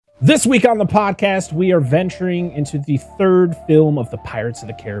This week on the podcast, we are venturing into the third film of the Pirates of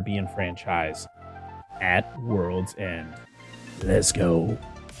the Caribbean franchise, At World's End. Let's go.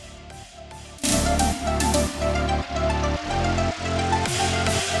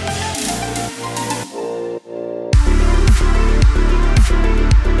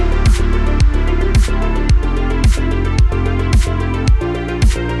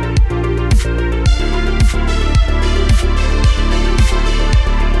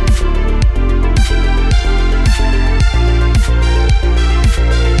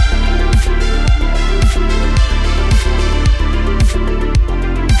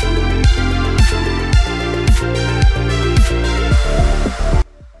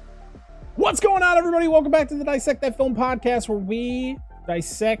 What's going on, everybody? Welcome back to the Dissect That Film podcast, where we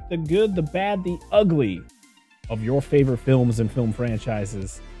dissect the good, the bad, the ugly of your favorite films and film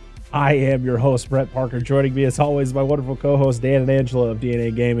franchises. I am your host, Brett Parker. Joining me, as always, my wonderful co-host, Dan and Angela of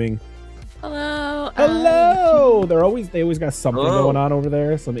DNA Gaming. Hello. Hello. They always got something going on over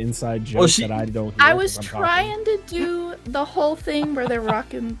there, some inside jokes that I don't hear. I was trying to do the whole thing where they're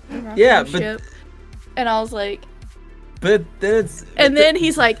rocking the ship, and I was like, but then it's, and then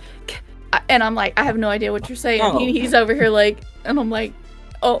he's like, and I'm like, I have no idea what you're saying. Oh. He's over here like, and I'm like,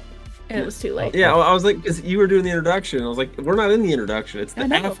 oh, and it was too late. Yeah, I was like, because you were doing the introduction. I was like, we're not in the introduction. It's the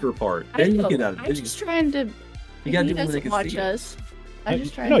after part. Then you get out. I'm just trying to. You gotta do when they can watch see us. I'm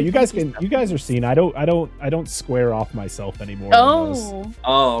just trying. No, to you guys can. You guys are seen. I don't square off myself anymore. Oh,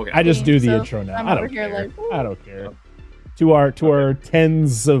 okay. I just do the So, intro now. I'm I over don't here care. like, I don't care. To our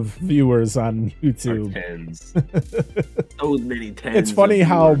tens of viewers on YouTube. Tens. So many tens. It's funny of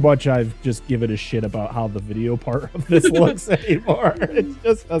how viewers. much I've just given a shit about how the video part of this looks anymore. It's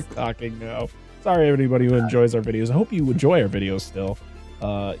just us talking now. Sorry, everybody who enjoys our videos. I hope you enjoy our videos still,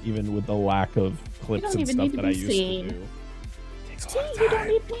 even with the lack of clips and stuff that I used to do. It takes a lot of you don't time.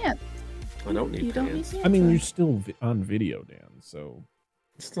 need pants. I don't need You don't need pants. pants. I mean, you're still on video, Dan. So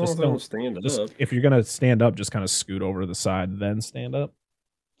Still just don't stand up. if you're gonna stand up, just kind of scoot over to the side, then stand up.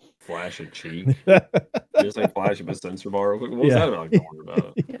 Flash a cheek. Just like flash up a sensor bar real quick. What was that about? Don't worry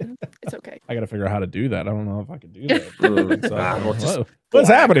about it. Yeah, it's okay. I gotta figure out how to do that. I don't know if I can do that. Well, just What's black.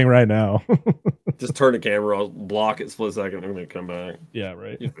 happening right now? Just turn the camera, I'll block it split second, I'm gonna come back. Yeah,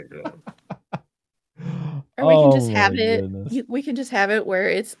 right. You figure it out. Or we can just Oh, have my it. goodness. We can just have it where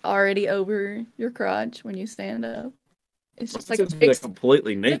it's already over your crotch when you stand up. It's just like a It's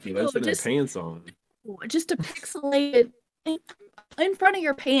completely naked. I No, just have just- pants on. just to pixelate it in front of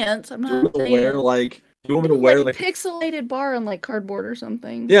your pants. I'm Do you not want me to saying wear like? Do you want me to wear like? pixelated bar on like cardboard or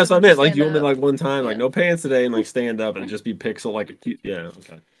something. Yeah, so I meant like Stand you want me up. like one time like Yeah. no pants today and like stand up and just be pixel like a cute. Yeah,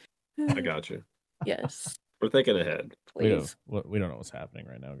 okay, I got you. Yes, We're thinking ahead. please. We don't know what's happening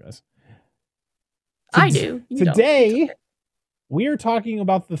right now, guys. I do. You don't. Today, It's okay. we are talking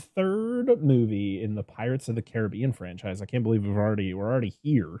about the third movie in the Pirates of the Caribbean franchise. I can't believe we're already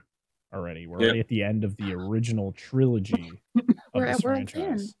here already. We're already at the end of the original trilogy of We're this at World's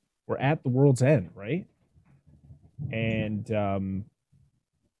franchise. End. We're at the World's End, right? And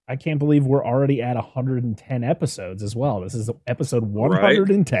I can't believe we're already at 110 episodes as well. This is episode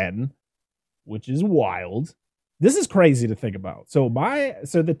 110, which is wild. This is crazy to think about. So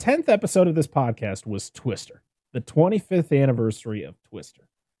the 10th episode of this podcast was Twister, the 25th anniversary of Twister.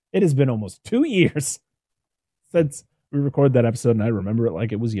 It has been almost 2 years since we recorded that episode, and I remember it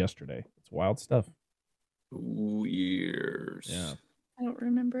like it was yesterday. It's wild stuff. 2 years. Yeah. I don't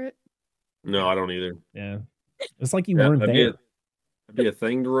remember it. No, I don't either. Yeah. It's like you Yeah, weren't that'd there. be a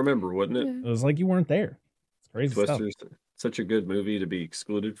thing to remember, wouldn't it? It was like you weren't there. It's crazy stuff. Twister's such a good movie to be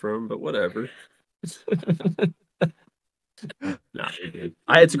excluded from, but whatever. Nah, you're good.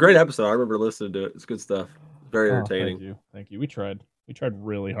 It's a great episode. I remember listening to it. It's good stuff. Very Oh, entertaining. Thank you. We tried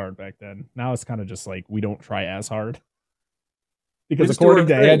really hard back then. Now it's kind of just like we don't try as hard. Because just do according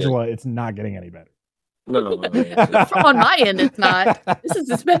to our thing. Angela, it's not getting any better. No. On my end, it's not. This is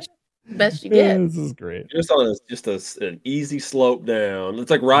the best you get. This is great. Just on an easy slope down. It's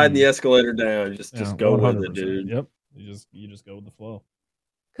like riding the escalator down. Just Yeah, go with 100%. it, dude. Yep. You just go with the flow.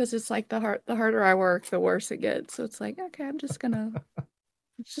 Because it's like the harder I work, the worse it gets. So it's like, okay, I'm just gonna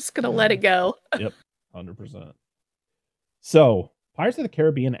let it go. 100%. So, Pirates of the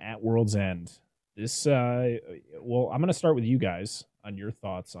Caribbean at World's End. This well, I'm gonna start with you guys on your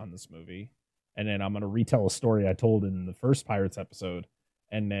thoughts on this movie. And then I'm gonna retell a story I told in the first Pirates episode,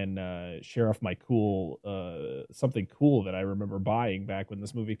 and then share off my something cool that I remember buying back when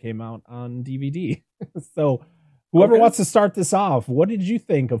this movie came out on DVD. So whoever wants to start this off, what did you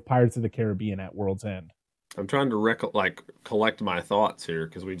think of Pirates of the Caribbean at World's End? I'm trying to collect my thoughts here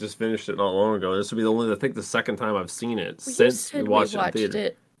because we just finished it not long ago. This would be the second time I've seen it since we watched it in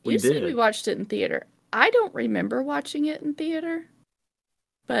theater. We You said we did. watched it in theater. I don't remember watching it in theater,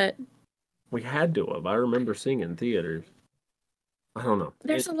 but We had to have. I remember seeing it in theaters. I don't know.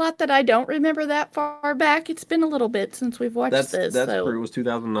 there's a lot that I don't remember that far back. It's been a little bit since we've watched That's this, true. It so was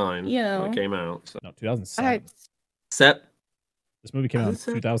 2009 you when know. it came out. So. No, 2007. Set. This movie came out in Is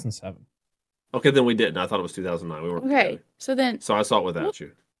it 2007. Okay, then we didn't. I thought it was 2009. We weren't Okay, together. so then So I saw it without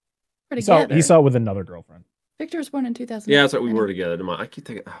you. we're He saw, together. it with another girlfriend. Victor was born in 2000. Yeah, that's right. We were together. I keep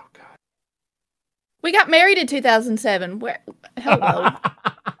thinking, oh god. We got married in 2007. Where? Hello.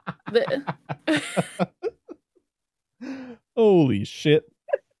 Holy shit.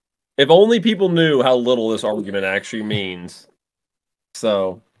 If only people knew how little this argument actually means.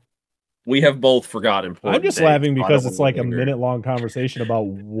 So, we have both forgotten. I'm just laughing because it's like a minute-long conversation about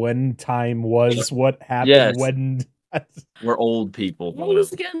when time was, what happened, when. We're old people. I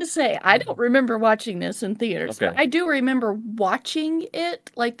was going to say, I don't remember watching this in theaters, but I do remember watching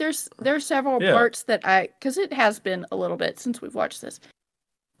it. Like, there's several parts that because it has been a little bit since we've watched this,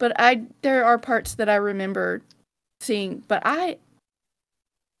 but there are parts that I remember seeing, but I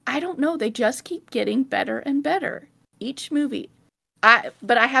don't know. They just keep getting better and better each movie.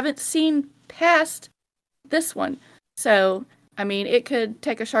 But I haven't seen past this one, so I mean, it could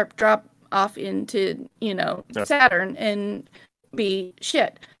take a sharp drop off into Saturn and be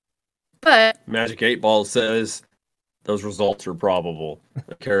shit. But Magic 8 Ball says those results are probable.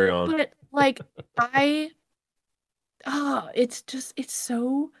 Carry on. But like it's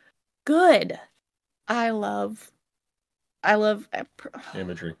so good. I love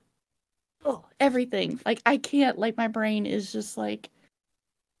imagery. Oh, everything. Like I can't. Like my brain is just like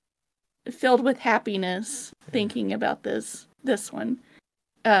filled with happiness thinking about this one.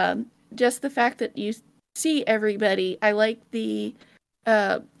 Just the fact that you see everybody. I like the,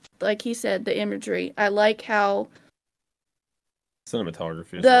 like he said, the imagery. I like how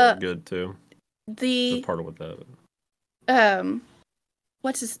cinematography is really good too. The part of what that.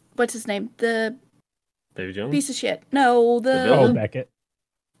 What's his name? The Davy Jones piece of shit. No, the Beckett.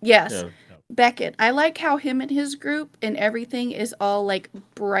 Yes. Yeah. Beckett. I like how him and his group and everything is all like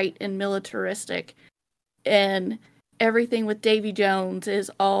bright and militaristic, and everything with Davy Jones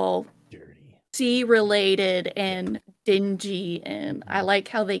is all dirty, sea related and dingy, and I like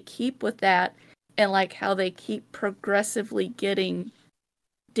how they keep with that, and like how they keep progressively getting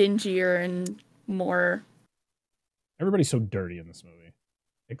dingier and more. Everybody's so dirty in this movie,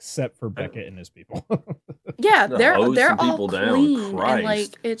 except for Beckett and his people. Yeah, they're all clean and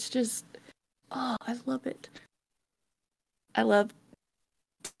like it's just. Oh, I love it. I love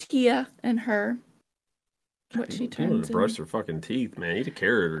Tia and her. What she turns to brush their fucking teeth, man. Eat a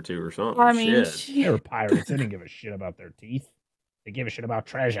carrot or two or something. I mean, they were pirates. They didn't give a shit about their teeth. They gave a shit about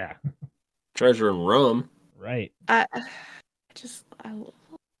treasure. Treasure and rum. Right. I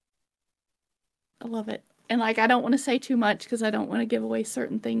love it. And like, I don't want to say too much because I don't want to give away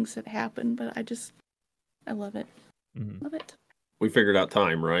certain things that happen, but I love it. Mm-hmm. Love it. We figured out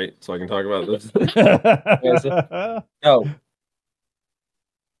time, right? So I can talk about this. No.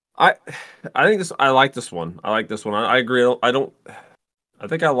 I think I like this one. I agree. I'm trying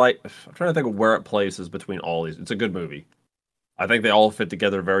to think of where it places between all these. It's a good movie. I think they all fit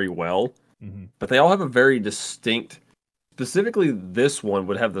together very well, but they all have a very distinct. Specifically, this one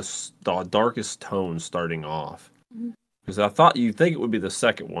would have the darkest tone starting off. Because I thought you'd think it would be the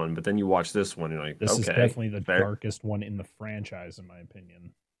second one, but then you watch this one, and you're like, this okay, is definitely the darkest one in the franchise, in my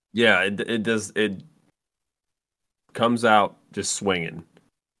opinion. Yeah, it does. It comes out just swinging.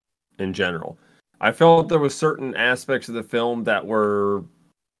 In general, I felt there was certain aspects of the film that were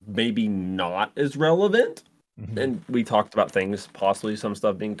maybe not as relevant, and we talked about things, possibly some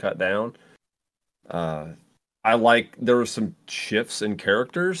stuff being cut down. I like there were some shifts in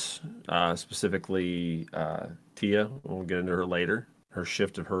characters, specifically Tia. We'll get into her later. Her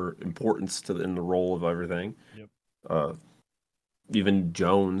shift of her importance in the role of everything. Yep. Even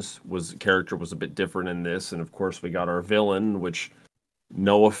Jones' character was a bit different in this, and of course we got our villain, which.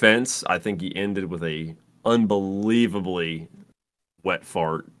 No offense, I think he ended with a unbelievably wet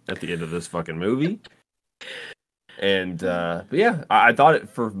fart at the end of this fucking movie. And but yeah, I thought it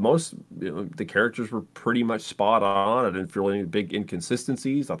for most the characters were pretty much spot on. I didn't feel any big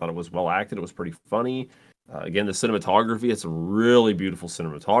inconsistencies. I thought it was well acted. It was pretty funny. Again, the cinematography, it's a really beautiful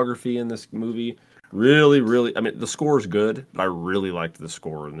cinematography in this movie. Really, really. I mean, the score is good, but I really liked the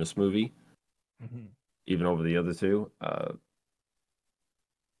score in this movie, even over the other two.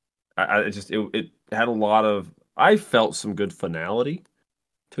 It had a lot of. I felt some good finality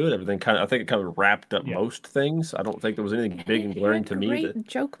to it. Everything I think it kind of wrapped up most things. I don't think there was anything big and glaring to me. Great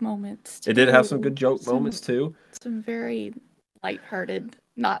joke moments. It did have some good joke moments too. Some very lighthearted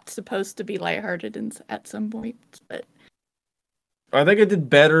not supposed to be lighthearted at some points, but I think it did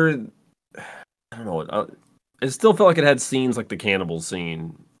better. I don't know. It still felt like it had scenes like the cannibal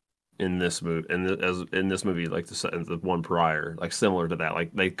scene in this movie, in this movie, like the one prior, like similar to that.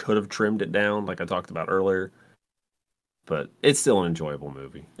 Like they could have trimmed it down, like I talked about earlier. But it's still an enjoyable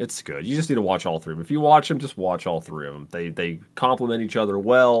movie. It's good. You just need to watch all three. But if you watch them, just watch all three of them. They complement each other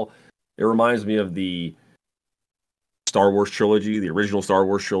well. It reminds me of the Star Wars trilogy, the original Star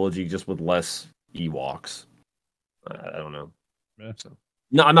Wars trilogy, just with less Ewoks. I don't know. Yeah. So,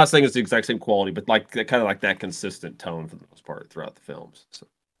 no, I'm not saying it's the exact same quality, but like kind of like that consistent tone for the most part throughout the films. So.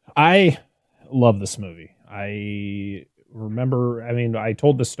 I love this movie. I remember. I mean, I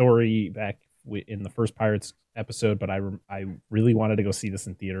told the story back in the first Pirates episode, but I really wanted to go see this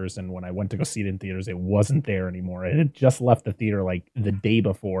in theaters, and when I went to go see it in theaters, it wasn't there anymore. It had just left the theater like the day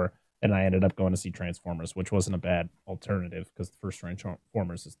before, and I ended up going to see Transformers, which wasn't a bad alternative because the first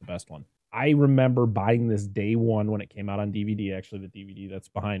Transformers is the best one. I remember buying this day one when it came out on DVD. Actually, the DVD that's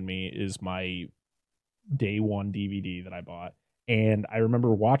behind me is my day one DVD that I bought. And I remember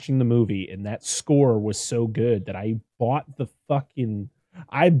watching the movie, and that score was so good that I bought the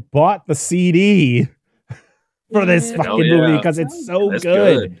CD for this fucking movie because it's so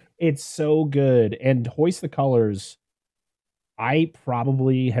good. It's so good. And Hoist the Colors, I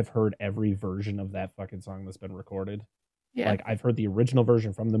probably have heard every version of that fucking song that's been recorded. Yeah. Like I've heard the original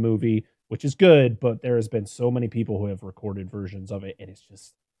version from the movie, which is good, but there has been so many people who have recorded versions of it, and it's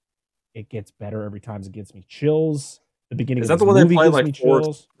just, it gets better every time. It gives me chills. The beginning. Is that the one they played like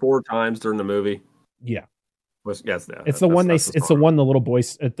four times during the movie? Yeah. Yes, it's the one it's the one the little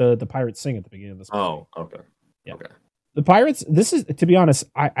boys at the pirates sing at the beginning of this movie. Oh, okay. Yeah. Okay. The Pirates, this is, to be honest,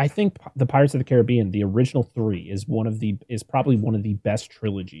 I think the Pirates of the Caribbean, the original three, is probably one of the best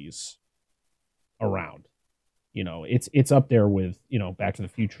trilogies around. You know, it's up there with, you know, Back to the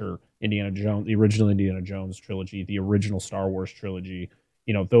Future, Indiana Jones, the original Indiana Jones trilogy, the original Star Wars the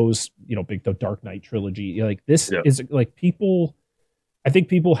Dark Knight trilogy. Like this is like I think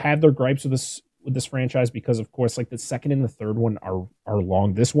people have their gripes with this franchise because, of course, like the second and the third one are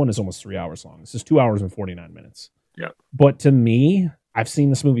long. This one is almost 3 hours long. This is 2 hours and 49 minutes. Yeah. But to me, I've seen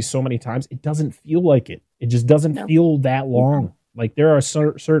this movie so many times, it doesn't feel like it. It just doesn't feel that long. Mm-hmm. Like there are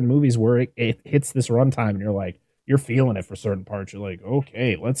certain movies where it hits this runtime and you're feeling it for certain parts. You're like,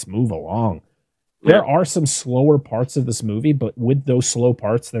 okay, let's move along. There are some slower parts of this movie, but with those slow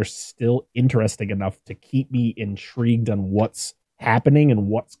parts, they're still interesting enough to keep me intrigued on what's happening and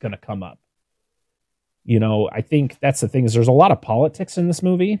what's going to come up. You know, I think that's the thing is there's a lot of politics in this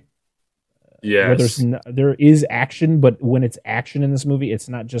movie. Yes. There is action, but when it's action in this movie, it's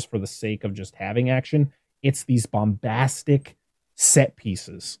not just for the sake of just having action. It's these bombastic set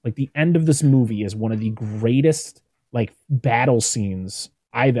pieces. Like the end of this movie is one of the greatest like battle scenes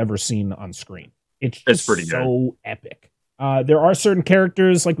I've ever seen on screen. It's pretty so epic. There are certain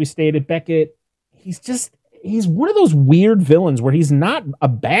characters, like we stated, Beckett. He's one of those weird villains where he's not a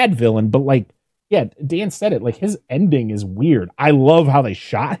bad villain, but like, yeah, Dan said it. Like his ending is weird. I love how they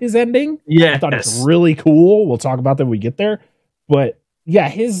shot his ending. Yeah, I thought it's really cool. We'll talk about that when we get there. But yeah,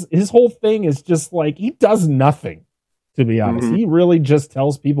 his whole thing is just like he does nothing. To be honest, he really just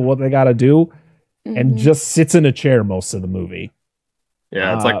tells people what they got to do, and just sits in a chair most of the movie.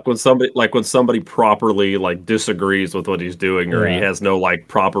 Yeah, it's like when somebody properly like disagrees with what he's doing, or he has no like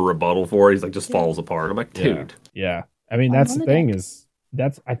proper rebuttal for it, he's like just falls apart. I'm like, dude. Yeah. I mean, that's the thing is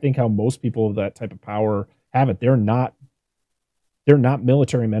that's I think how most people of that type of power have it. They're not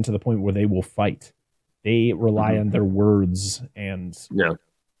military men to the point where they will fight. They rely on their words and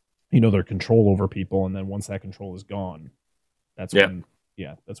their control over people, and then once that control is gone, that's when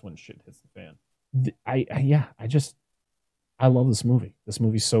shit hits the fan. I love this movie. This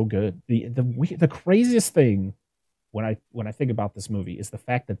movie's so good. The craziest thing when I think about this movie is the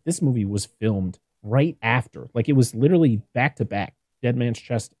fact that this movie was filmed right after, like it was literally back to back, Dead Man's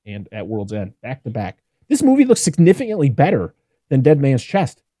Chest and At World's End, back to back. This movie looks significantly better than Dead Man's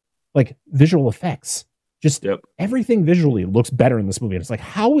Chest. Like visual effects, just everything visually looks better in this movie. And it's like,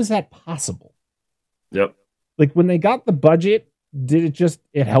 how is that possible? Yep. Like when they got the budget, did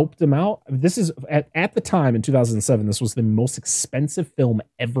it helped them out? This is at the time in 2007, this was the most expensive film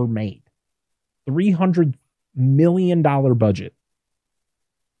ever made. $300 million budget.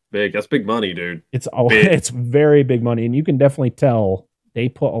 Big. That's big money, dude. It's very big money. And you can definitely tell they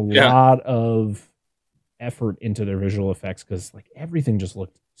put a lot of effort into their visual effects because like everything just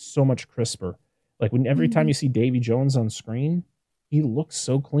looked so much crisper. Like when every time you see Davy Jones on screen, he looks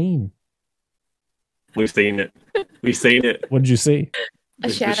so clean. We've seen it. What did you see? The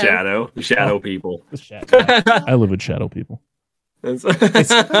shadow. The shadow people. The shadow. I live with shadow people.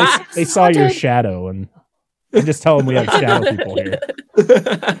 They saw your shadow, and just tell them we have shadow people here.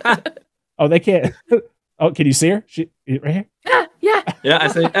 Oh, they can't. Oh, can you see her? She right here. Yeah. Yeah, I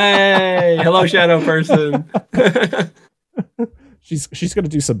say, hey, hello, shadow person. She's gonna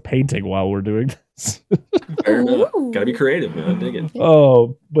do some painting while we're doing this. Fair enough. Gotta be creative, man. I dig it.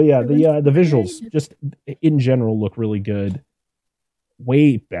 Oh, but yeah, the visuals just in general look really good.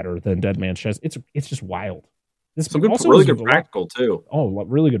 Way better than Dead Man's Chest. It's just wild. This some good, really good practical too. Oh,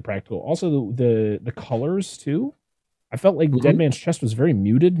 really good practical. Also the colors too. I felt like Dead Man's Chest was very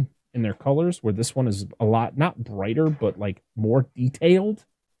muted in their colors, where this one is a lot not brighter, but like more detailed.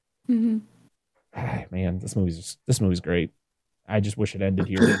 Mm-hmm. Man, this movie's great. I just wish it ended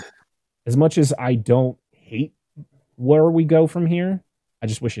here. As much as I don't hate where we go from here, I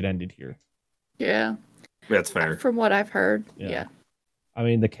just wish it ended here. Yeah, that's fair. From what I've heard, yeah. I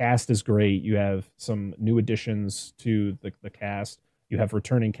mean, the cast is great. You have some new additions to the cast. You have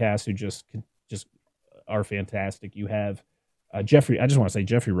returning cast who just are fantastic. You have Jeffrey. I just want to say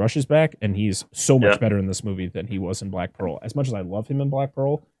Jeffrey Rush is back, and he's so much better in this movie than he was in Black Pearl. As much as I love him in Black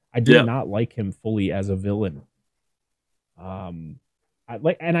Pearl, I did not like him fully as a villain.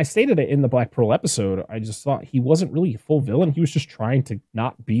 I stated it in the Black Pearl episode. I just thought he wasn't really a full villain. He was just trying to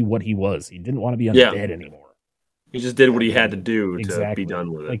not be what he was. He didn't want to be undead anymore. He just did what he had to do to be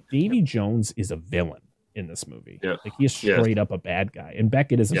done with it. Like Davy Jones is a villain in this movie. Yeah. Like he is straight up a bad guy. And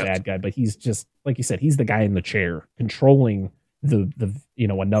Beckett is a bad guy, but he's just like you said, he's the guy in the chair controlling the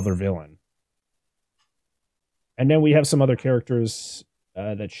another villain. And then we have some other characters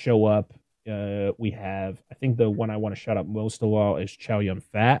that show up. We have, I think the one I want to shout out most of all is Chow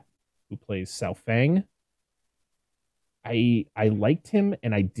Yun-fat, who plays Sao Feng. I liked him,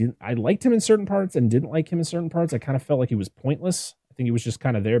 and I liked him in certain parts and didn't like him in certain parts. I kind of felt like he was pointless. I think he was just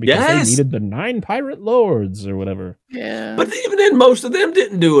kind of there because they needed the 9 pirate lords or whatever. Yeah. But even then, most of them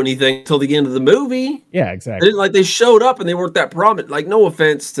didn't do anything until the end of the movie. Yeah, exactly. They showed up and they weren't that prominent. Like, no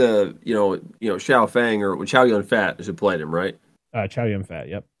offense to Xiao Fang or Chow Yun-fat who played him, right? Chow Yun-fat,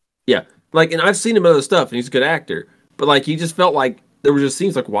 yep. Yeah, like, and I've seen him in other stuff, and he's a good actor. But like, he just felt like there were just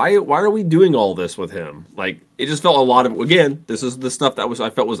scenes like, why are we doing all this with him? Like, it just felt a lot of, again, this is the stuff that I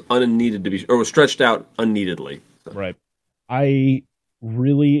felt was unneeded to be, or was stretched out unneededly. So. Right. I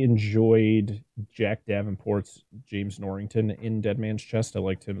really enjoyed Jack Davenport's James Norrington in Dead Man's Chest. I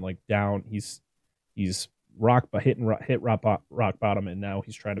liked him like down. He's hit rock bottom, and now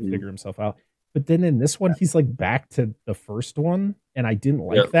he's trying to figure himself out. But then in this one, he's like back to the first one, and I didn't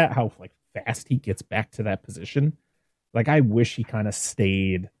like that how like fast he gets back to that position. Like, I wish he kind of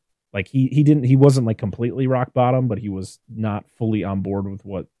stayed. Like, he wasn't like completely rock bottom, but he was not fully on board with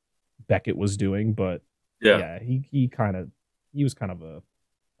what Beckett was doing. But he was kind of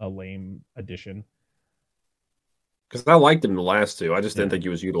a lame addition. Because I liked him in the last two. I just didn't think he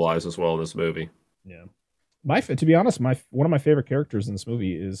was utilized as well in this movie. Yeah. To be honest, one of my favorite characters in this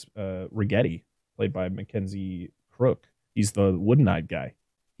movie is Rigetti, played by Mackenzie Crook. He's the wooden-eyed guy.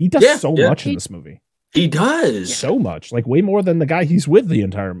 He does so much in this movie. He does so much, like way more than the guy he's with the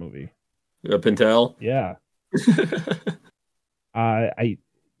entire movie. Pintel. Yeah. Stellan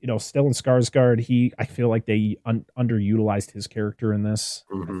Skarsgård. I feel like they underutilized his character in this.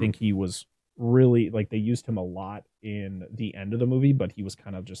 I think he was really like they used him a lot in the end of the movie, but he was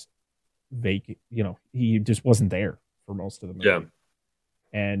kind of just vague. He just wasn't there for most of the movie. Yeah.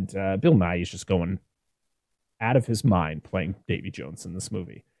 And Bill Nighy is just going out of his mind playing Davy Jones in this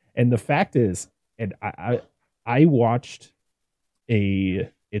movie. And the fact is, and I watched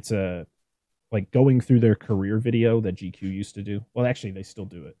it's a like going through their career video that GQ used to do. Well, actually, they still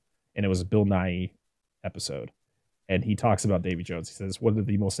do it. And it was a Bill Nighy episode. And he talks about Davy Jones. He says one of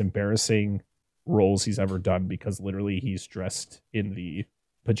the most embarrassing roles he's ever done because literally he's dressed in the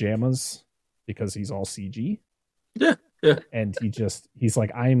pajamas because he's all CG. Yeah. Yeah. And he's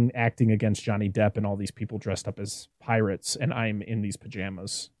like, I'm acting against Johnny Depp and all these people dressed up as pirates, and I'm in these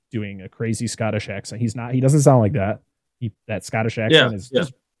pajamas doing a crazy Scottish accent. He doesn't sound like that. That Scottish accent is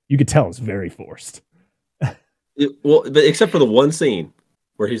just, you could tell it's very forced. But except for the one scene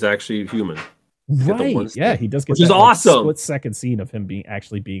where he's actually human. Right. Yeah, he does get which is awesome. Split second scene of him being a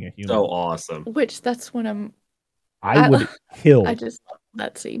human. So awesome. Which that's when I would kill. I just love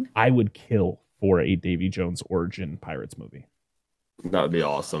that scene. I would kill for a Davy Jones origin Pirates movie. That would be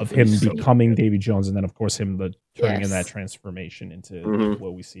awesome. Of him becoming Davy Jones, and then of course him turning in that transformation into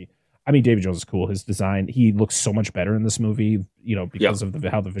what we see. I mean, Davy Jones is cool. His design, he looks so much better in this movie, because of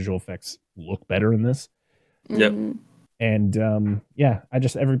how the visual effects look better in this. Yep. And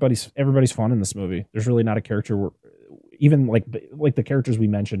everybody's fun in this movie. There's really not a character even like the characters we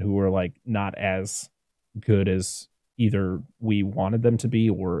mentioned who are like not as good as either we wanted them to be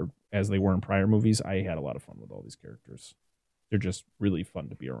or as they were in prior movies. I had a lot of fun with all these characters. They're just really fun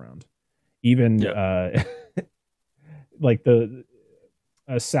to be around. Even like the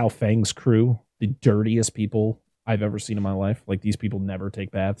Sao Fang's crew, the dirtiest people I've ever seen in my life. Like, these people never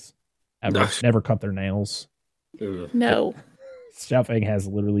take baths, ever, never cut their nails. No. Sao Fang has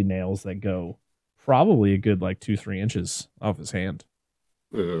literally nails that go probably a good 2-3 inches off his hand.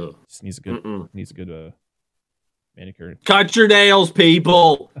 Just needs a good manicure. Cut your nails,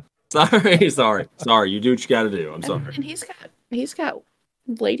 people. Sorry. You do what you got to do. I'm sorry. And he's got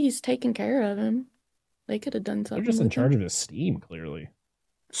ladies taking care of him. They could have done something. They're just in charge of his steam, clearly.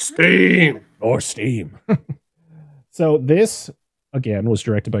 Steam. Or steam. So this, again, was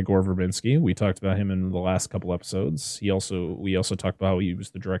directed by Gore Verbinski. We talked about him in the last couple episodes. We also talked about how he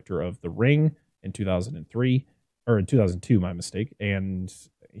was the director of The Ring in 2003, or in 2002, my mistake. And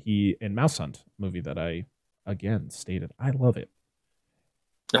he in Mouse Hunt, movie that I, again, stated, I love it.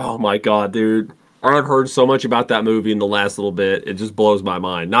 Oh my God, dude. I've heard so much about that movie in the last little bit. It just blows my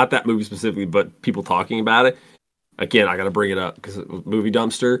mind. Not that movie specifically, but people talking about it. Again, I got to bring it up because Movie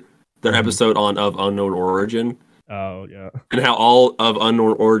Dumpster, their episode on Of Unknown Origin. Oh, yeah. And how all of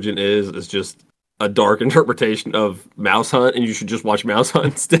Unknown Origin is just a dark interpretation of Mouse Hunt, and you should just watch Mouse Hunt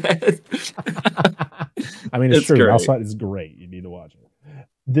instead. I mean, it's true. Great. Mouse Hunt is great. You need to watch it.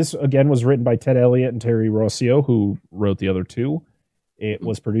 This, again, was written by Ted Elliott and Terry Rossio, who wrote the other two. It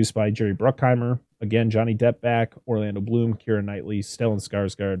was produced by Jerry Bruckheimer. Again, Johnny Depp back, Orlando Bloom, Keira Knightley, Stellan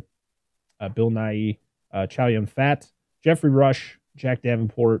Skarsgård, Bill Nighy, Chow Yun-fat, Jeffrey Rush, Jack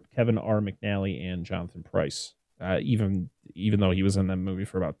Davenport, Kevin R. McNally, and Jonathan Pryce. Even though he was in that movie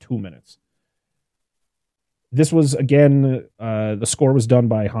for about 2 minutes. This was, again, the score was done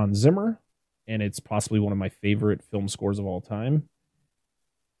by Hans Zimmer, and it's possibly one of my favorite film scores of all time.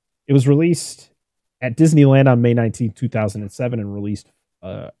 It was released at Disneyland on May 19, 2007, and released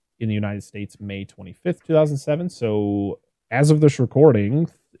in the United States May 25th, 2007. So as of this recording,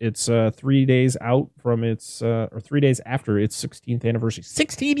 it's 3 days out from its, or 3 days after its 16th anniversary.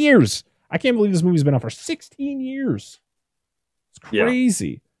 16 years! I can't believe this movie's been out for 16 years. It's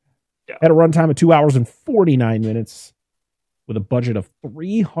crazy. Yeah. Had a runtime of 2 hours and 49 minutes with a budget of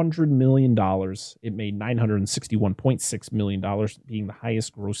 $300 million. It made $961.6 million, being the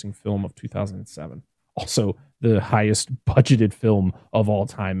highest grossing film of 2007. Also, the highest budgeted film of all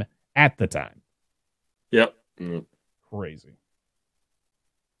time at the time. Yep. Crazy.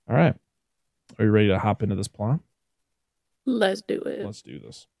 All right. Are you ready to hop into this plot? Let's do it. Let's do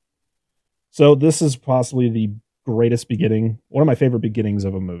this. So this is possibly the greatest beginning, one of my favorite beginnings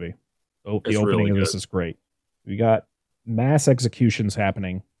of a movie. The opening really of this is great. We got mass executions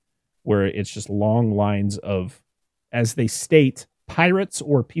happening where it's just long lines of, as they state, pirates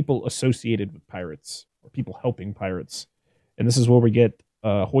or people associated with pirates or people helping pirates. And this is where we get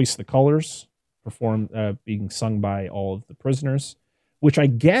Hoist the Colors being sung by all of the prisoners, which I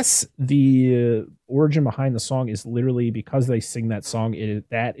guess the origin behind the song is literally because they sing that song.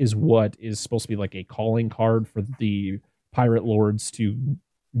 That is what is supposed to be like a calling card for the pirate lords to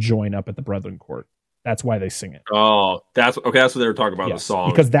join up at the Brethren Court. That's why they sing it. Oh, that's okay. That's what they were talking about. Yes, the song,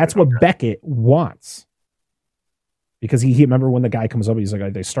 because that's what Beckett wants. Because he remember when the guy comes up, he's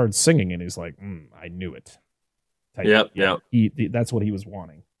like, they started singing, and he's like, I knew it. Yep. That's what he was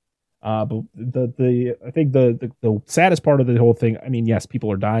wanting. But I think the saddest part of the whole thing, I mean, yes,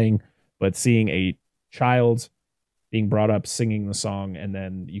 people are dying, but seeing a child being brought up singing the song, and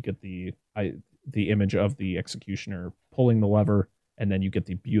then you get the image of the executioner pulling the lever, and then you get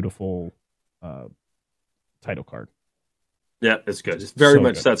the beautiful title card. Yeah, it's good. It's very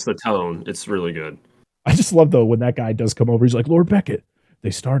much sets the tone. It's really good. I just love, though, when that guy does come over, he's like, Lord Beckett, they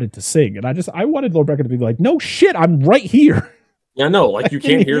started to sing. And I wanted Lord Beckett to be like, no shit, I'm right here. Yeah, no, like you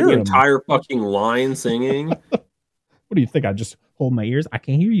can't hear the entire fucking line singing. What do you think? I just hold my ears? I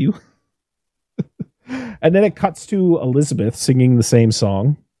can't hear you. And then it cuts to Elizabeth singing the same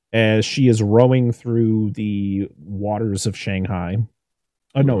song as she is rowing through the waters of Shanghai.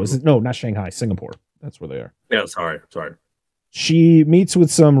 Oh, no, not Shanghai, Singapore. That's where they are. Yeah, sorry. She meets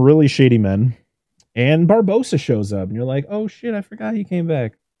with some really shady men, and Barbossa shows up, and you're like, oh shit, I forgot he came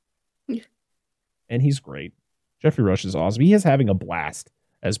back. And he's great. Jeffrey Rush is awesome. He is having a blast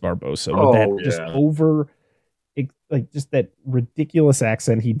as Barbossa with just that ridiculous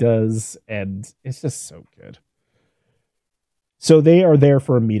accent he does, and it's just so good. So they are there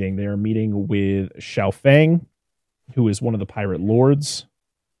for a meeting. They are meeting with Xiao Fang, who is one of the pirate lords.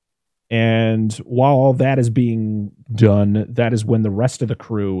 And while all that is being done, that is when the rest of the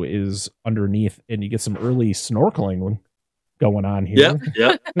crew is underneath, and you get some early snorkeling going on here.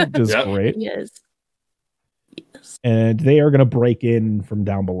 Yeah. Which is great. Yes. Yes. And they are going to break in from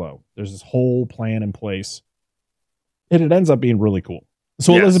down below. There's this whole plan in place. And it ends up being really cool.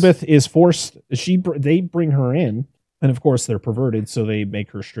 So Elizabeth is forced, they bring her in, and of course they're perverted, so they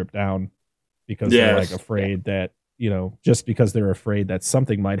make her strip down because they're like afraid that, just because they're afraid that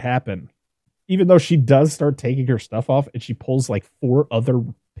something might happen. Even though she does start taking her stuff off, and she pulls like 4 other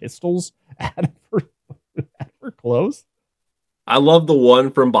pistols out of her clothes. I love the one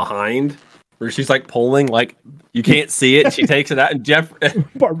from behind where she's like pulling, like you can't see it, and she takes it out, and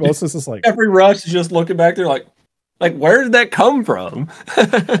Barbossa's is like Jeffrey Rush is just looking back there like where did that come from?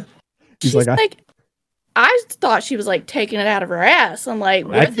 She's like, I thought she was like taking it out of her ass. I'm like,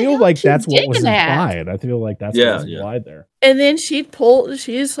 I feel like that's what was implied. I feel like that's what was implied there. And then she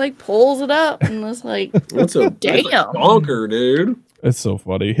just like pulls it up and was like, that's a damn bonker, dude. It's so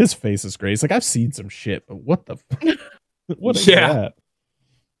funny. His face is great. He's like, I've seen some shit, but what the what is that?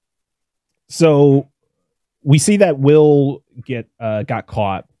 So we see that Will got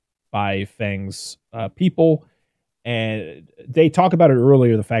caught by Fang's people. And they talk about it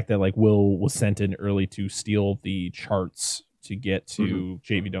earlier, the fact that like Will was sent in early to steal the charts to get to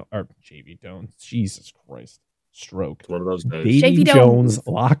JV Jones. Jesus Christ. Stroke. It's one of those days. Davy Jones'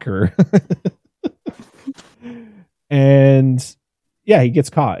 locker. And yeah, he gets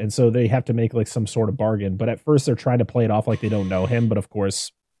caught. And so they have to make like some sort of bargain. But at first they're trying to play it off like they don't know him. But of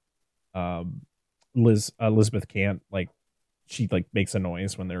course, Elizabeth can't. Like, she like makes a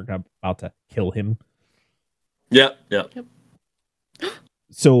noise when they're about to kill him. Yep.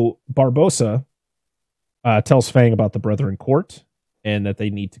 So Barbossa tells Fang about the Brethren Court and that they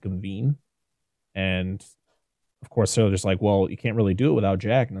need to convene. And of course, they're just like, well, you can't really do it without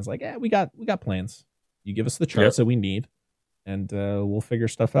Jack. And it's like, yeah, we got plans. You give us the charts that we need, and we'll figure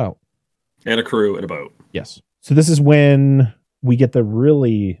stuff out. And a crew and a boat. Yes. So this is when we get the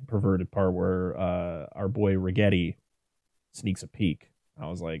really perverted part where our boy Rigetti sneaks a peek. I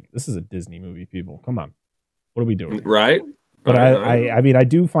was like, this is a Disney movie, people. Come on. What are we doing? Right. But I mean, I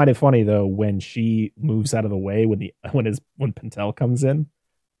do find it funny though when she moves out of the way when Pentel comes in,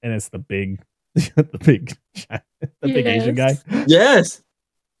 and it's the big big Asian guy. Yes.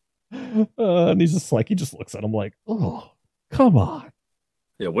 And he's just like, he just looks at him like, oh, come on.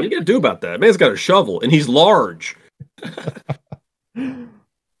 Yeah, what are you gonna do about that? Man's got a shovel and he's large.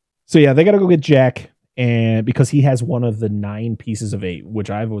 So yeah, they gotta go get Jack. And because he has one of the 9 pieces of 8, which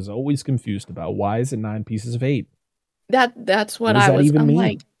I was always confused about. Why is it 9 pieces of 8? That's what I was. I'm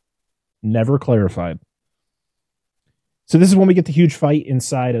like, never clarified. So this is when we get the huge fight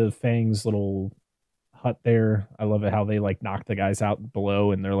inside of Fang's little hut there. I love it how they like knock the guys out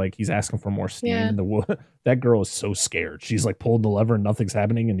below, and they're like, he's asking for more steam. Yeah. And that girl is so scared. She's like pulling the lever and nothing's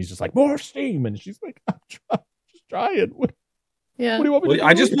happening, and he's just like, more steam, and she's like, I'm just trying. Yeah. What do you want me to do?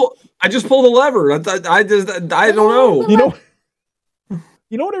 I just pulled the lever. I don't know.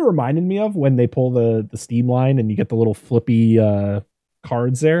 You know what it reminded me of when they pull the steam line and you get the little flippy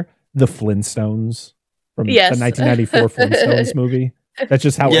cards there? The Flintstones from the 1994 Flintstones movie. That's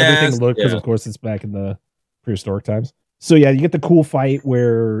just how everything looked, because of course it's back in the prehistoric times. So yeah, you get the cool fight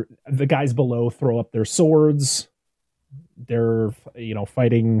where the guys below throw up their swords. They're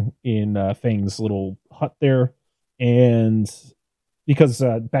fighting in Fang's little hut there, and because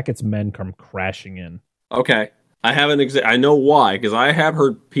Beckett's men come crashing in. Okay. I have I know why, because I have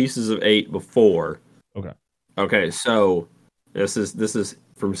heard pieces of 8 before. Okay, so this is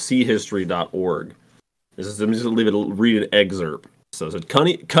from seahistory.org. I'm just gonna read an excerpt. So it said,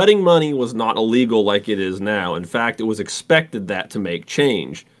 cutting money was not illegal like it is now. In fact, it was expected that to make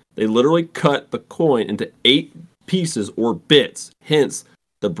change. They literally cut the coin into 8 pieces or bits. Hence,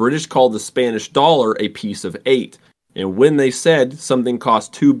 the British called the Spanish dollar a piece of 8. And when they said something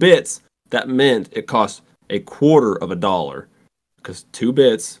cost 2 bits, that meant it cost $0.25. Because 2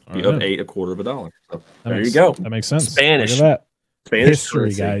 bits of 8, $0.25. So there you go. That makes sense. Spanish. Look at that. Spanish history,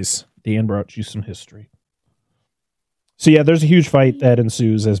 currency. Guys. Dan brought you some history. So yeah, there's a huge fight that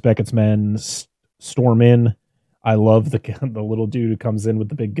ensues as Beckett's men storm in. I love the little dude who comes in with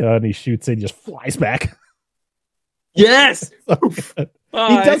the big gun. He shoots it, he just flies back. Yes! He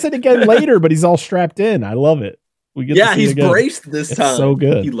does it again later, but he's all strapped in. I love it. He's braced this time. So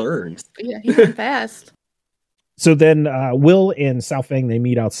good. He learns. Yeah, he went fast. So then Will and Sao Fang, they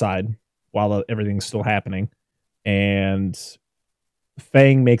meet outside while everything's still happening. And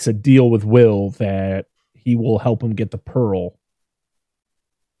Fang makes a deal with Will that he will help him get the pearl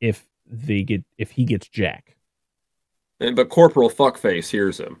if he gets Jack. But Corporal Fuckface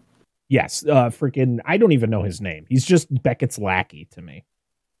hears him. Yes, freaking I don't even know his name. He's just Beckett's lackey to me.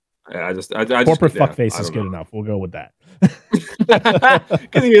 Corporate fuckface is good enough. We'll go with that.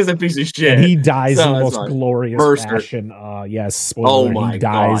 Because he is a piece of shit. And he dies in the most glorious fashion. Yes, spoiler, he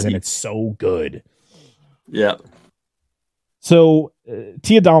dies, and it's so good. Yeah. So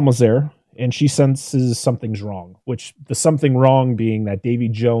Tia Dalma's there, and she senses something's wrong, which the something wrong being that Davy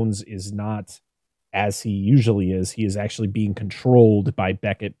Jones is not as he usually is. He is actually being controlled by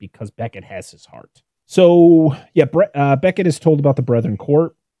Beckett because Beckett has his heart. So, yeah, Beckett is told about the Brethren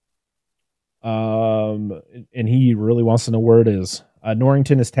Court. And he really wants to know where it is.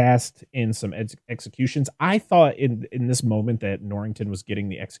 Norrington is tasked in some executions. I thought in this moment that Norrington was getting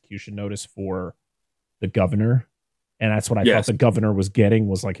the execution notice for the governor. And that's what I thought the governor was getting,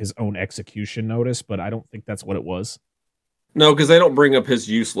 was like his own execution notice, but I don't think that's what it was. No, because they don't bring up his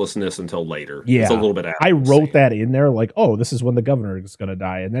uselessness until later. Yeah. It's a little bit after. I wrote that in there like, oh, this is when the governor is going to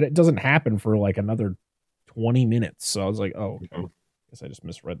die. And then it doesn't happen for like another 20 minutes. So I was like, oh, okay. I guess I just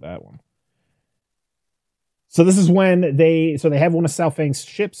misread that one. So this is when they have one of South Fang's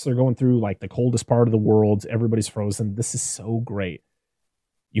ships. They're going through like the coldest part of the world. Everybody's frozen. This is so great.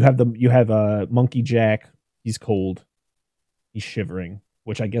 You have Monkey Jack. He's cold. He's shivering,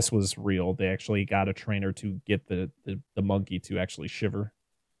 which I guess was real. They actually got a trainer to get the monkey to actually shiver.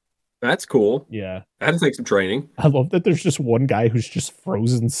 That's cool. Yeah. I had to take some training. I love that there's just one guy who's just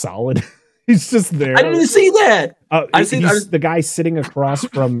frozen solid. He's just there. I didn't see that. The guy sitting across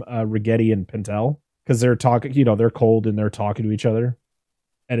from Rigetti and Pintel, because they're talking, they're cold and they're talking to each other.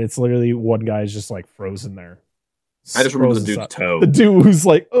 And it's literally one guy's just like frozen there. I just remember the dude's toe. The dude who's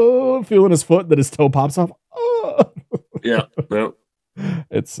like, oh, feeling his foot, then his toe pops off. Oh. Yeah. No.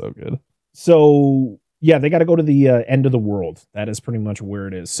 It's so good. So, yeah, they got to go to the end of the world. That is pretty much where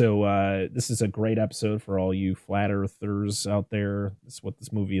it is. So, this is a great episode for all you flat earthers out there. This is what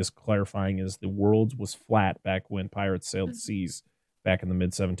this movie is clarifying, is the world was flat back when pirates sailed the seas back in the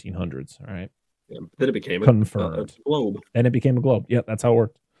mid 1700s. All right. Yeah, then it became confirmed a globe. Then it became a globe. Yeah, that's how it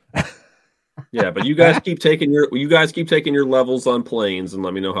worked. Yeah, but you guys keep taking your levels on planes and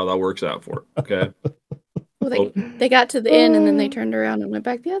let me know how that works out for it. Okay. Well, they got to the end and then they turned around and went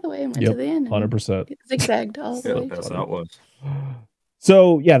back the other way and went to the end. 100%. Zigzagged all the way. That's how it was.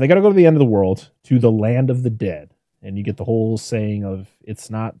 So, yeah, they got to go to the end of the world, to the land of the dead. And you get the whole saying of, it's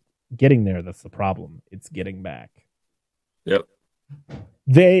not getting there that's the problem. It's getting back. Yep.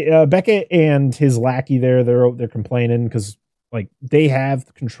 Beckett and his lackey there, they're complaining because like they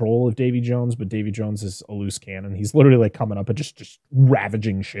have control of Davy Jones, but Davy Jones is a loose cannon. He's literally like coming up and just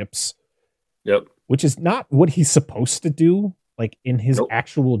ravaging ships. Yep. Which is not what he's supposed to do, like in his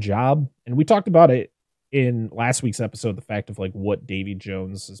actual job. And we talked about it in last week's episode, the fact of like what Davy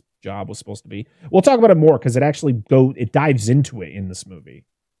Jones's job was supposed to be. We'll talk about it more because it dives into it in this movie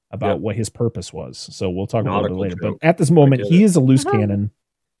about what his purpose was. So we'll talk about it later. But at this moment, he is a loose cannon.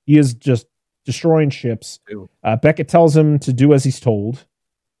 He is just destroying ships. Beckett tells him to do as he's told.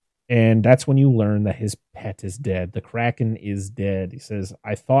 And that's when you learn that his pet is dead. The Kraken is dead. He says,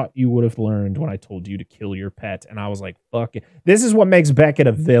 I thought you would have learned when I told you to kill your pet. And I was like, fuck it. This is what makes Beckett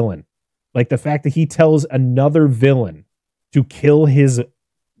a villain. Like the fact that he tells another villain to kill his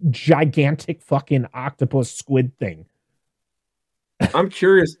gigantic fucking octopus squid thing. I'm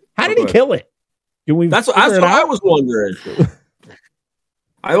curious. How did he kill it? That's what I was wondering.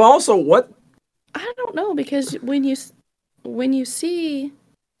 I don't know, because when you see,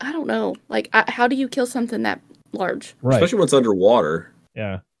 I don't know, like how do you kill something that large? Right. Especially when it's underwater.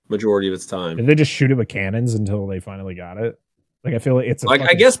 Yeah. Majority of its time. Did they just shoot it with cannons until they finally got it? Like I feel like it's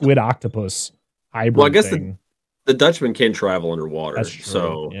a squid octopus hybrid. Well, I guess thing. The Dutchman can travel underwater. That's true.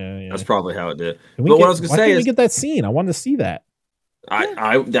 So that's probably how it did. What I was going to say is, we get that scene. I wanted to see that.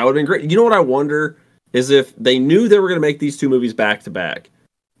 That would have been great. You know what I wonder is if they knew they were going to make these two movies back to back,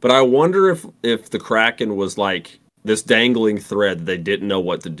 but I wonder if the Kraken was like this dangling thread that they didn't know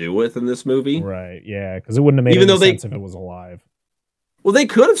what to do with in this movie. Right. Yeah. Because it wouldn't have made any sense if it was alive. Well, they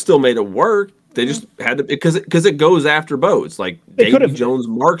could have still made it work. They just had to, because it goes after boats. Like Davy Jones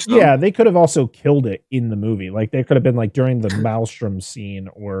marks them. Yeah, they could have also killed it in the movie. Like they could have been like during the Maelstrom scene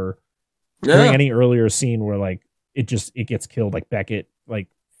or during any earlier scene where like it gets killed. Like Beckett like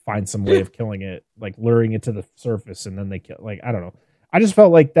finds some way of killing it, like luring it to the surface, and then they kill. Like I don't know. I just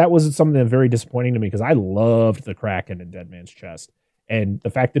felt like that was something very disappointing to me because I loved the Kraken in Dead Man's Chest, and the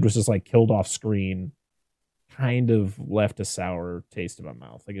fact that it was just like killed off screen kind of left a sour taste in my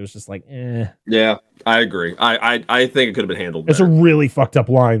mouth. Like it was just like, eh. Yeah, I agree. I think it could have been handled better. It's a really fucked up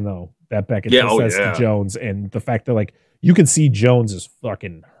line though that Beckett says to Jones, and the fact that like you can see Jones is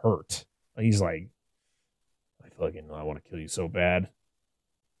fucking hurt. He's like, I want to kill you so bad.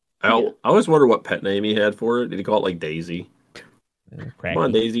 I always wonder what pet name he had for it. Did he call it like Daisy? Come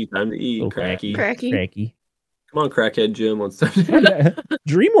on, Daisy, time to eat. Cracky. Come on, crackhead Jim. Let's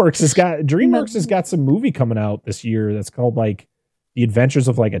DreamWorks has got some movie coming out this year that's called like The Adventures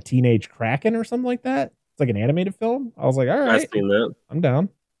of like a Teenage Kraken or something like that. It's like an animated film. I was like, all right, I've seen that. I'm down.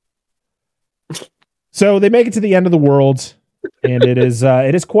 So they make it to the end of the world, and it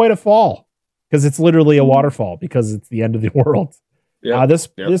is quite a fall because it's literally a waterfall because it's the end of the world. Yeah.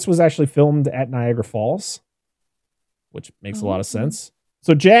 This was actually filmed at Niagara Falls, which makes a lot of sense.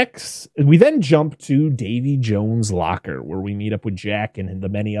 So we then jump to Davy Jones' locker where we meet up with Jack and the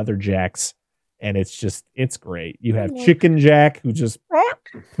many other Jacks. And it's great. You have Chicken Jack who just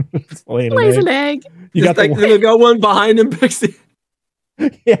lays an egg. You got the one behind him picks it.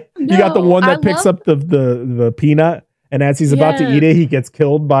 Yeah. You got the one that picks up the peanut. And as he's about to eat it, he gets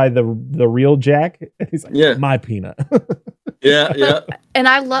killed by the real Jack. And he's like, my peanut. Yeah. And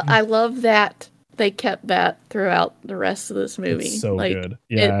I love that they kept that throughout the rest of this movie. It's so good.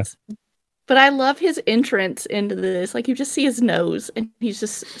 Yeah. But I love his entrance into this. Like you just see his nose and he's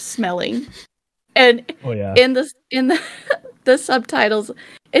just smelling. And in the subtitles,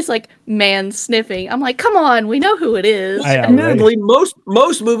 it's like man sniffing. I'm like, come on, we know who it is. Admittedly,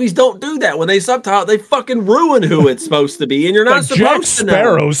 most movies don't do that. When they subtitle, they fucking ruin who it's supposed to be, and you're not supposed to know. Jack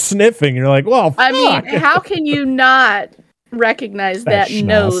Sparrow sniffing. You're like, well, fuck. I mean, how can you not recognize that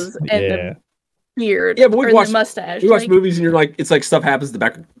nose and the beard? Yeah, but we watch the mustache. We watch movies, and you're like, it's like stuff happens to the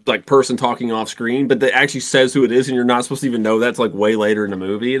back, like person talking off screen, but that actually says who it is, and you're not supposed to even know that's like way later in the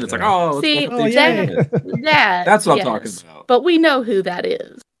movie, and it's like, see, that's what I'm talking about. But we know who that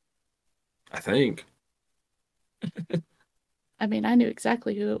is. I think. I mean, I knew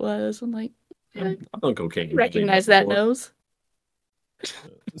exactly who it was. I'm like, I've done cocaine. Recognize that nose.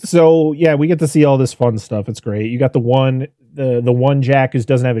 So yeah, we get to see all this fun stuff. It's great. You got the one Jack who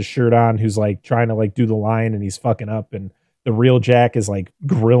doesn't have his shirt on, who's like trying to like do the line and he's fucking up, and the real Jack is like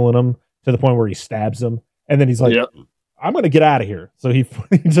grilling him to the point where he stabs him, and then he's like, I'm gonna get out of here. So he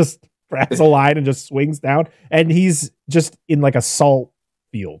just grabs a line and just swings down, and he's just in like a salt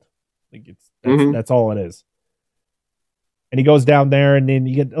field. Like that's all it is. And he goes down there, and then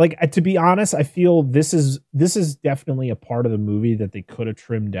you get like, to be honest, I feel this is definitely a part of the movie that they could have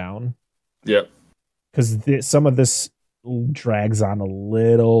trimmed down. Yeah, because some of this drags on a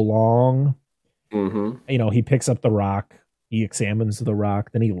little long. You know, he picks up the rock, he examines the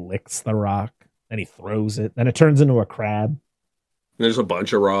rock, then he licks the rock, then he throws it, then it turns into a crab. There's a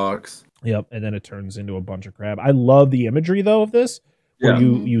bunch of rocks. Yep, and then it turns into a bunch of crab. I love the imagery though of this. Where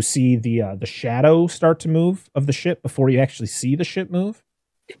you see the shadow start to move of the ship before you actually see the ship move.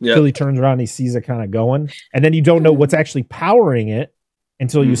 Until he turns around and he sees it kind of going. And then you don't know what's actually powering it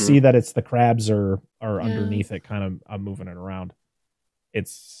until you see that it's the crabs are underneath it kind of moving it around.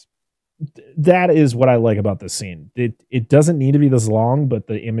 That is what I like about this scene. It doesn't need to be this long, but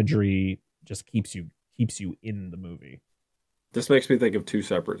the imagery just keeps you in the movie. This makes me think of two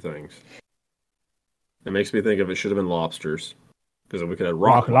separate things. It makes me think of it should have been lobsters. Because we could have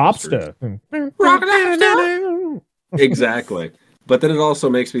rock lobster. Rock lobster! Exactly. But then it also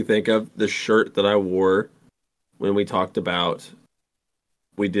makes me think of the shirt that I wore when we talked about,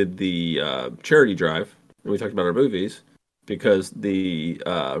 we did the charity drive, and we talked about our movies, because the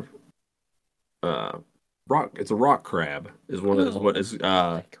it's a rock crab is one of what is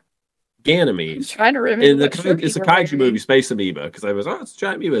Ganymede. I'm trying to remember. It's a kaiju movie, Space Amoeba, because I was it's a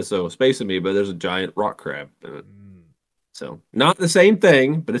giant amoeba, so Space Amoeba, there's a giant rock crab in it. So not the same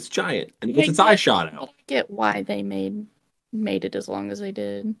thing, but it's giant and it gets its eye shot out. I get why they made it as long as they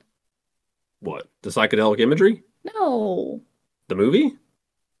did. What? The psychedelic imagery? No. The movie?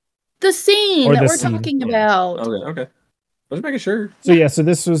 The scene that we're talking about. Okay. I was making sure. So yeah, so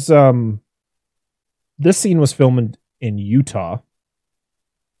this was this scene was filmed in Utah,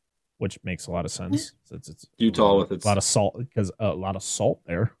 which makes a lot of sense. It's Utah with its a lot of salt, because a lot of salt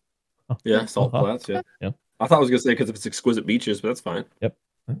there. Yeah, salt flats. Yeah. I thought I was going to say because of its exquisite beaches, but that's fine. Yep.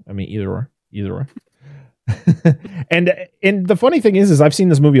 I mean, either or. And the funny thing is I've seen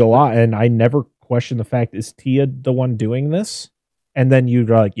this movie a lot, and I never question the fact, is Tia the one doing this? And then you're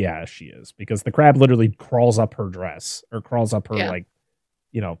like, yeah, she is, because the crab literally crawls up her dress or crawls up her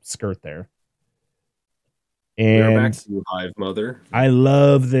skirt there. And we're back to you, Hive Mother. I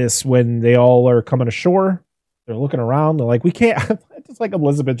love this when they all are coming ashore. They're looking around. They're like, we can't. It's like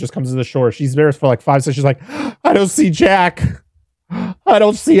Elizabeth just comes to the shore. She's there for like 5 seconds. She's like, I don't see Jack. I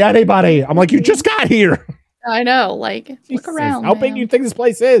don't see anybody. I'm like, you just got here. I know. Like, look around. How big do you think this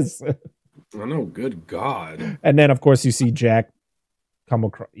place is? I know. Good God. And then, of course, you see Jack come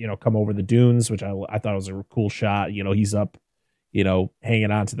over the dunes, which I thought was a cool shot. He's up,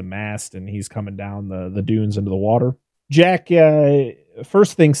 hanging onto the mast, and he's coming down the dunes into the water. Jack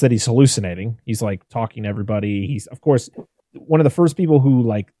first thinks that he's hallucinating. He's like talking to everybody. He's, of course, one of the first people who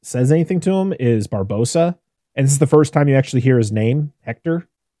like says anything to him is Barbossa. And this is the first time you actually hear his name, Hector.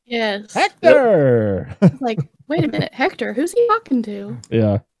 Yes. Hector! Like, wait a minute, Hector, who's he talking to?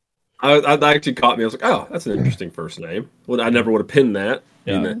 Yeah. I actually caught me. I was like, oh, that's an interesting first name. Well, I never would have pinned that.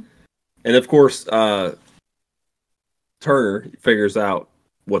 Yeah. And of course, Turner figures out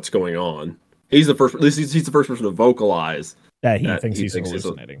what's going on. He's the first. At least he's the first person to vocalize that he thinks he's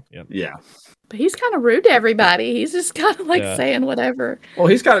hallucinating. Yep. Yeah. But he's kind of rude to everybody. He's just kind of like saying whatever. Well,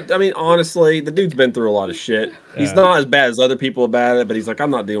 he's got. I mean, honestly, the dude's been through a lot of shit. He's not as bad as other people about it, but he's like,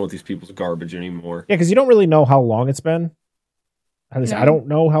 I'm not dealing with these people's garbage anymore. Yeah, because you don't really know how long it's been. I don't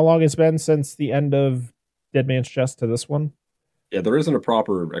know how long it's been since the end of Dead Man's Chest to this one. Yeah, there isn't a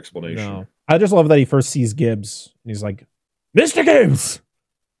proper explanation. No. I just love that he first sees Gibbs and he's like, Mr. Gibbs,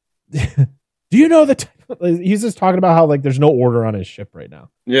 do you know that he's just talking about how like there's no order on his ship right now.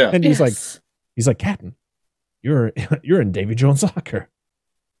 Yeah. And he's like, Captain, you're in Davy Jones' locker.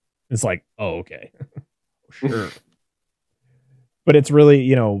 It's like, oh, okay. Sure. But it's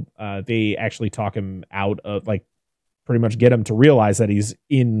really, they actually talk him out of like pretty much get him to realize that he's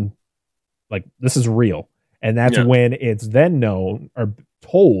in like this is real. And that's when it's then known or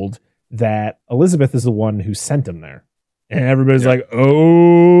told that Elizabeth is the one who sent him there. And everybody's like,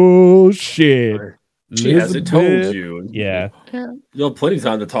 oh, shit. She hasn't told you. Yeah. You'll have plenty of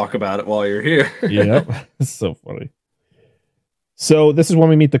time to talk about it while you're here. Yep. It's so funny. So this is when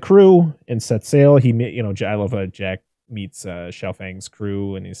we meet the crew and set sail. I love how Jack meets Xiao Fang's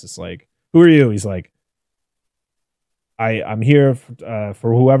crew and he's just like, who are you? He's like, I'm here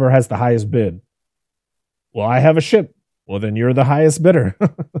for whoever has the highest bid. Well, I have a ship. Well, then you're the highest bidder.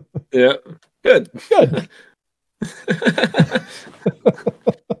 Yeah. Good.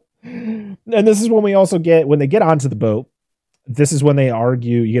 And this is when we also get, when they get onto the boat, this is when they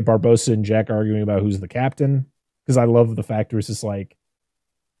argue. You get Barbossa and Jack arguing about who's the captain. Because I love the fact where it's just like,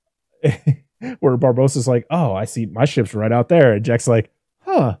 where Barbossa's like, oh, I see my ship's right out there. And Jack's like,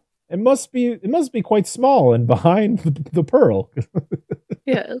 huh, it must be quite small and behind the Pearl.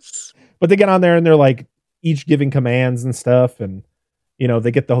 Yes. But they get on there and they're like each giving commands and stuff. And,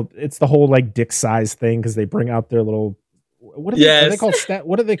 they get it's the whole like dick size thing because they bring out their little, what are they called?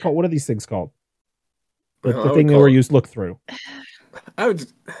 What are they called? What are these things called? The thing where you look through. I'd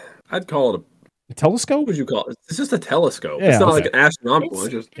call it a telescope. What would you call it? It's just a telescope. Yeah, it's not like an astronomical.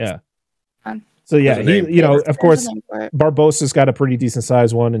 It's just So yeah, of course, Barbossa's got a pretty decent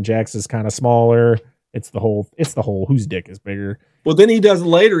sized one, and Jack's is kind of smaller. It's the whole whose dick is bigger. Well, then he does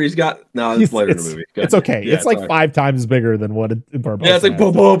later. He's got it's later in the movie. It's okay. Yeah, it's like 5 times bigger than what Barbossa. Yeah, it's like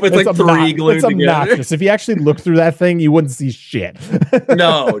boom, boom. It's like 3 glued it's together. Obnoxious. If you actually look through that thing, you wouldn't see shit.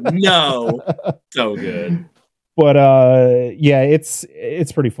 No, so good. But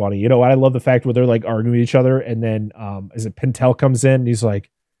it's pretty funny. I love the fact where they're like arguing with each other, and then is it Pintel comes in? And he's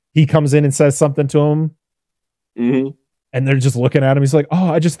like, he comes in and says something to him. Mm-hmm. And they're just looking at him. He's like,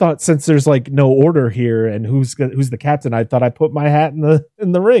 "Oh, I just thought since there's like no order here, and who's the captain, I thought I put my hat in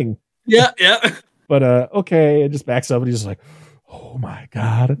the ring." Yeah. But okay, it just backs up, and he's just like, "Oh my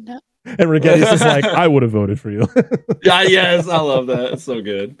god!" No. And Righetti's just like, "I would have voted for you." Yes, I love that. It's so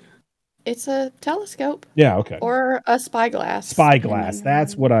good. It's a telescope. Yeah. Okay. Or a spyglass. Spyglass.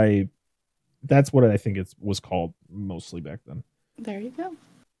 That's what I think it was called mostly back then. There you go.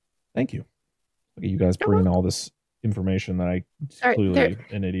 Thank you. Look at you guys bringing all this information that I clearly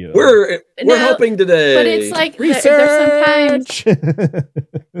an idiot. We're helping today. But it's like there's sometimes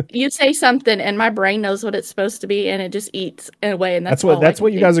you say something and my brain knows what it's supposed to be and it just eats away. And that's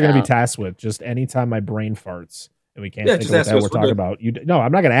what you guys are going to be tasked with. Just anytime my brain farts and we can't think of what the hell we're talking about. No,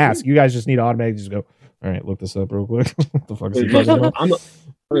 I'm not going to ask. You guys just need to automatically just go, all right, look this up real quick. What the fuck is he talking about? I don't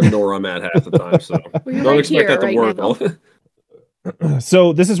even know where I'm at half the time, so don't expect that to work.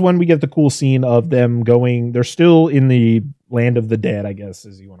 So this is when we get the cool scene of them going. They're still in the land of the dead, I guess,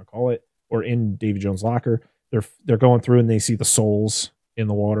 as you want to call it, or in Davy Jones' locker. They're going through and they see the souls in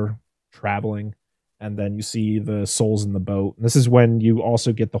the water traveling, and then you see the souls in the boat. And this is when you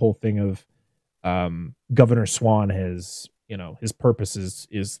also get the whole thing of Governor Swan has, his purpose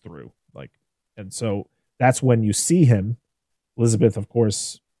is through, like, and so that's when you see him. Elizabeth, of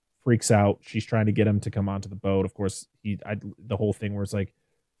course, freaks out. She's trying to get him to come onto the boat. Of course, the whole thing where it's like,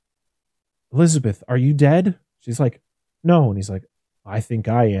 Elizabeth, are you dead? She's like, no. And he's like, I think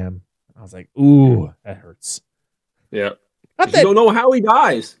I am. I was like, ooh, that hurts. Yeah. You don't know how he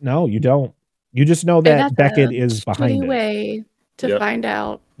dies. No, you don't. You just know that Beckett is behind it. Way to find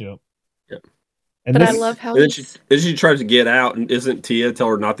out. Yep. And but I love how then she tries to get out, and isn't Tia tell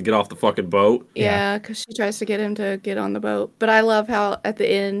her not to get off the fucking boat? Yeah, because she tries to get him to get on the boat. But I love how at the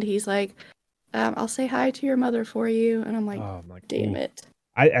end he's like, "I'll say hi to your mother for you," and I'm like, "Damn it!"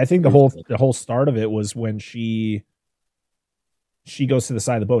 I think the whole start of it was when she goes to the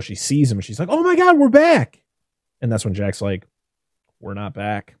side of the boat, she sees him, and she's like, "Oh my god, we're back!" And that's when Jack's like, "We're not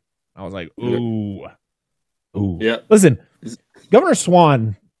back." I was like, "Ooh, ooh." Yeah. Listen, Governor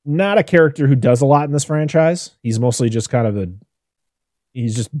Swan, not a character who does a lot in this franchise. He's mostly just kind of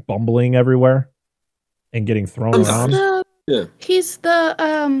he's just bumbling everywhere and getting thrown around. He's the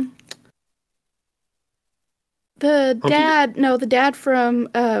dad from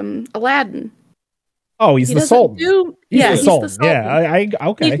Aladdin. Oh, he's the Sultan. He's the Sultan. Yeah,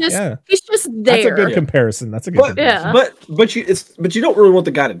 okay. He's just there. That's a good comparison. Comparison. Yeah. But you don't really want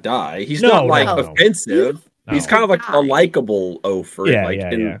the guy to die. He's not offensive. No. He's kind of like a likable oaf. But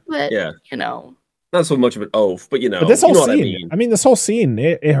you know, not so much of an oaf, but you know. But this whole scene, I mean, this whole scene,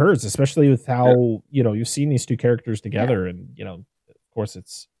 it hurts, especially with how you've seen these two characters together, and of course,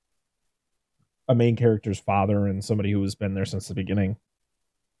 it's a main character's father and somebody who has been there since the beginning.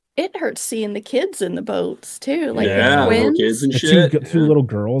 It hurts seeing the kids in the boats too, like the twins, kids and shit. Two little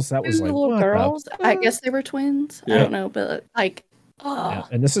girls. That was like little girls. I guess they were twins. I don't know, but like. Yeah.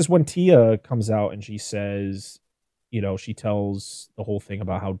 And this is when Tia comes out and she says, she tells the whole thing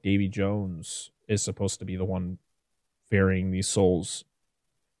about how Davy Jones is supposed to be the one ferrying these souls.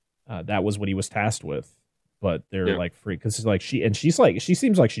 That was what he was tasked with, but they're like free because like she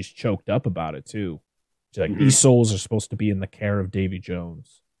seems like she's choked up about it too. She's like, these souls are supposed to be in the care of Davy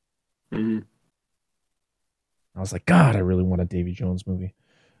Jones. Mm-hmm. I was like, God, I really want a Davy Jones movie.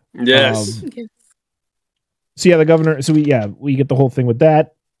 Yes. So yeah, the governor. So we get the whole thing with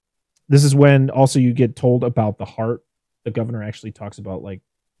that. This is when also you get told about the heart. The governor actually talks about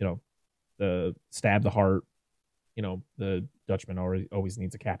the stab the heart. The Dutchman always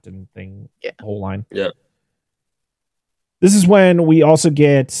needs a captain thing. Yeah. The whole line. Yeah. This is when we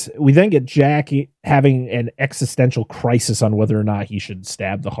then get Jack having an existential crisis on whether or not he should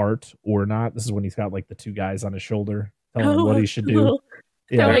stab the heart or not. This is when he's got like the two guys on his shoulder telling him what he should do.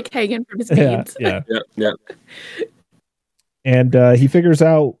 They're like hanging from his beans. Yeah. And he figures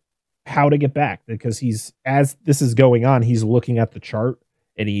out how to get back because as this is going on, he's looking at the chart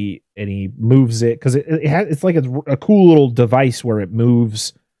and he moves it because it's like a cool little device where it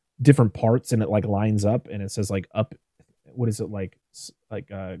moves different parts and it like lines up and it says like up. What is it like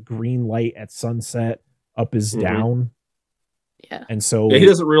green light at sunset? Up is down. Yeah. And so he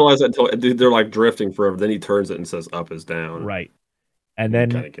doesn't realize that until they're like drifting forever. Then he turns it and says up is down. Right. And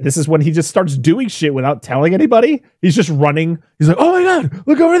then this is when he just starts doing shit without telling anybody. He's just running. He's like, "Oh my god,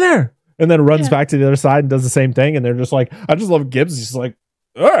 look over there!" And then runs back to the other side and does the same thing. And they're just like, I just love Gibbs. He's like,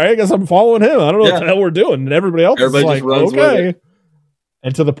 "All right, I guess I'm following him. I don't know what the hell we're doing." And everybody else is like, "Okay."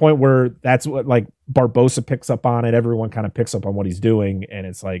 And to the point where that's what like Barbossa picks up on it. Everyone kind of picks up on what he's doing. And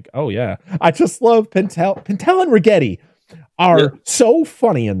it's like, oh yeah. I just love Pintel and Rigetti are so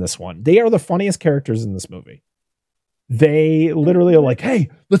funny in this one. They are the funniest characters in this movie. They literally are like, "Hey,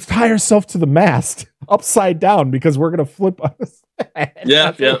 let's tie ourselves to the mast upside down because we're going to flip us."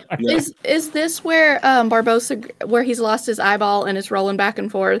 Yeah. Is this where Barbossa, where he's lost his eyeball and it's rolling back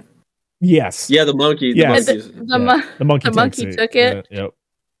and forth? Yes. Yeah, the monkey. Yes. The monkey took it. Yeah, yep.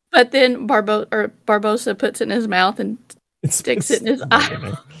 But then Barbossa puts it in his mouth and sticks it in his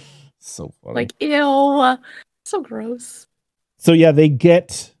eye. So funny. Like, ew. So gross. So yeah, they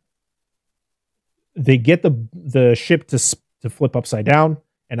get the ship to flip upside down,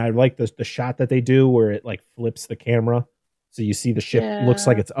 and I like the shot that they do where it like flips the camera. So you see the ship looks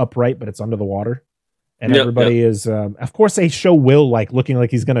like it's upright, but it's under the water. And everybody is, of course, they show Will like looking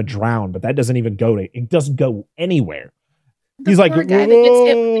like he's gonna drown, but that doesn't even it doesn't go anywhere. He's like, guy that gets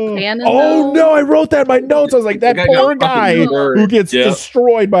hit with the cannon, no, I wrote that in my notes. I was like, that poor guy who gets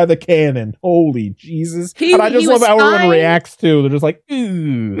destroyed by the cannon. Holy Jesus. And I just love how everyone reacts too. They're just like,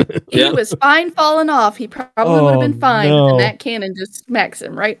 ooh. He was fine falling off. He probably would have been fine. No. But then that cannon just smacks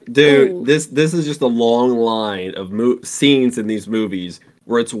him, right? Dude, ooh. This is just a long line of scenes in these movies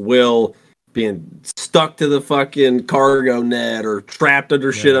where it's Will being stuck to the fucking cargo net or trapped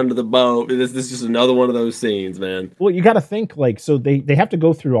under shit under the boat. This is just another one of those scenes, man. Well, you got to think like, so they have to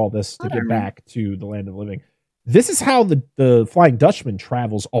go through all this to get back to the land of the living. This is how the Flying Dutchman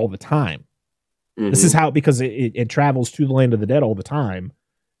travels all the time. Mm-hmm. This is how, because it travels to the land of the dead all the time.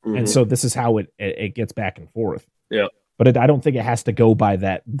 Mm-hmm. And so this is how it gets back and forth. Yeah. But I don't think it has to go by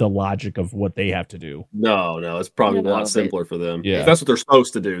the logic of what they have to do. No, it's probably a lot simpler for them. Yeah, if that's what they're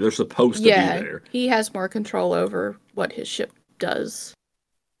supposed to do. They're supposed to be there. He has more control over what his ship does.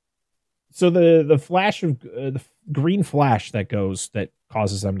 So the flash of the green flash that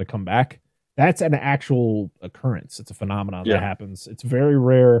causes them to come back. That's an actual occurrence. It's a phenomenon that happens. It's very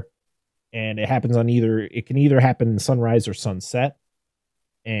rare, and it happens on it can either happen sunrise or sunset.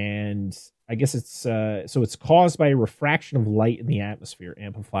 And I guess it's caused by a refraction of light in the atmosphere,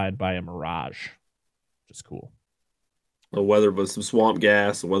 amplified by a mirage, which is cool. Some swamp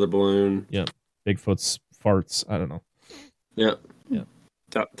gas, a weather balloon. Yeah, Bigfoot's farts. I don't know. Yeah.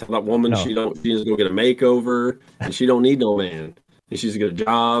 Tell that woman she needs to go get a makeover, and she don't need no man. And she's to get a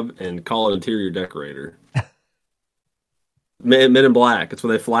job and call an interior decorator. Men in Black. That's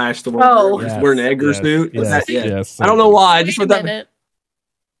where they flash the one wearing an Edgar suit. Yes. I don't know why. I just wait a minute.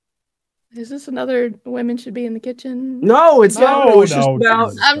 Is this another women should be in the kitchen? No, it's not. It was just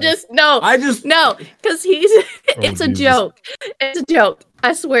about. Because it's a joke. It's a joke.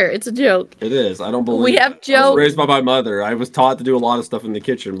 I swear, it's a joke. It is. I don't believe. We have jokes. I was raised by my mother. I was taught to do a lot of stuff in the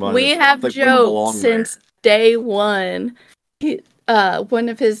kitchen. But we have jokes since day one. One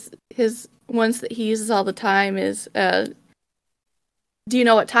of his ones that he uses all the time is, do you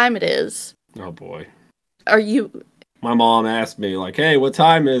know what time it is? Oh boy. My mom asked me, like, hey, what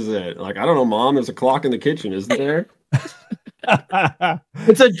time is it? Like, I don't know, Mom. There's a clock in the kitchen, isn't there?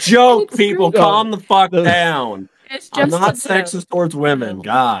 It's a joke, it's people. True. Calm the fuck down. It's just I'm not sexist towards women.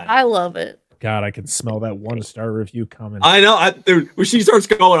 God. I love it. God, I can smell that 1-star review coming. I know. Dude, when she starts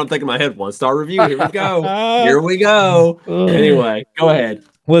going, I'm thinking in my head, 1-star review. Here we go. Here we go. Anyway, go ahead.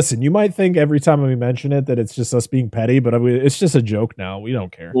 Listen, you might think every time we mention it that it's just us being petty, but it's just a joke now. We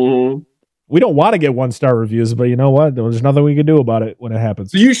don't care. Mm-hmm. We don't want to get 1-star reviews, but you know what? There's nothing we can do about it when it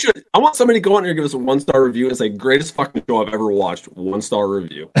happens. So you should. I want somebody to go on here and give us a 1-star review and say, greatest fucking show I've ever watched. 1-star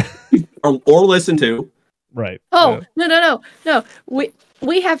review. or listen to. Right. Oh, no.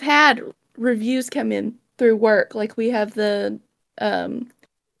 We have had reviews come in through work. Like we have the Oh, I know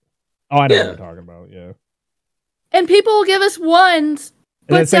what you're talking about, yeah. And people will give us ones,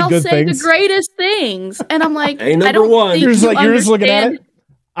 but they'll say the greatest things. And I'm like, hey, number one. You're just looking at it.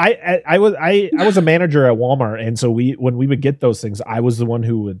 I was a manager at Walmart, and so when we would get those things, I was the one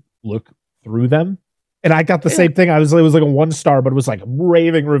who would look through them. And I got the same thing. It was like a 1-star, but it was like a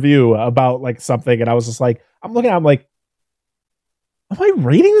raving review about like something. And I was just like, I'm like, am I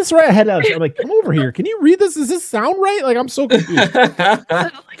reading this right? I'm like, come over here. Can you read this? Does this sound right? Like, I'm so confused. I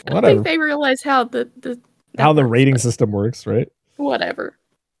don't think they realize how the rating system works, right? Whatever.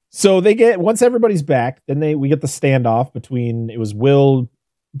 So once everybody's back, then we get the standoff between, it was Will,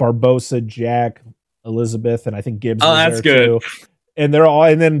 Barbosa, Jack, Elizabeth, and I think Gibbs. Oh, that's good. Too. And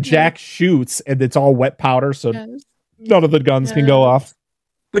then Jack shoots, and it's all wet powder, so none of the guns can go off.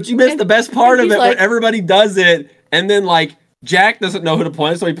 But you missed the best part of it, when everybody does it, and then like Jack doesn't know who to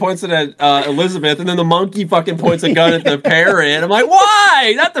point, so he points it at Elizabeth, and then the monkey fucking points a gun at the parrot. I'm like,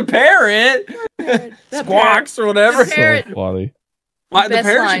 why? Not the parrot. Squawks or whatever. So funny. The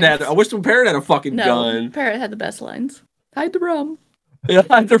parrot should have. I wish the parrot had a fucking gun. The parrot had the best lines. Hide the rum. Yeah,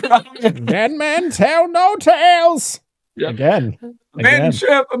 hide the rum. Dead men tell no tales. Yep. Again. Abandoned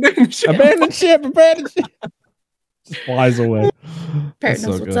ship. Just flies away. Parrot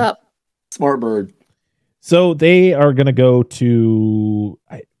knows what's up. Smart bird. So they are going to go to...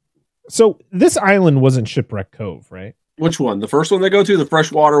 So this island was in Shipwreck Cove, right? Which one? The first one they go to? The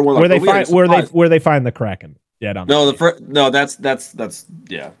freshwater one? Where they find the Kraken. Dead on that's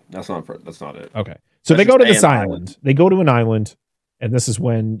not it. Okay. So they go to this island. They go to an island. And this is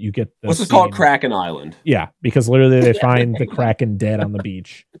when you get the What's it called? Kraken Island. Yeah, because literally they find the Kraken dead on the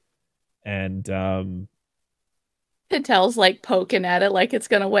beach. And Patel's like poking at it like it's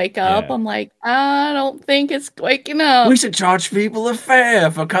gonna wake up. Yeah. I'm like, I don't think it's waking up. We should charge people a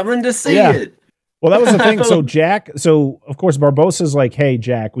fare for coming to see it. Well, that was the thing. So of course Barbosa's like, hey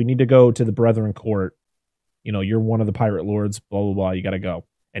Jack, we need to go to the Brethren Court. You know, you're one of the pirate lords, blah blah blah, you gotta go.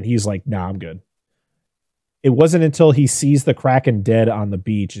 And he's like, nah, I'm good. It wasn't until he sees the Kraken dead on the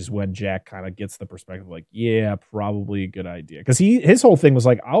beach is when Jack kind of gets the perspective, like, yeah, probably a good idea. Because his whole thing was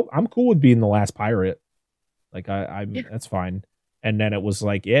like, I'm cool with being the last pirate. Like, that's fine. And then it was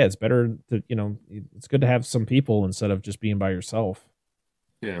like, yeah, it's better to, it's good to have some people instead of just being by yourself.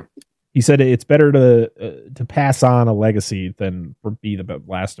 Yeah. He said it's better to pass on a legacy than be the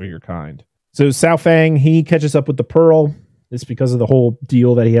last of your kind. So Sao Fang, he catches up with the Pearl. It's because of the whole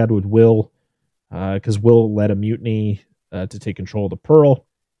deal that he had with Will. Because Will led a mutiny to take control of the Pearl,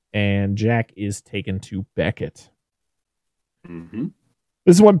 and Jack is taken to Beckett. Mm-hmm.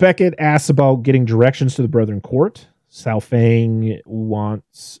 This is when Beckett asks about getting directions to the Brethren Court. Sao Fang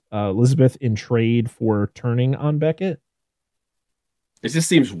wants Elizabeth in trade for turning on Beckett. It just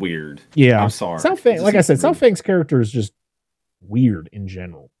seems weird. Yeah. I'm sorry. Sao Fang, like I said, Sao Fang's character is just weird in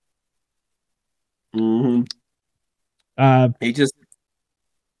general. Mm-hmm. He just,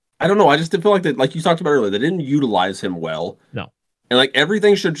 I don't know. I just didn't feel like that. Like you talked about earlier, they didn't utilize him well. No, and like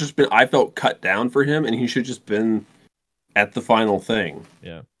everything should just been. I felt cut down for him, and he should just been at the final thing.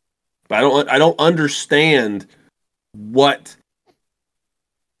 Yeah, but I don't understand what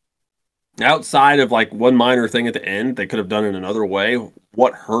outside of like one minor thing at the end they could have done in another way.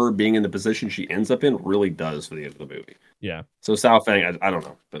 What her being in the position she ends up in really does for the end of the movie. Yeah. So Sao Fang, I don't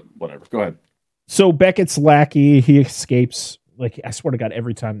know, but whatever. Go ahead. So Beckett's lackey, he escapes. Like, I swear to God,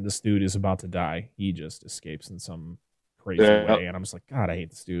 every time this dude is about to die, he just escapes in some crazy way. And I'm just like, God, I hate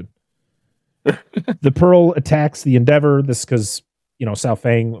this dude. The Pearl attacks the Endeavor. This because, Sao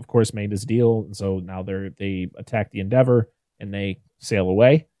Fang, of course, made his deal. And so now they attack the Endeavor and they sail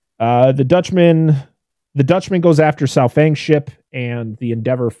away. The Dutchman goes after Sao Fang's ship, and the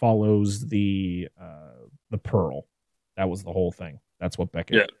Endeavor follows the Pearl. That was the whole thing. That's what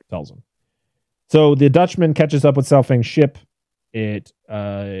Beckett tells him. So the Dutchman catches up with Sao Fang's ship. It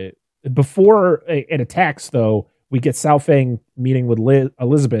before it attacks, though, we get Sao Fang meeting with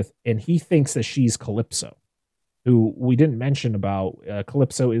Elizabeth, and he thinks that she's Calypso, who we didn't mention about.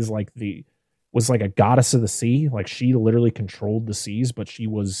 Calypso is was like a goddess of the sea. Like, she literally controlled the seas, but she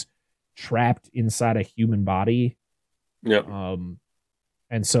was trapped inside a human body. Yep.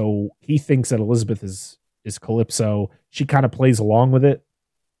 And so he thinks that Elizabeth is Calypso. She kind of plays along with it,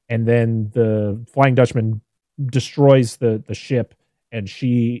 and then the Flying Dutchman destroys the ship, and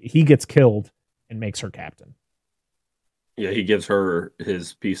he gets killed and makes her captain. Yeah, he gives her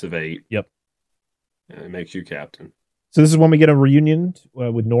his piece of 8. Yep. And it makes you captain. So this is when we get a reunion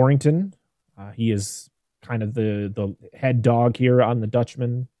with Norrington. He is kind of the head dog here on the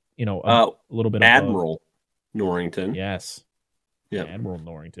Dutchman. A little bit Admiral above. Norrington. Yes. Yeah, Admiral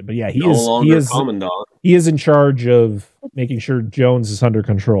Norrington. But yeah, he is Commandant. He is in charge of making sure Jones is under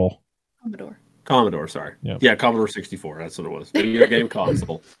control. Commodore, sorry. Yep. Yeah, Commodore 64. That's what it was. Video game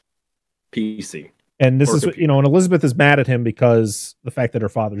console. PC. And this is, and Elizabeth is mad at him because the fact that her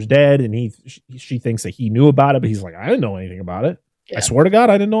father's dead, and she thinks that he knew about it, but he's like, I didn't know anything about it. Yeah. I swear to God,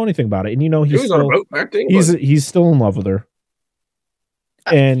 I didn't know anything about it. And he's still in love with her.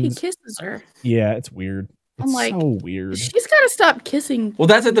 And he kisses her. Yeah, it's weird. It's so weird. She's got to stop kissing. Well,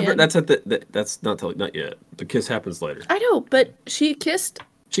 that's not yet. The kiss happens later. I know, but she kisses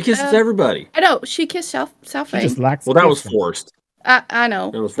everybody. I know she kissed Sao Fang. That was forced. I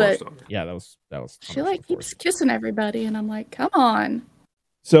know. That was forced but yeah, that was. She keeps kissing everybody, and I'm like, come on.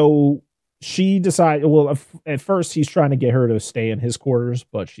 So she decides. Well, at first he's trying to get her to stay in his quarters,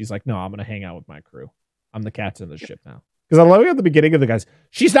 but she's like, no, I'm going to hang out with my crew. I'm the captain of the ship now. Because I love at the beginning of the guys,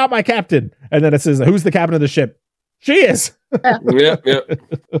 she's not my captain. And then it says, who's the captain of the ship? She is.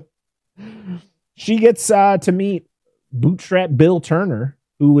 Yep. She gets to meet Bootstrap Bill Turner,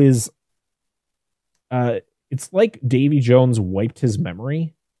 who is, it's like Davy Jones wiped his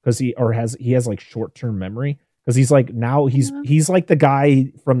memory because he has like short-term memory. Because he's like, now he's like the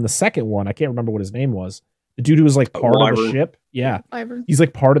guy from the second one. I can't remember what his name was. The dude who was like part of the ship. Yeah. He's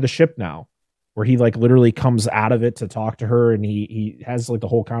like part of the ship now. Where he like literally comes out of it to talk to her, and he has like the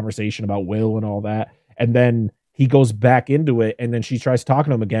whole conversation about Will and all that, and then he goes back into it, and then she tries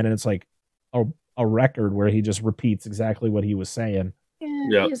talking to him again, and it's like a record where he just repeats exactly what he was saying.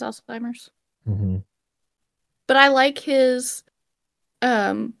 Yeah, he has Alzheimer's. Mm-hmm. But I like his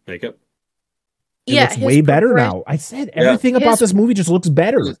makeup. It looks way better now. I said everything about this movie just looks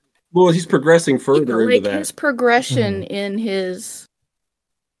better. Well, he's progressing further into that. His progression in his.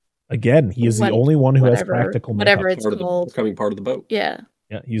 Again, he is the only one who has practical makeup. Whatever it's called. Becoming part of the boat. Yeah.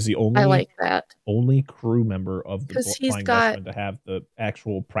 Yeah, he's the only. I like that. Only crew member of the Flying Dutchman to have the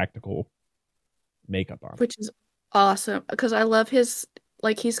actual practical makeup on, which is awesome. Because I love his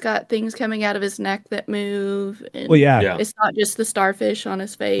he's got things coming out of his neck that move. And it's not just the starfish on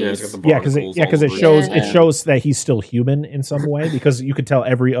his face. Because it shows that he's still human in some way, because you could tell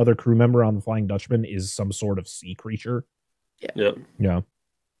every other crew member on the Flying Dutchman is some sort of sea creature. Yeah.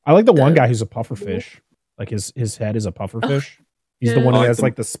 I like the one guy who's a pufferfish. Like his head is a pufferfish. He's the one who has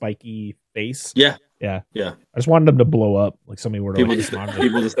like the spiky face. Yeah. I just wanted him to blow up. Like somebody were to people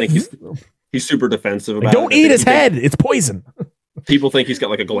just think he's super defensive about don't eat his head. It's poison. People think he's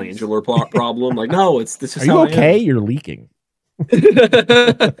got like a glandular problem. Like, no, this is. Are you okay? You're leaking.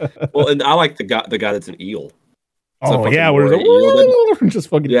 Well, and I like the guy that's an eel. We're just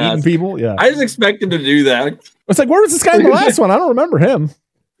fucking eating people. Yeah, I just expect him to do that. It's like, where was this guy in the last one? I don't remember him.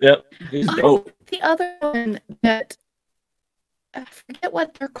 Yep, he's dope. The other one that I forget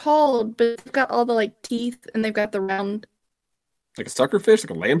what they're called, but they've got all the like teeth, and they've got the round, like a suckerfish, like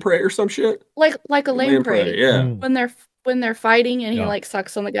a lamprey or some shit. Like a lamprey. Yeah. When they're when they're fighting and he like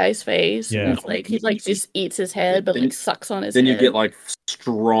sucks on the guy's face. Yeah. And it's like he like just eats his head, but like sucks on his then head. You get like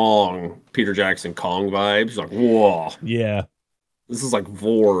strong Peter Jackson Kong vibes. Like, whoa. Yeah. This is like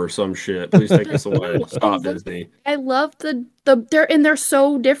Vor or some shit. Please take this away. Stop, Disney. I love they're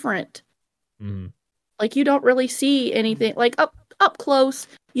so different. Mm. Like you don't really see anything like up close.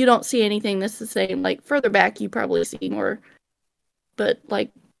 You don't see anything that's the same. Like further back, you probably see more. But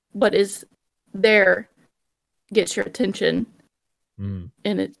like what is there gets your attention.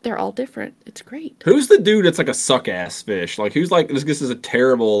 And they're all different. It's great. Who's the dude that's like a suck ass fish? Like who's like this is a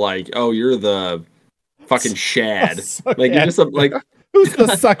terrible like, oh, you're the fucking shad. Like you're just like who's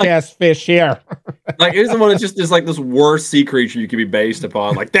the suck ass fish here? Like here's the one that's just is like this worst sea creature you could be based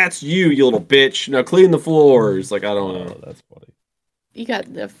upon. Like that's you little bitch. Now clean the floors. Like I don't know. That's funny. You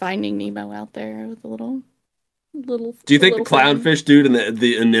got the Finding Nemo out there with the little. Do you think the clownfish dude and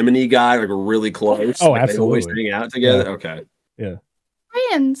the anemone guy are really close? Oh, like, absolutely. They always hang out together. Yeah. Okay. Yeah.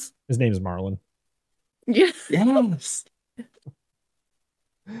 Friends. His name is Marlin. Yeah. Yes.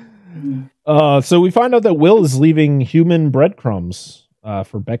 So we find out that Will is leaving human breadcrumbs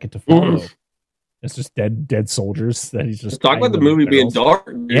for Beckett to follow. It's just dead soldiers that he's just talk about the movie being dark.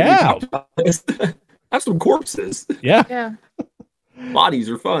 Dude. Yeah. Have some corpses. Yeah. Yeah. Bodies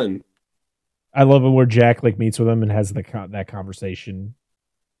are fun. I love it where Jack like meets with him and has that conversation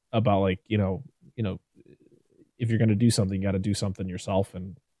about like, you know, if you're going to do something, you got to do something yourself.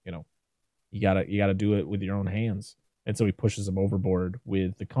 And, you gotta do it with your own hands. And so he pushes him overboard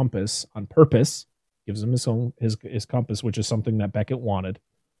with the compass on purpose, gives him his compass, which is something that Beckett wanted.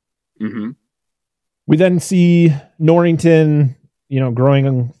 Mm-hmm. We then see Norrington,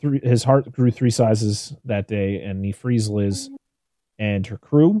 growing his heart grew 3 sizes that day, and he frees Liz and her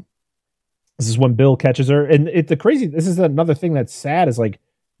crew. This is when Bill catches her. And this is another thing that's sad is like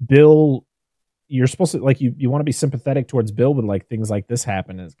Bill, you're supposed to like, you want to be sympathetic towards Bill, but like things like this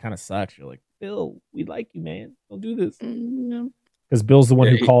happen and it kind of sucks. You're like, Bill, we like you, man. Don't do this. Because Bill's the one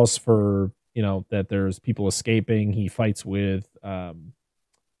who calls for, that there's people escaping. He fights with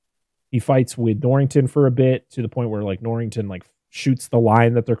Norrington for a bit to the point where like Norrington like shoots the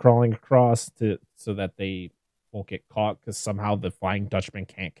line that they're crawling across so that they won't get caught because somehow the Flying Dutchman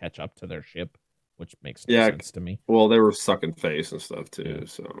can't catch up to their ship, which makes no sense to me. Well, they were sucking face and stuff too.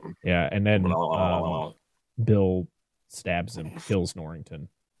 So yeah, and then Bill stabs him, kills Norrington.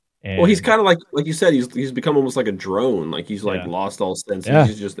 And, well, he's kind of like you said, he's become almost like a drone. Like he's like lost all sense. Yeah.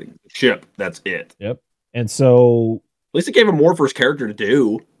 He's just a ship. That's it. Yep. And so at least it gave him more for his character to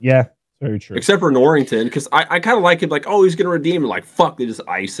do. Yeah. Very true. Except for Norrington, because I kind of like him. Like, oh, he's gonna redeem him. Like, fuck, they just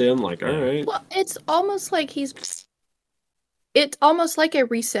ice him. Like, all right. Well, it's almost like a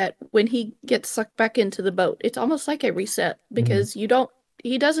reset when he gets sucked back into the boat. It's almost like a reset because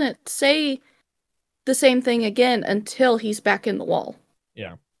he doesn't say the same thing again until he's back in the wall.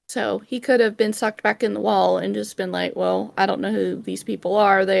 Yeah. So he could have been sucked back in the wall and just been like, well, I don't know who these people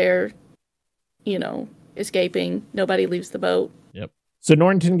are. They're, escaping. Nobody leaves the boat. Yep. So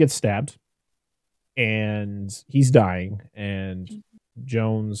Norrington gets stabbed and he's dying, and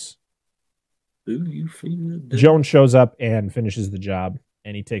Jones shows up and finishes the job,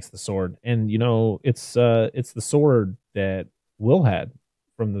 and he takes the sword. And it's the sword that Will had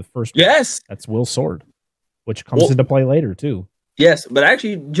from the first Yes. One. That's Will's sword, which comes into play later too. Yes, but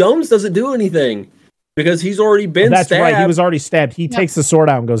actually Jones doesn't do anything because he's already been That's stabbed. Right, he was already stabbed. He takes the sword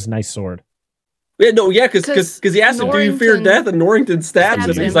out and goes, "Nice sword." Yeah, because he asked him, "Do you fear death?" And Norrington stabs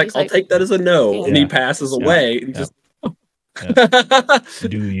him. He's like, "I'll take that as a no," and he passes away. And he just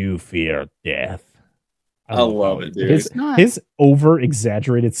do you fear death? I love it, dude. His over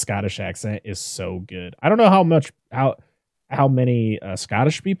exaggerated Scottish accent is so good. I don't know how many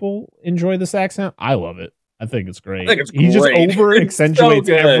Scottish people enjoy this accent. I love it. I think it's great. He just over accentuates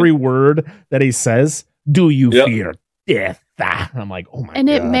every word that he says. Do you fear death? I'm like, oh my god. And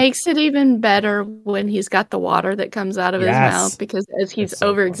it makes it even better when he's got the water that comes out of his mouth, because as he's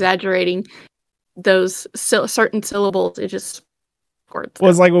over exaggerating those certain syllables, it just squirts.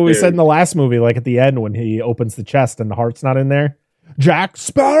 Well, it's like what we said in the last movie, like at the end when he opens the chest and the heart's not in there. Jack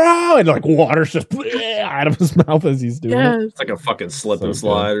Sparrow, and like water's just out of his mouth as he's doing it. It's like a fucking slip and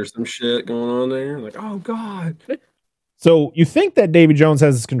slide or some shit going on there. Like, oh god. So you think that Davy Jones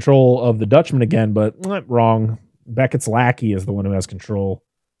has control of the Dutchman again, but wrong. Beckett's lackey is the one who has control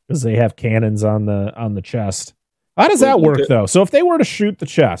because they have cannons on the chest. How does that work though? So if they were to shoot the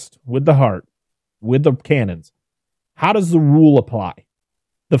chest with the heart, with the cannons, how does the rule apply?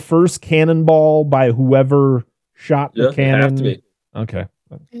 The first cannonball by whoever shot the cannon. Okay.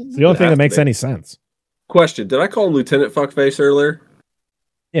 It's the only thing that makes any sense. Question: did I call him Lieutenant Fuckface earlier?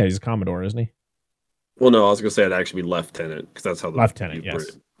 Yeah, he's a Commodore, isn't he? Well, no, I was gonna say it'd actually be lieutenant because that's how the lieutenant.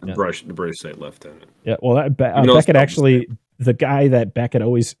 Yes, the British say lieutenant. Yeah, well, Beckett actually, the guy that Beckett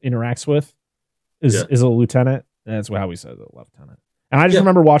always interacts with is a lieutenant. That's how we said it, lieutenant. And I just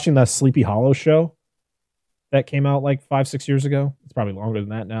remember watching the Sleepy Hollow show that came out like 5-6 years ago. It's probably longer than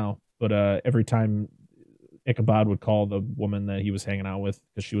that now. But every time Ichabod would call the woman that he was hanging out with,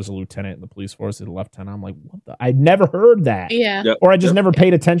 because she was a lieutenant in the police force, the lieutenant, I'm like, what the? I'd never heard that. Yeah. Yep. Or I just never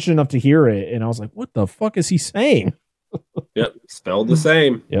paid attention enough to hear it. And I was like, what the fuck is he saying? Yep. Spelled the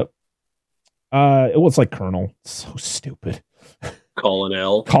same. Yep. It's like Colonel. So stupid.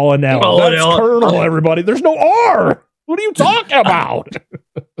 Colonel. That's Colonel, everybody. There's no R. What are you talking about?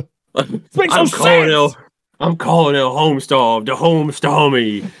 This makes no sense. I'm Colonel Homestar, the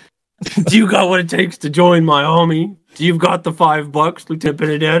homie. Do you got what it takes to join my army? Do you got the $5, Lieutenant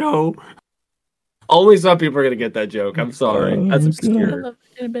Benedetto? Only some people are gonna get that joke. I'm sorry. That's obscure.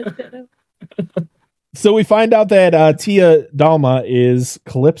 So we find out that Tia Dalma is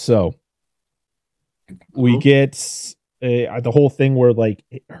Calypso. We get the whole thing where like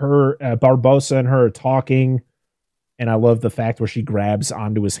her Barbossa and her are talking, and I love the fact where she grabs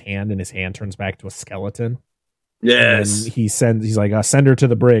onto his hand and his hand turns back to a skeleton. Yes. And he's like, send her to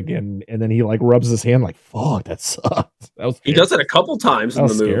the brig, and then he like rubs his hand like, fuck, that sucks. He does it a couple times in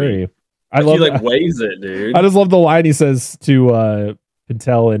the movie. Scary. He like weighs it, dude. I just love the line he says to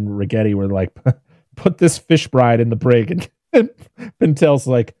Pintel and Rigetti, where like, put this fish bride in the brig, and Pintel's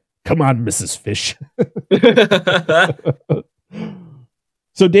like, come on, Mrs. Fish.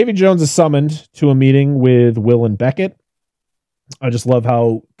 So Davy Jones is summoned to a meeting with Will and Beckett. I just love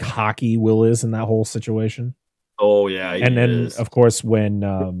how cocky Will is in that whole situation. Oh yeah, and then of course when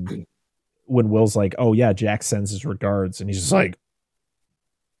Will's like, "Oh yeah, Jack sends his regards," and he's just like,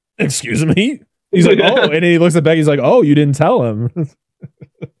 "Excuse me." He's like, "Oh," and he looks at Beckett. He's like, "Oh, you didn't tell him."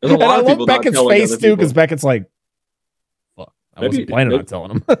 There's a lot of people Beckett's face too, because Beckett's like, "Fuck, I wasn't planning on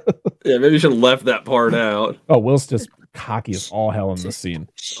telling him." Yeah, maybe you should have left that part out. Oh, Will's just cocky as all hell in this scene.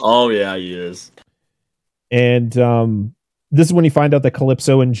 Oh yeah, he is. And this is when you find out that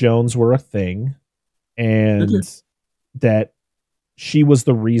Calypso and Jones were a thing, and that she was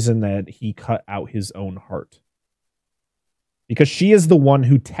the reason that he cut out his own heart, because she is the one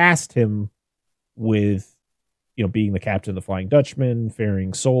who tasked him with, being the captain of the Flying Dutchman,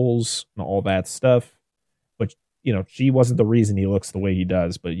 ferrying souls, and all that stuff. But she wasn't the reason he looks the way he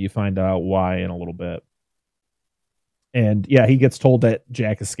does. But you find out why in a little bit. And yeah, he gets told that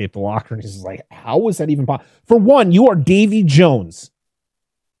Jack escaped the locker, and he's just like, how was that even possible? For one, you are Davy Jones.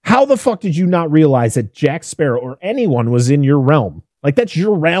 How the fuck did you not realize that Jack Sparrow or anyone was in your realm? Like, that's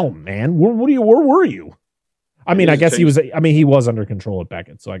your realm, man. Where were you? I mean, I guess he was under control at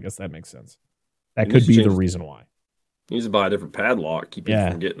Beckett, so I guess that makes sense. That could be the reason why. He needs to buy a different padlock, keep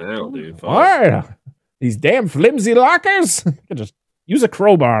it from getting out, dude. All right. These damn flimsy lockers. Just use a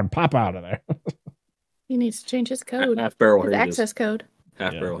crowbar and pop out of there. He needs to change his code. Half barrel hinges. Access code.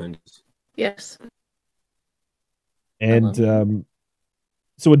 Half barrel hinges. Yes. And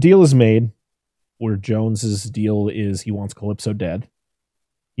so a deal is made where Jones's deal is he wants Calypso dead.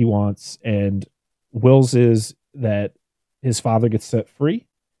 And Will's is that his father gets set free.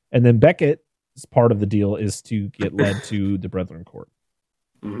 And then Beckett's part of the deal is to get led to the Brethren Court.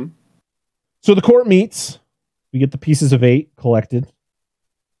 Mm-hmm. So the court meets. We get the pieces of 8 collected.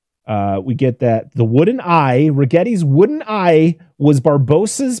 We get that the wooden eye, Righetti's wooden eye, was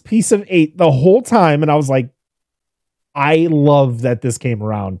Barbossa's piece of 8 the whole time. And I was like, I love that this came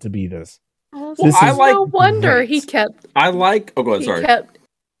around to be this. Well, no wonder great. He kept. Oh, go ahead.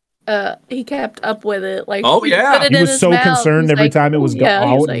 Sorry. He kept up with it. Like, oh yeah, he was so concerned every time it was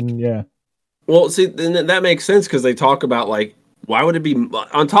out. Well, see, then that makes sense because they talk about like, why would it be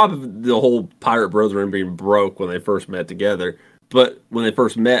on top of the whole pirate brethren being broke when they first met together? But when they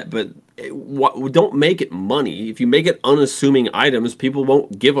first met, don't make it money. If you make it unassuming items, people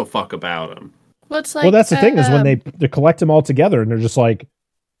won't give a fuck about them. Well, that's the thing is when they collect them all together and they're just like,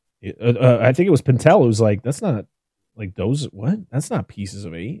 I think it was Pintel who's like, that's not like those. What? That's not pieces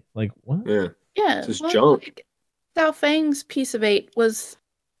of 8. Like what? Yeah. It's just junk. Cao Fang's piece of 8 was,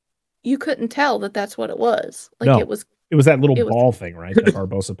 you couldn't tell that's what it was. Like no. It was that little ball thing, right? That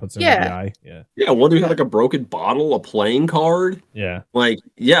Barbossa puts in the eye. Yeah. Yeah. One dude had like a broken bottle, a playing card. Yeah. Like,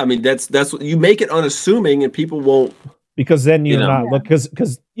 yeah. I mean, that's what you make it unassuming, and people won't. Because then you're not look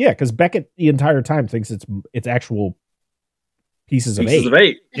because Beckett the entire time thinks it's actual pieces of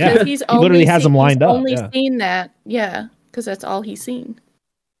 8. Yeah. He literally has them lined up. Only seen that, because that's all he's seen.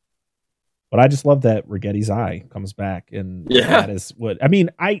 But I just love that Righetti's eye comes back, and that is what I mean.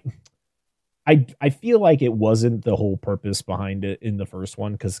 I feel like it wasn't the whole purpose behind it in the first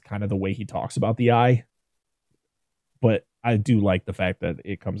one, because kind of the way he talks about the eye. But I do like the fact that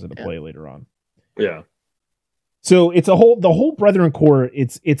it comes into play later on. Yeah. So it's the whole Brethren Corps.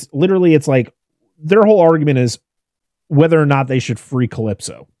 It's literally, it's like their whole argument is whether or not they should free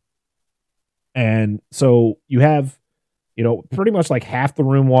Calypso. And so you have, pretty much like half the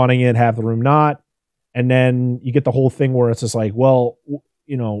room wanting it, half the room not. And then you get the whole thing where it's just like, well,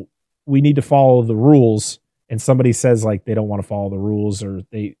 we need to follow the rules. And somebody says like they don't want to follow the rules, or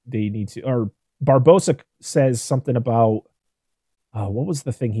they need to, or Barbossa says something about, what was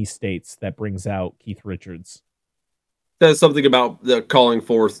the thing he states that brings out Keith Richards? Says something about the calling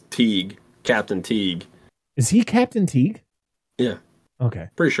forth Teague, Captain Teague. Is he Captain Teague? Yeah. Okay.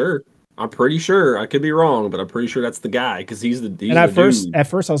 I'm pretty sure. I could be wrong, but I'm pretty sure that's the guy, because he's the and at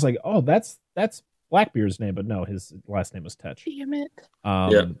first I was like, oh, that's Blackbeard's name, but no, his last name was Tetch. Damn it.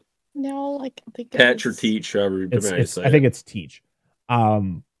 Yeah. No, like Tetch or Teach, however you say. I think it's Teach.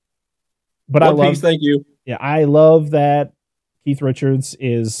 But One I love. Piece, thank you. Yeah, I love that Keith Richards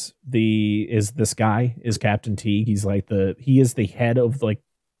is this guy, is Captain Teague. He's like he is the head of like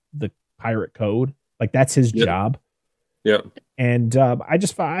the pirate code. Like that's his job. Yeah. And I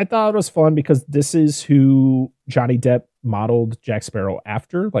thought it was fun because this is who Johnny Depp modeled Jack Sparrow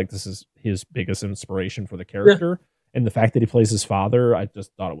after. Like this is his biggest inspiration for the character. Yeah. And the fact that he plays his father, I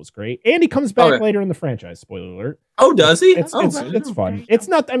just thought it was great. And he comes back later in the franchise. Spoiler alert. Oh, does he? It's fun. It's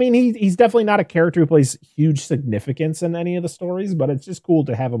not. I mean, he's definitely not a character who plays huge significance in any of the stories, but it's just cool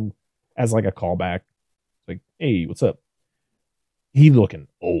to have him as like a callback. It's like, hey, what's up? He's looking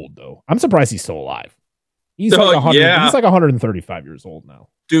old though. I'm surprised he's still alive. He's like 135 years old now.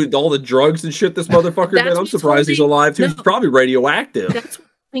 Dude, all the drugs and shit this motherfucker did. I'm surprised he's alive too. He's probably radioactive. That's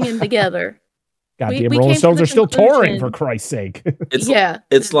putting him together. Goddamn, Rolling Stones are still touring, for Christ's sake.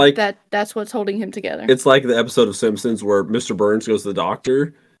 It's like that's what's holding him together. It's like the episode of Simpsons where Mr. Burns goes to the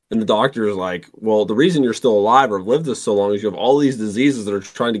doctor, and the doctor is like, well, the reason you're still alive or have lived this so long is you have all these diseases that are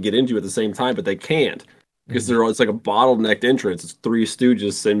trying to get into you at the same time, but they can't. Because it's like a bottlenecked entrance. It's Three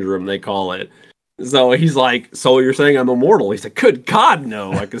Stooges syndrome, they call it. So he's like, so you're saying I'm immortal? He's like, good God, no.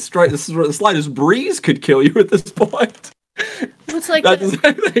 Like the slightest breeze could kill you at this point. It's like that's a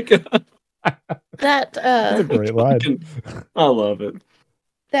great line. I love it.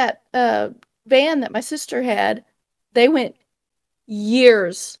 That van that my sister had, they went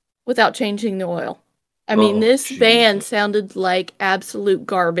years without changing the oil. I mean, this van sounded like absolute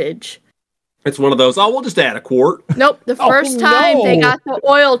garbage. It's one of those, we'll just add a quart. Nope. The first time they got the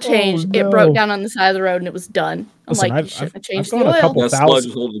oil changed, it broke down on the side of the road and it was done. You shouldn't have changed the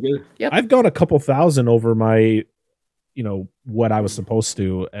oil. Yep. I've gone a couple thousand over my, what I was supposed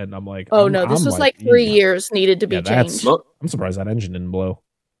to, and I'm like, this was like 3 years needed to be changed. I'm surprised that engine didn't blow.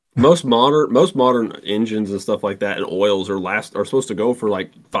 Most modern engines and stuff like that and oils are supposed to go for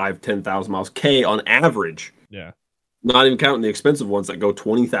like 5,000-10,000 miles on average. Yeah. Not even counting the expensive ones that go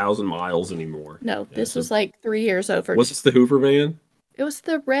 20,000 miles anymore. No, this was like 3 years over. Was this the Hoover van? It was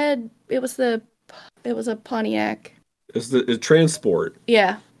the red. It was a Pontiac. It's the Transport.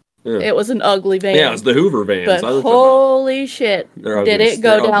 Yeah. It was an ugly van. Yeah, it was the Hoover van. But holy shit, did it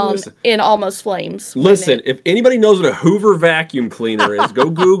go down in almost flames. Listen, if anybody knows what a Hoover vacuum cleaner is, go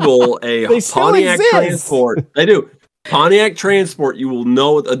Google a Pontiac Transport. They do. Pontiac Transport, you will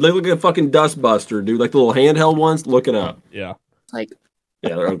know. They look like a fucking dustbuster, dude. Like the little handheld ones. Look it up. Yeah.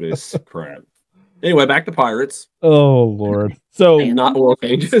 They're ugly as crap. Anyway, back to pirates. Oh Lord. So not oil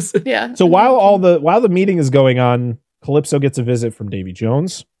changes. Yeah. So while the meeting is going on, Calypso gets a visit from Davy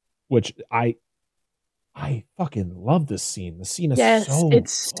Jones, which I fucking love this scene. The scene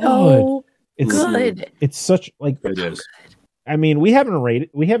is so good. It's such like it is. I mean, we haven't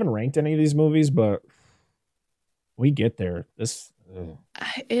ranked any of these movies, but we get there. These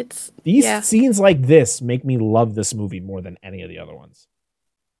scenes like this make me love this movie more than any of the other ones.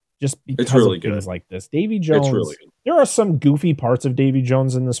 Just because of things like this. Davy Jones. It's really good. There are some goofy parts of Davy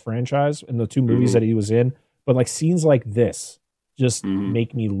Jones in this franchise, in the two movies that he was in, but like scenes like this just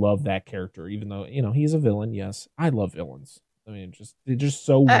make me love that character, even though, he's a villain. Yes, I love villains. I mean, they're just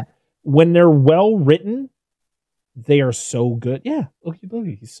so, when they're well written, they are so good. Yeah, Oogie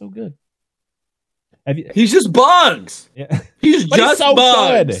Boogie, he's so good. He's just Bugs. Yeah. He's just so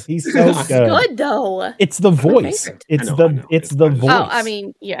Bugs. Good. He's so good. Good though. It's the voice. It's the voice. Oh, I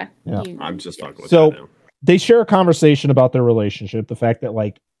mean, yeah. I'm just fucking with that. So they share a conversation about their relationship. The fact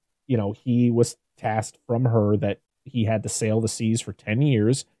that he was tasked from her that he had to sail the seas for 10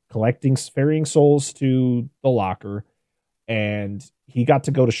 years, ferrying souls to the locker. and he got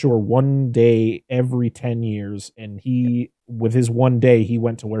to go to shore one day every 10 years. And with his one day, he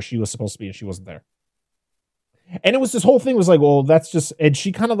went to where she was supposed to be and she wasn't there. And it was this whole thing was like, well, that's just, and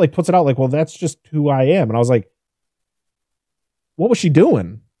she kind of like puts it out like, well, that's just who I am. And I was like, what was she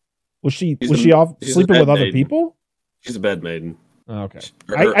doing? Was she off sleeping with other people? She's a bed maiden. Okay.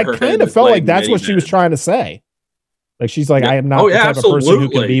 I kind of felt like that's what she was trying to say. Like, she's like, I am not the type of person who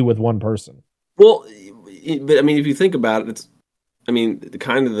can be with one person. Well, but I mean, if you think about it, the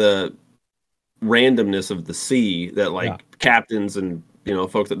kind of the randomness of the sea that captains and,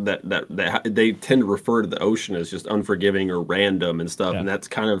 folks that they tend to refer to the ocean as just unforgiving or random and stuff. Yeah. And that's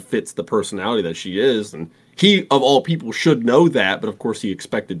kind of fits the personality that she is. And he, of all people, should know that. But of course, he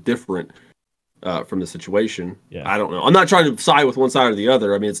expected different from the situation. Yeah. I don't know. I'm not trying to side with one side or the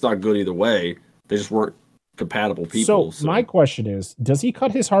other. I mean, it's not good either way. They just weren't compatible people. So my question is, does he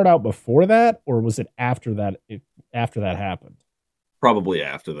cut his heart out before that, or was it after that? After that happened? Probably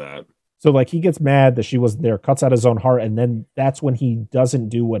after that. So like he gets mad that she wasn't there, cuts out his own heart, and then that's when he doesn't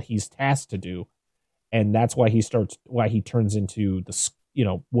do what he's tasked to do, and that's why he turns into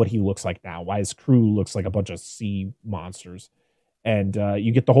what he looks like now. Why his crew looks like a bunch of sea monsters, and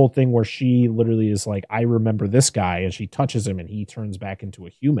you get the whole thing where she literally is like, "I remember this guy," and she touches him, and he turns back into a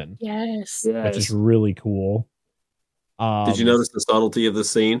human. Yes, that's just really cool. Did you notice the subtlety of the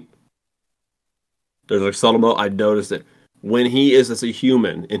scene? There's a subtle moment. I noticed it. When he is as a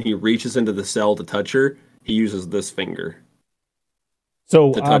human and he reaches into the cell to touch her, he uses this finger.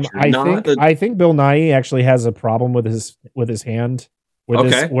 So I think Bill Nighy actually has a problem with his hand,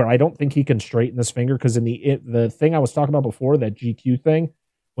 where I don't think he can straighten this finger, because in the thing I was talking about before, that GQ thing,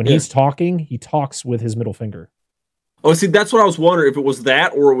 when he's talking, he talks with his middle finger. Oh, see, that's what I was wondering, if it was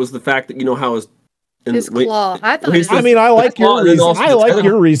that or it was the fact that how his claw. I like your reasoning. I like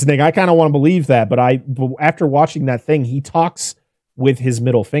your reasoning. I kind of want to believe that, but after watching that thing, he talks with his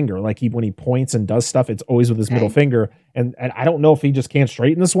middle finger. Like when he points and does stuff, it's always with his middle finger. And I don't know if he just can't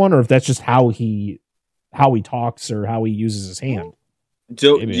straighten this one, or if that's just how he talks or how he uses his hand.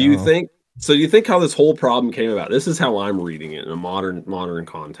 Joe, do you think how this whole problem came about? This is how I'm reading it in a modern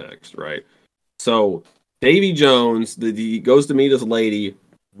context, right? So Davy Jones, he goes to meet his lady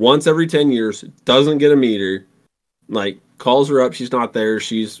once every 10 years, doesn't get a meter, calls her up, she's not there,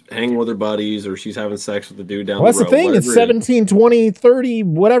 she's hanging with her buddies, or she's having sex with the dude down the road. That's the thing, it's 17, 20, 30,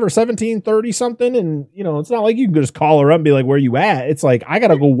 whatever, 17, 30 something, and, it's not like you can just call her up and be like, where you at? It's like, I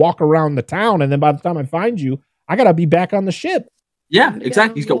gotta go walk around the town, and then by the time I find you, I gotta be back on the ship. Yeah,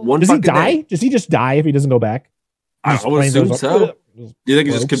 exactly. He's got one. Does he die? Day. Does he just die if he doesn't go back? I would assume so. Do you think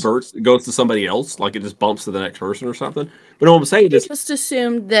it just converts, goes to somebody else, like it just bumps to the next person or something? But what I'm saying is, just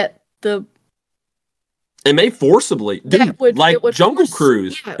assumed that it may forcibly, Jungle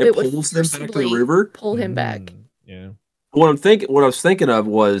Cruise, it pulls them back to the river, pull him back. Yeah. What I was thinking of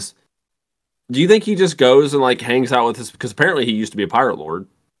was, do you think he just goes and hangs out with his? Because apparently he used to be a pirate lord.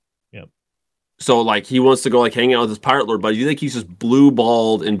 Yep. So he wants to go hang out with his pirate lord, but do you think he's just blue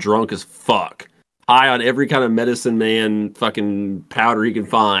balled and drunk as fuck? High on every kind of medicine man fucking powder he can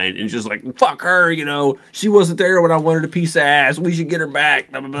find, and just fuck her, she wasn't there when I wanted a piece of ass, we should get her back,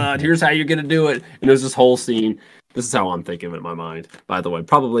 blah, blah, blah. Here's how you're gonna do it. And there's this whole scene. This is how I'm thinking of it in my mind, by the way.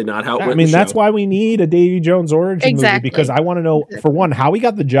 Probably not how it went. I mean, that's why we need a Davy Jones origin movie, because I want to know, for one, how he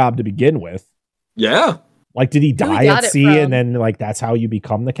got the job to begin with. Yeah. Did he die at sea and then that's how you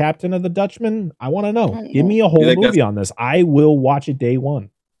become the captain of the Dutchman? I want to know. Give me a whole movie on this. I will watch it day one.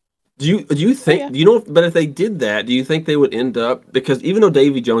 Do you think, but if they did that, do you think they would end up, because even though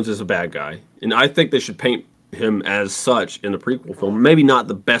Davy Jones is a bad guy, and I think they should paint him as such in the prequel film, maybe not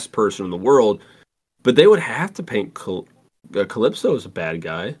the best person in the world, but they would have to paint Calypso as a bad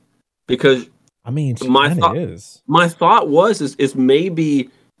guy, because my thought was maybe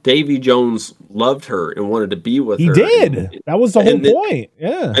Davy Jones loved her and wanted to be with her. He did. That was the whole point.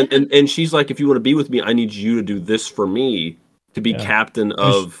 Yeah. And she's like, if you want to be with me, I need you to do this for me, to be captain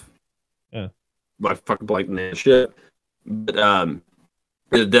of my fucking blank name ship. But the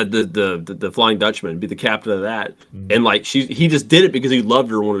Flying Dutchman, be the captain of that. And he just did it because he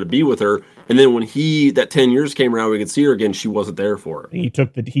loved her and wanted to be with her. And then when that 10 years came around, we could see her again, she wasn't there for her. He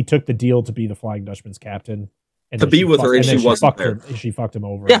took the deal to be the Flying Dutchman's captain. And to be with her, and she wasn't there. She fucked him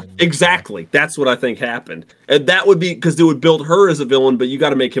over. Yeah, exactly. That's what I think happened. And that would be, because they would build her as a villain, but you got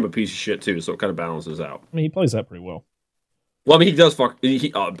to make him a piece of shit too, so it kind of balances out. He plays that pretty well. Well, he does fuck.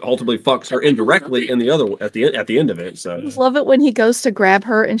 He ultimately fucks her indirectly in the other at the end of it. So I just love it when he goes to grab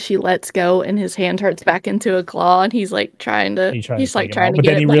her and she lets go, and his hand turns back into a claw, and he's trying to get it. But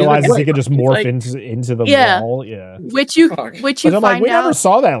then he realizes he can just morph into the wall. Yeah, which you find we never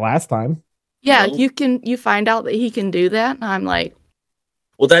saw that last time. Yeah, you find out that he can do that, and I'm like,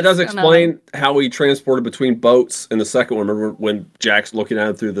 well, that does explain how he transported between boats in the second one. Remember when Jack's looking at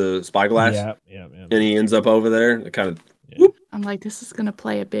him through the spyglass? Yeah. And he ends up over there. It kind of. Yeah. I'm like, this is gonna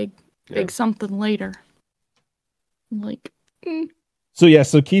play a big something later. I'm like.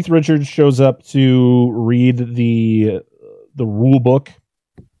 So Keith Richards shows up to read the rule book,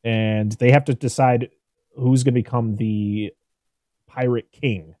 and they have to decide who's going to become the Pirate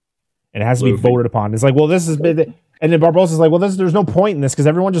King, and it has to be voted upon. It's like, well, this is, and then Barbossa's like, well, there's no point in this because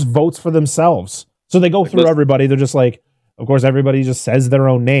everyone just votes for themselves. So they go through everybody. They're just like, of course, everybody just says their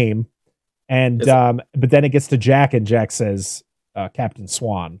own name, and but then it gets to Jack, and Jack says Captain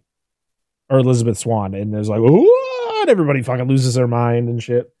Swan or Elizabeth Swan, and there's like, ooh. And everybody fucking loses their mind and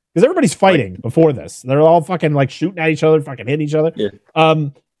shit because everybody's fighting before this. They're all fucking like shooting at each other, fucking hitting each other. Yeah.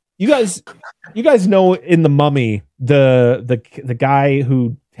 You guys know in The Mummy the guy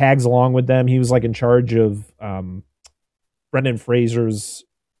who tags along with them. He was like in charge of Brendan Fraser's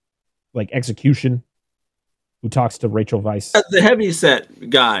like execution. Who talks to Rachel Weisz? The heavyset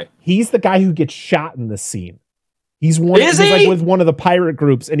guy. He's the guy who gets shot in this scene. He's like with one of the pirate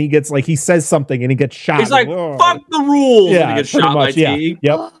groups, and he gets like he says something, and he gets shot. He's like, "Fuck the rules!" Yeah, and he gets shot by Teague.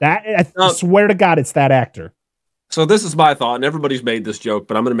 Yep. That I swear to God, it's that actor. So this is my thought, and everybody's made this joke,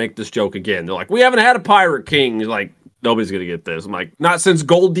 but I'm going to make this joke again. They're like, "We haven't had a pirate king." He's like, "Nobody's going to get this." I'm like, "Not since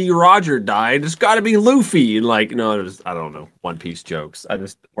Gold D. Roger died. It's got to be Luffy." And like, no, I don't know, One Piece jokes.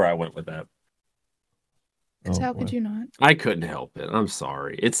 Where I went with that. Because how could you not? I couldn't help it. I'm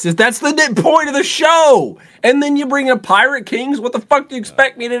sorry. It's just that's the point of the show. And then you bring in Pirate Kings. What the fuck do you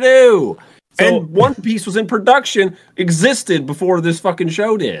expect me to do? And One Piece was in production, existed before this fucking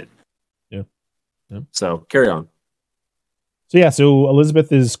show did. Yeah. So carry on. So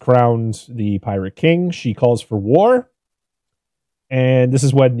Elizabeth is crowned the Pirate King. She calls for war. And this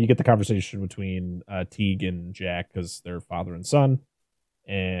is when you get the conversation between Teague and Jack because they're father and son.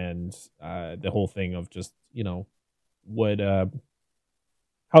 And the whole thing of just,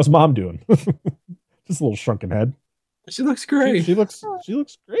 how's mom doing? Just a little shrunken head. She looks great. She looks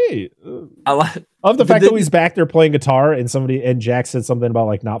great. I love the fact that he's back there playing guitar and Jack said something about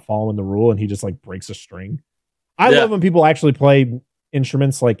like not following the rule and he just like breaks a string. I love when people actually play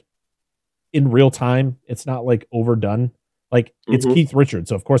instruments like in real time. It's not like overdone. Like it's Keith Richards,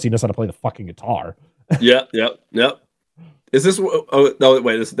 so of course he knows how to play the fucking guitar. Yep. Is this? Oh no!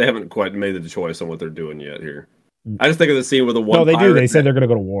 Wait, they haven't quite made the choice on what they're doing yet. Here, I just think of the scene with the one. No, they do. They said they're going to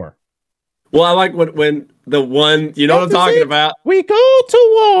go to war. Well, I like when the one. You know what I'm talking about? We go to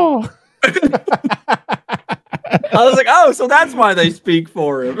war. I was like, oh, so that's why they speak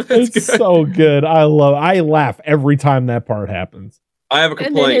for him. It's good. So good. I laugh every time that part happens. I have a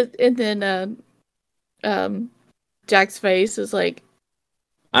complaint. And then Jack's face is like.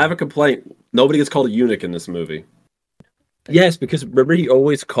 I have a complaint. Nobody gets called a eunuch in this movie. Yes, because remember he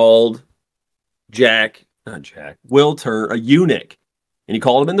always called Will Turner a eunuch. And he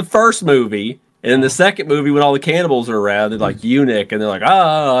called him in the first movie. And in the second movie, when all the cannibals are around, they're like eunuch. And they're like, and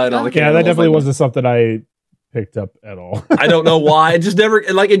all the cannibals. Yeah, that definitely wasn't something I picked up at all. I don't know why. It just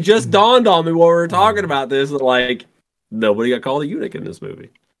it just dawned on me while we were talking about this. That like, nobody got called a eunuch in this movie.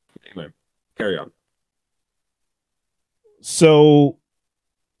 Anyway, carry on. So,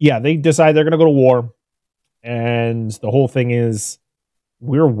 yeah, they decide they're going to go to war. And the whole thing is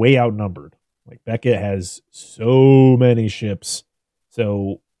we're way outnumbered. Like Beckett has so many ships.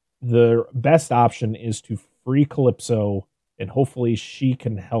 So the best option is to free Calypso and hopefully she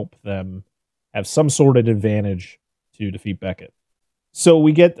can help them have some sort of advantage to defeat Beckett. So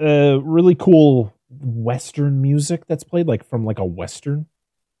we get a really cool Western music that's played like from like a Western.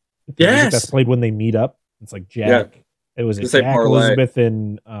 Yes. That's played when they meet up. It's like Jack. Yeah. It was Jack, Elizabeth,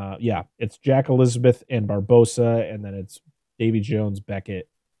 and it's Jack, Elizabeth, and Barbossa, and then it's Davy Jones, Beckett,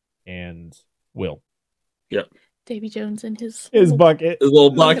 and Will. Yep. Davy Jones and his bucket. His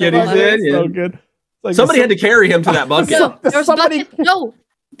little bucket he's in. Yeah. So good. Like somebody had to carry him to that bucket.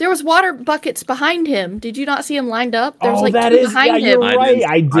 There was water buckets behind him. Did you not see him lined up? There was behind him. You're right.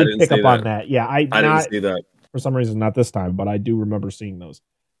 I did pick up on that. Yeah, I didn't see that. For some reason, not this time, but I do remember seeing those.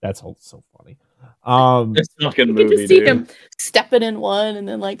 That's so funny. It's fucking movie, you could just see him stepping in one and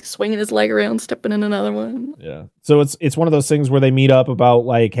then like swinging his leg around, stepping in another one. Yeah. So it's one of those things where they meet up about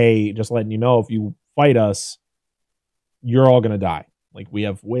like, hey, just letting you know, if you fight us, you're all gonna die. Like we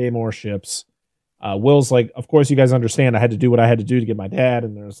have way more ships. Will's like, of course you guys understand. I had to do what I had to do to get my dad,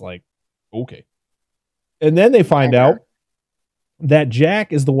 and there's like, okay. And then they find out that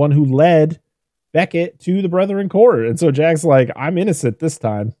Jack is the one who led Beckett to the Brethren Court. And so Jack's like, I'm innocent this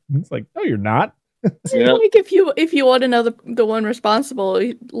time. It's like, no, you're not. Yeah. Like if you want to know the one responsible,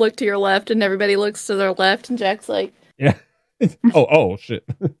 you look to your left and everybody looks to their left and Jack's like, yeah. oh shit.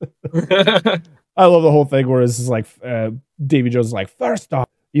 I love the whole thing where it's like Davy Jones is like, first off,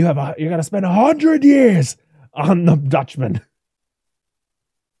 you're gonna spend 100 years on the Dutchman.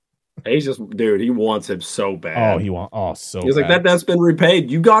 He's just, dude, he wants him so bad. He's like, that's been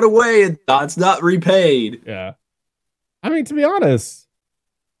repaid. You got away, and it's not repaid. Yeah. I mean, to be honest,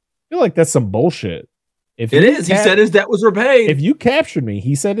 I feel like that's some bullshit. It is. He said his debt was repaid. If you captured me,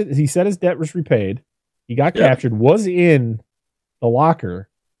 he said his debt was repaid. He got captured, was in the locker,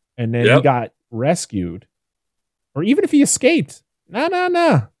 and then he got rescued. Or even if he escaped.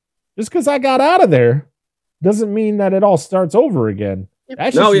 No. Just because I got out of there doesn't mean that it all starts over again.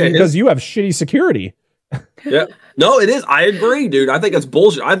 That's just because you have shitty security. Yeah. No, it is. I agree, dude. I think it's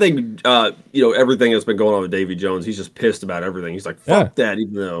bullshit. I think everything that's been going on with Davy Jones, he's just pissed about everything. He's like, fuck that,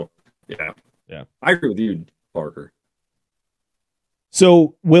 even though Yeah. I agree with you, Parker.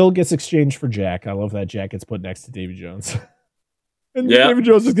 So Will gets exchanged for Jack. I love that Jack gets put next to Davy Jones. And Davy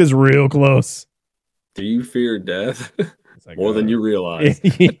Jones just gets real close. Do you fear death more than you realize?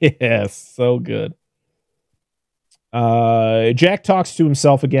 Yes, so good. Jack talks to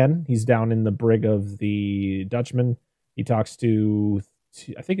himself again. He's down in the brig of the Dutchman. He talks to,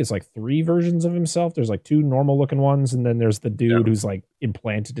 I think it's like 3 versions of himself. There's like 2 normal looking ones, and then there's the dude who's like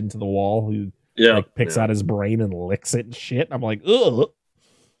implanted into the wall who like picks out his brain and licks it and shit. I'm like, ugh.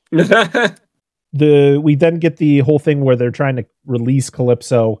 We then get the whole thing where they're trying to release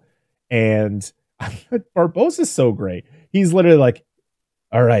Calypso, and Barbossa's so great. He's literally like,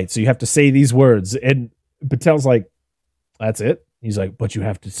 all right, so you have to say these words, and Patel's like, that's it. He's like, but you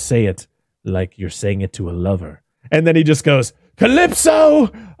have to say it like you're saying it to a lover. And then he just goes,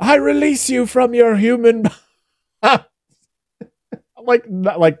 Calypso, I release you from your human.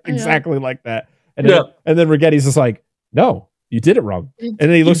 like exactly like that. And then Righetti's just like, no, you did it wrong. And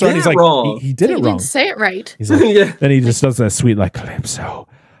then he looks around, he's like, he did it wrong. Didn't say it right. He's like, Then he just does that sweet, like, Calypso,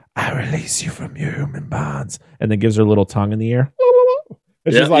 I release you from your human bonds. And then gives her a little tongue in the air.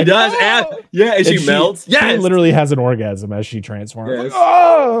 And she's like, he does. Oh! And she melts. She literally has an orgasm as she transforms. Yes. Like,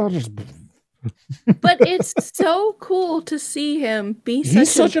 oh! But it's so cool to see him be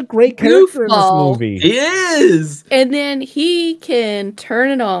such a great character in this movie. He is. And then he can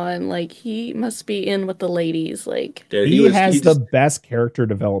turn it on. Like, he must be in with the ladies. Like, dude, he has the best character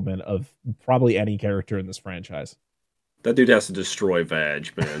development of probably any character in this franchise. That dude has to destroy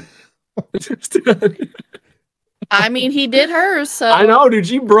Vag, man. I mean, he did hers, so. I know, dude.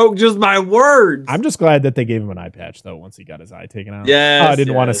 She broke just my words. I'm just glad that they gave him an eye patch, though, once he got his eye taken out. Yes, I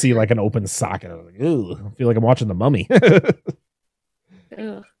didn't want to see, like, an open socket. I was like, ew, I feel like I'm watching The Mummy.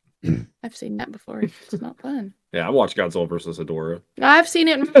 Ugh. I've seen that before. It's not fun. Yeah, I watched Godzilla vs. Ghidorah. I've seen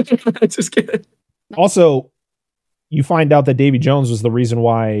it. Just kidding. Also, you find out that Davy Jones was the reason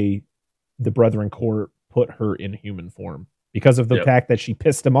why the Brethren Court put her in human form. Because of the fact that she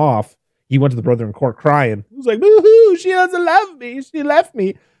pissed him off. He went to the Brethren Court crying. He was like, woohoo, she doesn't love me. She left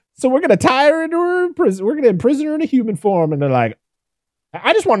me. So we're going to tie her into her prison. We're going to imprison her in a human form. And they're like,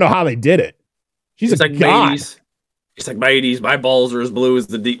 I just want to know how they did it. She's like, god. She's like, mateys, my balls are as blue as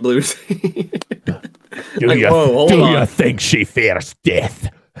the deep blue sea. Do you think she fears death?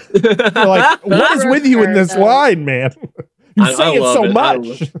 Like, what is with you in this line, man? You say it so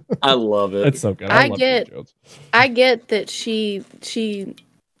much. I love it. It's so good. I get that she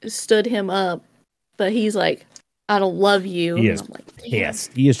stood him up, but he's like, I don't love you. He is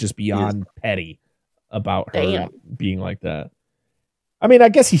pissed. He is just beyond petty about her being like that. I mean, I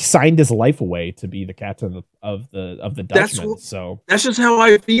guess he signed his life away to be the captain of the Dutchman. That's just how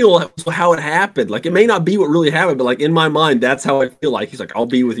I feel. How it happened. Like, it may not be what really happened, but like in my mind, that's how I feel. Like, he's like, I'll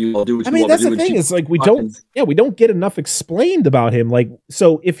be with you. I'll do what you want. I mean, that's the thing. It's like we don't get enough explained about him. Like,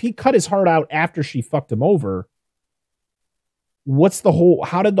 so if he cut his heart out after she fucked him over,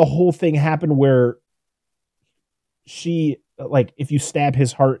 how did the whole thing happen where she, like, if you stab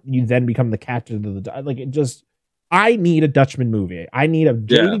his heart, you then become the captain of the, like, it just, I need a Dutchman movie. I need a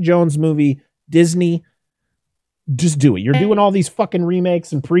Davy Jones movie. Disney, just do it. You're doing all these fucking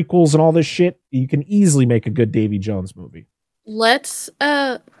remakes and prequels and all this shit. You can easily make a good Davy Jones movie. Let's,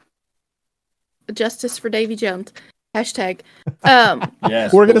 justice for Davy Jones. Hashtag.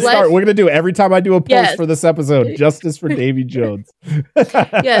 Yes. We're gonna do it every time I do a post for this episode. Justice for Davy Jones.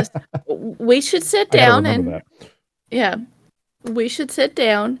 Yes, we should sit down we should sit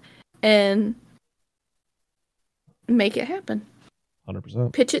down and make it happen.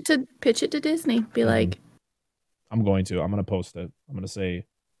 100%. Pitch it to Disney. Be like, I'm going to post it. I'm going to say,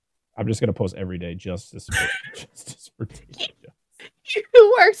 I'm just going to post every day. Justice for Davy Jones.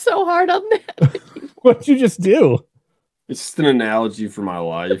 You worked so hard on that. What'd you just do? It's just an analogy for my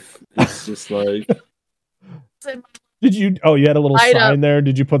life. It's just like. Did you? Oh, you had a little sign there.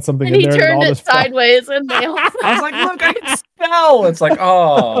 Did you put something in there? And he turned it sideways and nailed. I was like, look, I can spell. It's like,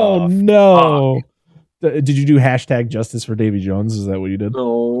 oh no. Fuck. Did you do hashtag justice for Davy Jones? Is that what you did?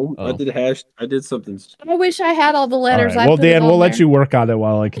 No, I did something. I wish I had all the letters. Right. Well, Dan, we'll let you work on it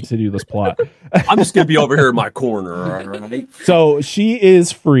while I continue this plot. I'm just gonna be over here in my corner. All right? So she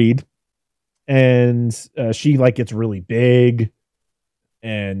is freed, and she like gets really big,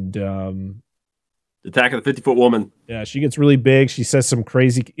 and Attack of the 50-foot woman. Yeah, she gets really big. She says some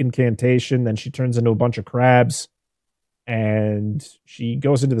crazy incantation, then she turns into a bunch of crabs. And she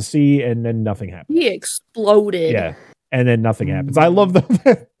goes into the sea, and then nothing happens. He exploded. Yeah, and then nothing happens. I love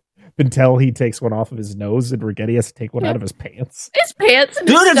the Pintel. He takes one off of his nose, and Rigetti has to take one out of his pants. His pants, dude.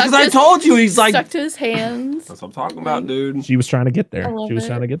 It's because I told you he's like stuck to his hands. That's what I'm talking about, dude. She was trying to get there.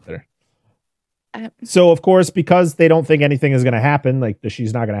 Trying to get there. So of course, because they don't think anything is going to happen, like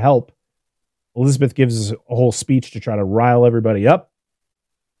she's not going to help. Elizabeth gives a whole speech to try to rile everybody up,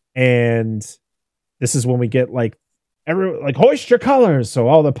 and this is when we get like. Hoist your colors. So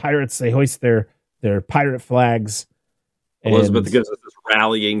all the pirates, they hoist their pirate flags. Elizabeth gives us this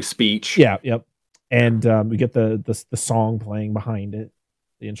rallying speech. Yeah, yep. And we get the song playing behind it,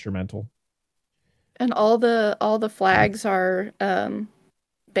 the instrumental. And all the flags are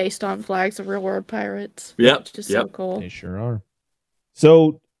based on flags of real world pirates. Yep. Which is so cool. They sure are.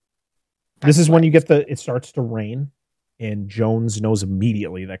 So this is when you get it starts to rain, and Jones knows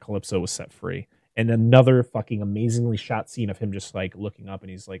immediately that Calypso was set free. And another fucking amazingly shot scene of him just like looking up, and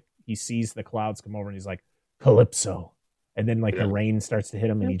he's like, he sees the clouds come over, and he's like, Calypso. And then the rain starts to hit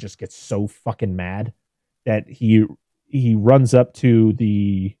him, and he just gets so fucking mad that he runs up to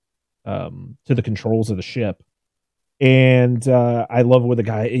the controls of the ship. And I love where the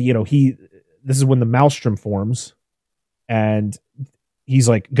guy, this is when the Maelstrom forms, and he's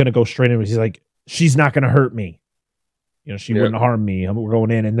like gonna go straight in. He's like, she's not gonna hurt me. She wouldn't harm me. We're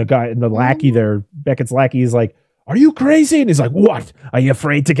going in. And the lackey there, Beckett's lackey, is like, are you crazy? And he's like, what? Are you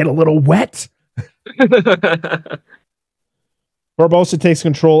afraid to get a little wet? Barbossa takes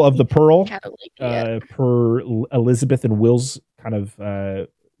control of the Pearl per Elizabeth and Will's kind of,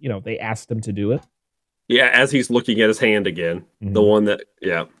 they asked him to do it. Yeah, as he's looking at his hand again. Mm-hmm. The one that,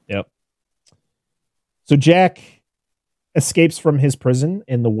 yeah. Yep. So Jack escapes from his prison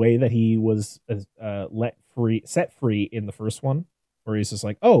in the way that he was set free in the first one, where he's just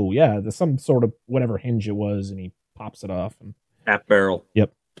like, oh yeah, there's some sort of whatever hinge it was, and he pops it off. And half barrel.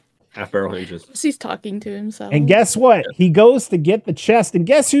 Yep. Half barrel hinges. He's talking to himself. And guess what? He goes to get the chest, and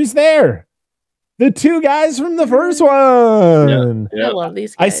guess who's there? The two guys from the first one. Yeah. I love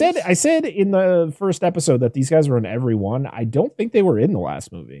these guys. I said in the first episode that these guys were in every one. I don't think they were in the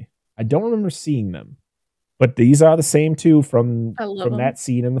last movie. I don't remember seeing them. But these are the same two from that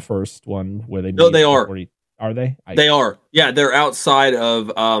scene in the first one where they. No, they are. Are they? They are. Yeah, they're outside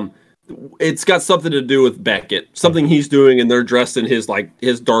of. It's got something to do with Beckett. Something he's doing, and they're dressed in his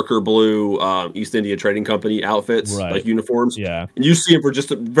darker blue East India Trading Company outfits, like uniforms. Yeah, and you see him for just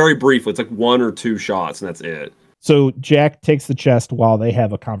very briefly. It's like one or two shots, and that's it. So Jack takes the chest while they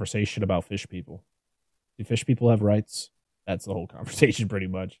have a conversation about fish people. Do fish people have rights? That's the whole conversation, pretty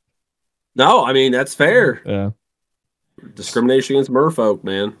much. No, I mean, that's fair. Yeah. Discrimination against merfolk,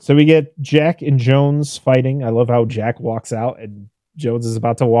 man. So we get Jack and Jones fighting. I love how Jack walks out and Jones is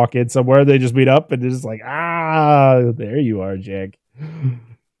about to walk in somewhere. They just meet up and they're just like, there you are, Jack.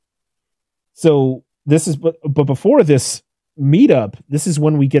 So this is, but before this meetup, this is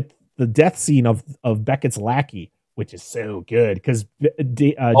when we get the death scene of Beckett's lackey, which is so good because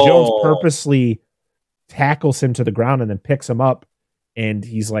Jones purposely tackles him to the ground and then picks him up. And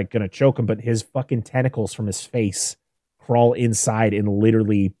he's like going to choke him, but his fucking tentacles from his face crawl inside and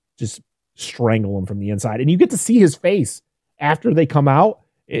literally just strangle him from the inside. And you get to see his face after they come out.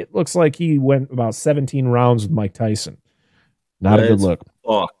 It looks like he went about 17 rounds with Mike Tyson. Not a good look.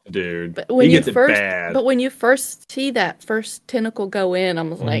 Fuck, dude. But when you first see that first tentacle go in,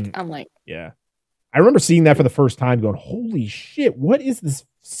 I'm like, yeah. I remember seeing that for the first time going, holy shit, what is this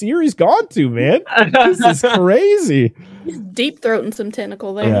series gone to, man? This is crazy. He's deep throating some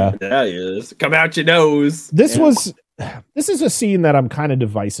tentacle there. Yeah, he is. Come out your nose. This is a scene that I'm kind of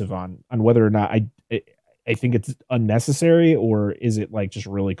divisive on whether or not I think it's unnecessary or is it like just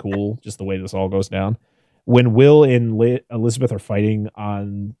really cool, just the way this all goes down. When Will and Elizabeth are fighting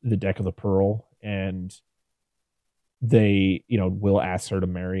on the deck of the Pearl and they, Will asks her to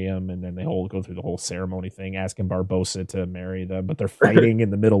marry him, and then they all go through the whole ceremony thing, asking Barbossa to marry them, but they're fighting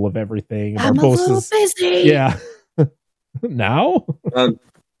in the middle of everything. I'm a little busy. Yeah. Now?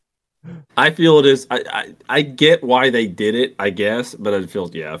 I feel it is. I get why they did it, I guess, but it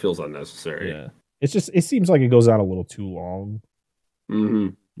feels unnecessary. Yeah, it seems like it goes on a little too long.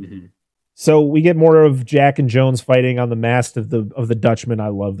 Mm-hmm. Mm-hmm. So we get more of Jack and Jones fighting on the mast of the Dutchman. I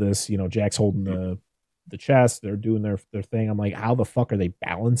love this. Jack's holding the chest. They're doing their thing. I'm like, how the fuck are they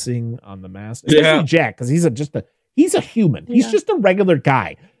balancing on the mast? Especially Jack, because he's a human. He's just a regular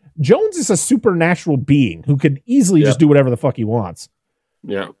guy. Jones is a supernatural being who could easily just do whatever the fuck he wants.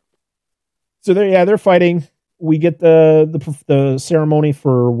 Yeah. So they're fighting. We get the ceremony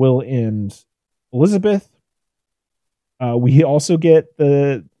for Will and Elizabeth. We also get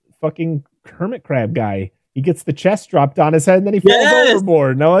the fucking hermit crab guy. He gets the chest dropped on his head and then he falls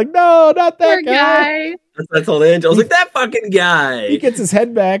overboard. And I'm like, no, not that Poor guy. That's all Angel. I was like, that fucking guy. He gets his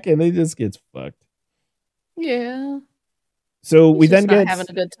head back and he just gets fucked. Yeah. So we then get having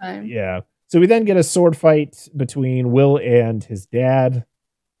a good time. Yeah. So we then get a sword fight between Will and his dad.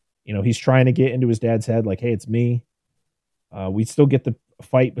 He's trying to get into his dad's head, like, hey, it's me. We still get the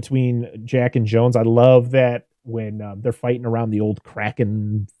fight between Jack and Jones. I love that when they're fighting around the old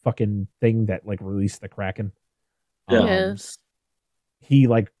Kraken fucking thing that like released the Kraken. Yes. He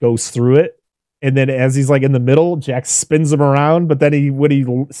like goes through it. And then as he's like in the middle, Jack spins him around. But then when he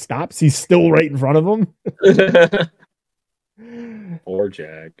stops, he's still right in front of him. Poor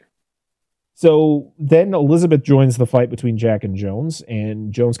Jack. So then Elizabeth joins the fight between Jack and Jones,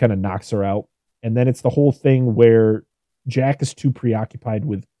 and Jones kind of knocks her out. And then it's the whole thing where Jack is too preoccupied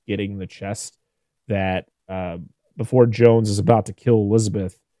with getting the chest that before Jones is about to kill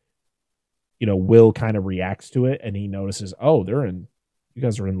Elizabeth, Will kind of reacts to it and he notices, oh, you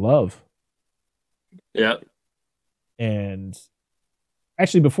guys are in love. Yeah. And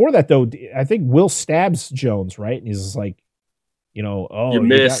actually before that though, I think Will stabs Jones, right? And he's just like, oh, you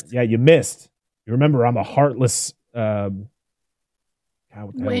missed. You missed. You remember I'm a heartless heartless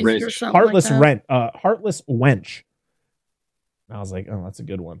wench. And I was like, oh, that's a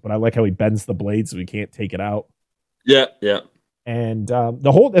good one. But I like how he bends the blade so he can't take it out. Yeah, yeah. And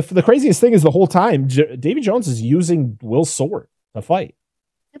the craziest thing is the whole time Davy Jones is using Will's sword to fight.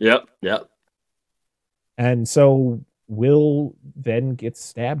 Yep, yep. And so Will then gets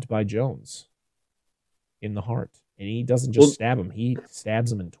stabbed by Jones in the heart. And he doesn't just stab him; he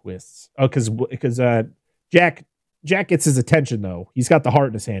stabs him and twists. Oh, because Jack gets his attention though. He's got the heart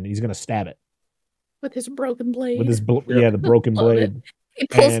in his hand, and he's going to stab it with his broken blade. The broken blade. He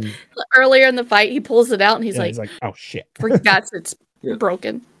pulls earlier in the fight. He pulls it out, and he's like, "Oh shit!" Forgets it's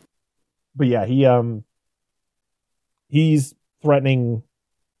broken. But yeah, he's threatening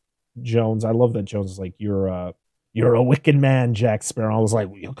Jones. I love that Jones is like, "You're a wicked man, Jack Sparrow." I was like,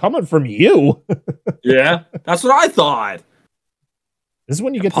 coming from you. Yeah, that's what I thought. This is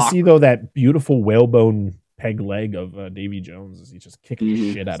when you get to see, though, that beautiful whalebone peg leg of Davy Jones as he's just kicking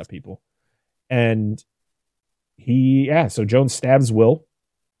the shit out of people. And so Jones stabs Will,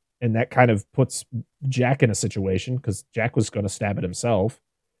 and that kind of puts Jack in a situation because Jack was going to stab it himself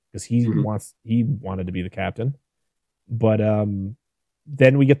because he wanted to be the captain. But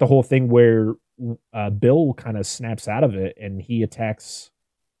then we get the whole thing where Bill kind of snaps out of it and he attacks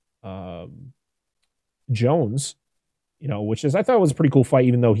Jones, which I thought was a pretty cool fight,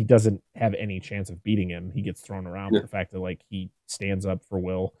 even though he doesn't have any chance of beating him. He gets thrown around with the fact that like he stands up for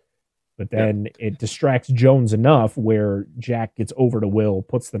Will, but then it distracts Jones enough where Jack gets over to Will,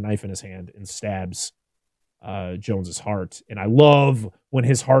 puts the knife in his hand and stabs Jones's heart. And I love when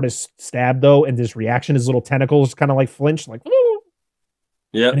his heart is stabbed though, and his reaction, his little tentacles kind of like flinch, like,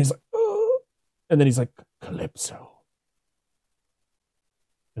 yeah, and he's like, oh. And then he's like, Calypso,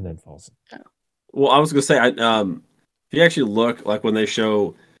 and then falls. Well, I was gonna say, if you actually look, like when they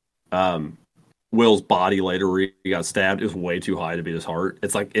show Will's body later where he got stabbed, it was way too high to be his heart.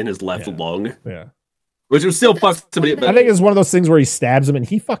 It's like in his left lung. Yeah. Which was still fucks somebody. I think it's one of those things where he stabs him and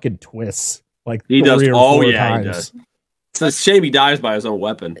he fucking twists like he does. Oh yeah, times. He does. It's a shame he dies by his own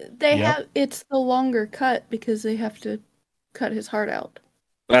weapon. It's the longer cut because they have to cut his heart out.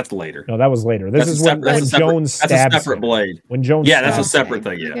 That's later. No, that was later. This is when Jones stabs. That's a separate blade. When Jones, that's a separate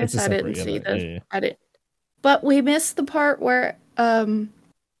thing. Yeah, I guess I didn't see this. Yeah. I didn't. But we missed the part where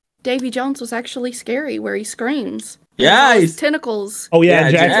Davy Jones was actually scary, where he screams. Yeah, his tentacles. Oh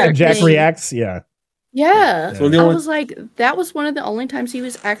yeah, Jack reacts. Yeah. Yeah. So I was like, that was one of the only times he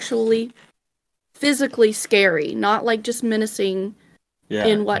was actually physically scary, not like just menacing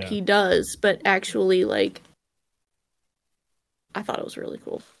in what he does, but actually like. I thought it was really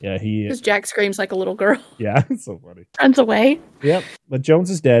cool. Yeah, because Jack screams like a little girl. Yeah, it's so funny. Runs away. Yep, but Jones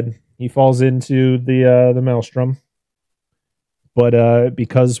is dead. He falls into the maelstrom. But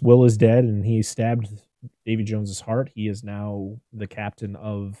because Will is dead and he stabbed Davy Jones's heart, he is now the captain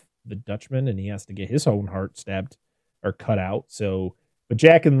of the Dutchman, and he has to get his own heart stabbed or cut out. So, but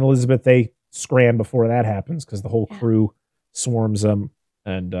Jack and Elizabeth, they scram before that happens because the whole crew swarms them,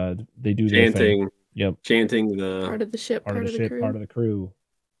 and they do their thing. Yep, chanting the part of the ship, part of the crew.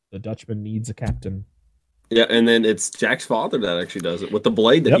 The Dutchman needs a captain. Yeah, and then it's Jack's father that actually does it with the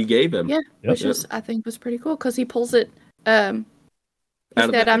blade that he gave him. Yeah, which is I think was pretty cool because he pulls it. He said,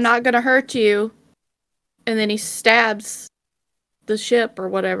 "I'm not going to hurt you," and then he stabs the ship or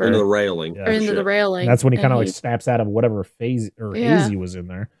whatever into the railing, or into the railing. And that's when he kind of like snaps out of whatever phase or hazy was in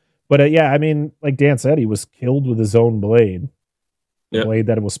there. But I mean, like Dan said, he was killed with his own blade. The blade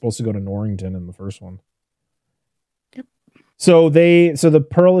that was supposed to go to Norrington in the first one. Yep. So the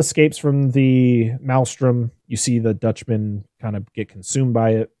Pearl escapes from the Maelstrom. You see the Dutchman kind of get consumed by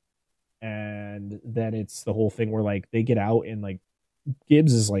it, and then it's the whole thing where like they get out and like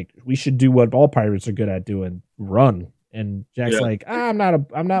Gibbs is like, we should do what all pirates are good at doing, run. And Jack's like, I'm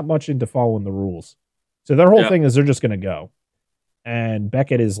not much into following the rules. So their whole thing is they're just gonna go. And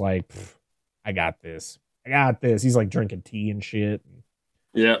Beckett is like, I got this. He's like drinking tea and shit.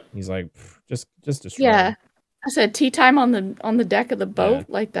 Yeah. He's like, just destroy. Yeah. I said tea time on the deck of the boat. Yeah.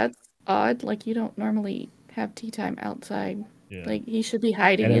 Like that's odd. Like you don't normally have tea time outside. Yeah. Like he should be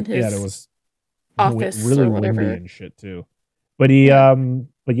hiding in his office really or whatever. Windy and shit too. But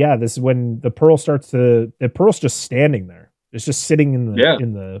this is when the Pearl's just standing there. It's just sitting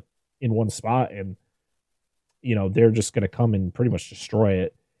in one spot, and they're just gonna come and pretty much destroy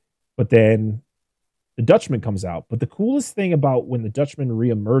it. But then the Dutchman comes out. But the coolest thing about when the Dutchman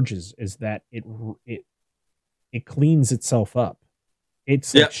reemerges is that it cleans itself up.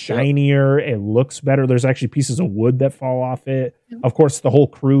 It's shinier. It looks better. There's actually pieces of wood that fall off it. Yep. Of course, the whole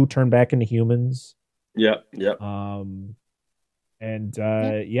crew turn back into humans. Yeah.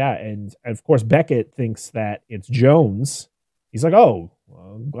 And of course Beckett thinks that it's Jones. He's like, "Oh,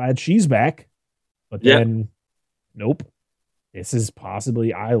 well, I'm glad she's back." But then, nope. This is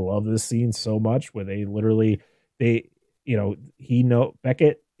possibly. I love this scene so much where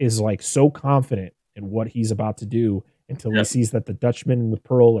Beckett is like so confident in what he's about to do until he sees that the Dutchman and the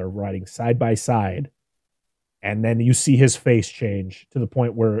Pearl are riding side by side. And then you see his face change to the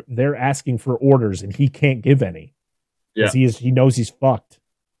point where they're asking for orders and he can't give any. Because he knows he's fucked.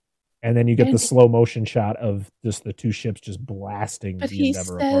 And then you get the slow motion shot of just the two ships just blasting the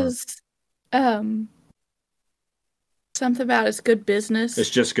Endeavor apart. Something about it's good business. It's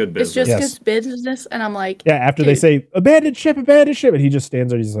just good business. It's just good business. And I'm like, after they say abandoned ship, and he just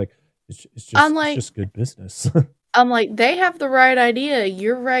stands there. He's like, it's just good business. I'm like, they have the right idea.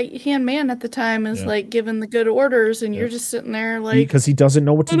 Your right hand man at the time is like giving the good orders, and you're just sitting there like because he doesn't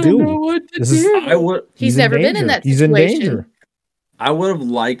know what to do. He's never been in that situation. He's in danger. I would have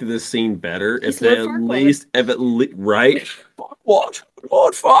liked this scene better if they at least right. Fuck what?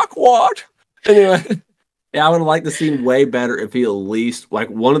 God, fuck what? Anyway. Yeah, I would have liked the scene way better if he at least, like,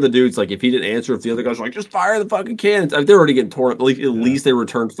 one of the dudes, like, if he didn't answer, if the other guys were like, just fire the fucking cannons. I mean, they're already getting torn up. At least they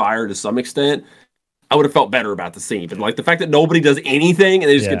returned fire to some extent. I would have felt better about the scene. But, like, the fact that nobody does anything and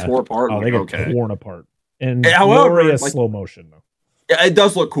they just get torn apart. Oh, they get torn apart. And glorious slow motion, though. Yeah, it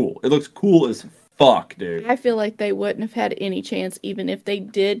does look cool. It looks cool as fuck, dude. I feel like they wouldn't have had any chance, even if they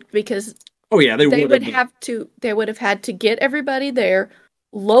did, because they would have had to get everybody there,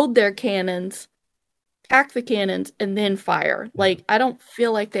 load their cannons, pack the cannons, and then fire. Like, I don't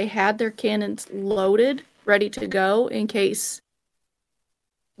feel like they had their cannons loaded, ready to go in case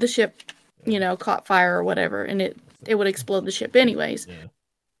the ship, caught fire or whatever, and it would explode the ship anyways. Yeah.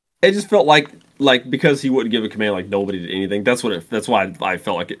 It just felt like because he wouldn't give a command, like nobody did anything. That's why I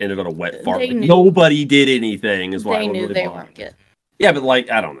felt like it ended on a wet fart. Like, nobody did anything. Is why they knew they weren't good. Yeah, but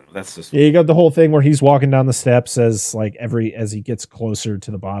I don't know. That's just you got the whole thing where he's walking down the steps as he gets closer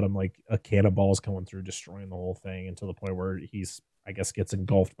to the bottom, like a cannonball is coming through, destroying the whole thing, until the point where he's, I guess, gets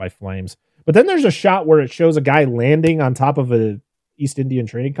engulfed by flames. But then there's a shot where it shows a guy landing on top of a East Indian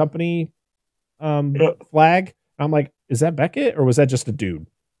Trading Company flag. I'm like, is that Beckett or was that just a dude?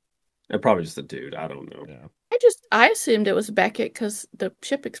 Probably just a dude. I don't know. Yeah. I assumed it was Beckett because the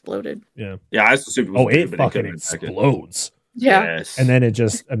ship exploded. Yeah. Yeah, I assumed it was. It fucking explodes. Yeah. Yes. And then it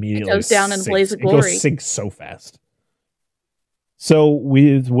just immediately goes down in a blaze of glory. It sinks so fast. So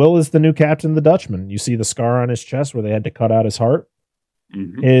Will is the new captain of the Dutchman. You see the scar on his chest where they had to cut out his heart.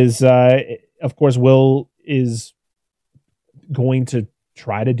 Mm-hmm. Of course, Will is going to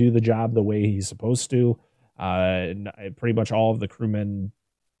try to do the job the way he's supposed to. Pretty much all of the crewmen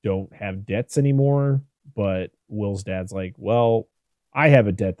don't have debts anymore, but Will's dad's like, well, I have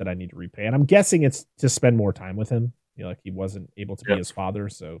a debt that I need to repay. And I'm guessing it's to spend more time with him. Like he wasn't able to be his father,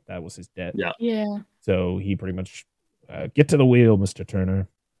 so that was his debt. Yeah. So he pretty much get to the wheel, Mr. Turner.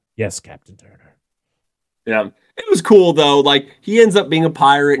 Yes, Captain Turner. Yeah, it was cool though. Like he ends up being a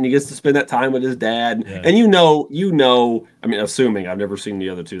pirate, and he gets to spend that time with his dad. Yeah. And you know. I mean, assuming I've never seen the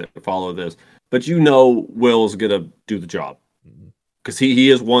other two that follow this, but Will's gonna do the job because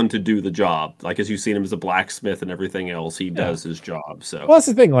he is one to do the job. Like as you've seen him as a blacksmith and everything else, he does his job. So well, that's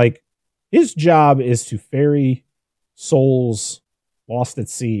the thing. Like his job is to ferry souls lost at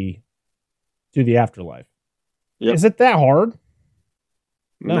sea to the afterlife. Yep. Is it that hard?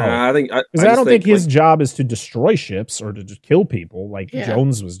 No, nah, I don't think his job is to destroy ships or to just kill people like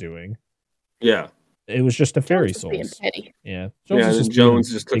Jones was doing. Yeah, it was just to ferry souls. Yeah,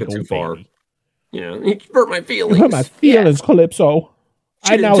 Jones just took it too far. Yeah, he hurt my feelings. You hurt my feelings, Calypso.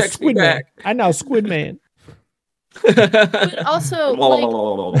 I now Squid Man. But also,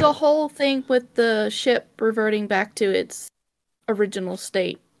 like, the whole thing with the ship reverting back to its original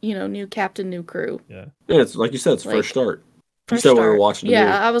state. New captain, new crew. Yeah, it's like you said, it's fresh start. You said we were watching.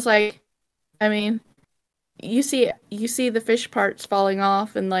 Yeah, I was like, I mean, you see the fish parts falling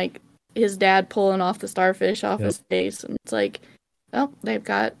off, and like his dad pulling off the starfish off his face, and it's like, well, they've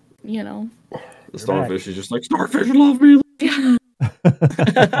got the starfish is just like starfish love me. Yeah.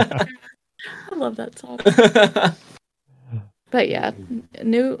 I love that song. But yeah,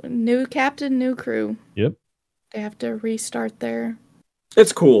 new captain, new crew. Yep. They have to restart there.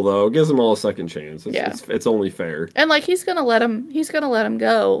 It's cool though. It gives them all a second chance. It's only fair. And like he's gonna let him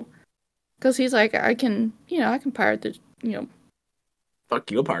go, because he's like, I can pirate the Fuck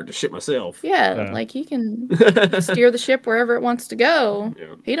you, I'll pirate the ship myself. Yeah, like he can steer the ship wherever it wants to go.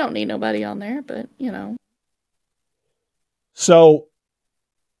 Yeah. He don't need nobody on there, but So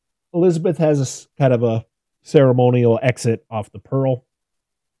Elizabeth has kind of a ceremonial exit off the Pearl.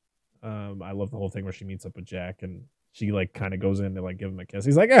 I love the whole thing where she meets up with Jack and she like kind of goes in to like give him a kiss.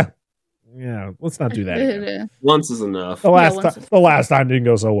 He's like, yeah, let's not do that again. Once is enough. The last time didn't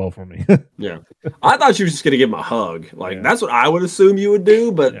go so well for me. Yeah, I thought she was just gonna give him a hug. Like that's what I would assume you would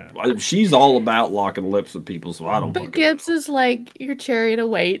do, but she's all about locking lips with people, so I don't. But Gibbs is like, your chariot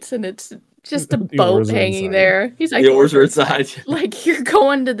awaits, and it's just a boat hanging there. He's like, the oars are inside. Like you're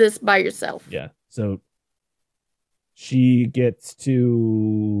going to this by yourself. Yeah. So she gets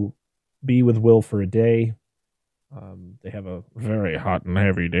to be with Will for a day. They have a very hot and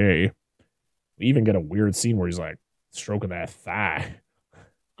heavy day. We even get a weird scene where he's like stroking that thigh.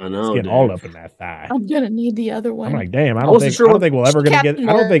 I know. He's getting all up in that thigh. I'm gonna need the other one. I'm like, damn. I don't think we'll ever gonna get. I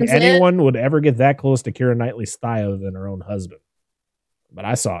don't think anyone would ever get that close to Keira Knightley's thigh other than her own husband. But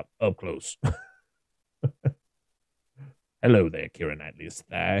I saw it up close. Hello there, Keira Knightley's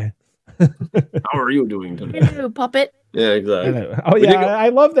thigh. How are you doing today? Hello, puppet. Yeah, exactly. Oh yeah, I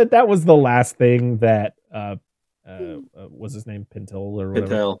love that was the last thing that what's his name, Pintel or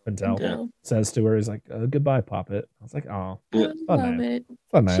whatever. Pintel says to her. He's like, goodbye, Poppet. I was like, oh, I love it.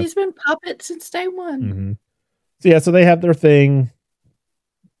 Nice. She's been Poppet since day one. Mm-hmm. So yeah, so they have their thing.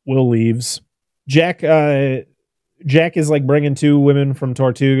 Will leaves. Jack is like bringing two women from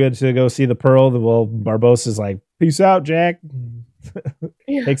Tortuga to go see the Pearl. Well, Barbossa's like, peace out, Jack.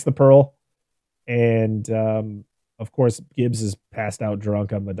 Takes the Pearl. And of course, Gibbs is passed out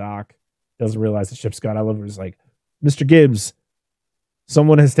drunk on the dock. Doesn't realize the ship's gone. I love it. He's like, Mr. Gibbs,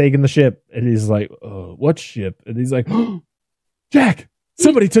 someone has taken the ship. And he's like, what ship? And he's like, Jack,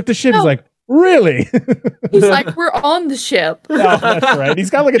 somebody took the ship. No. He's like, really? He's like, we're on the ship. Oh, that's right.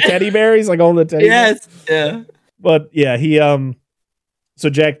 He's got like a teddy bear. He's like holding a teddy bear. Yes. Yeah. But yeah, so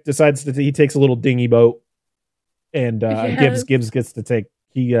Jack decides he takes a little dinghy boat, and Gibbs gets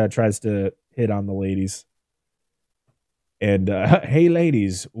to tries to hit on the ladies. And hey,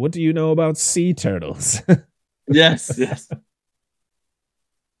 ladies, what do you know about sea turtles? Yes.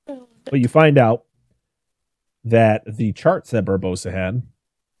 But you find out that the charts that Barbossa had,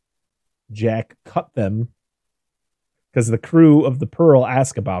 Jack cut them because the crew of the Pearl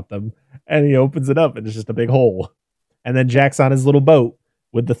ask about them, and he opens it up and it's just a big hole. And then Jack's on his little boat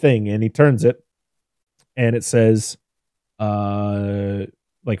with the thing, and he turns it, and it says,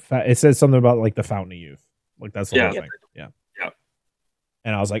 it says something about like the Fountain of Youth, like that's the whole thing. Yeah.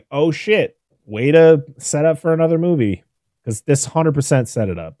 And I was like, oh shit, way to set up for another movie, because this 100% set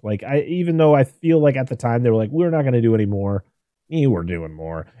it up. Like even though I feel like at the time they were like, we're not going to do any more, you were doing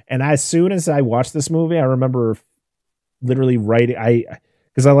more. And as soon as I watched this movie, I remember literally writing,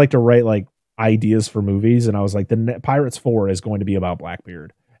 because I like to write like ideas for movies, and I was like, the Pirates 4 is going to be about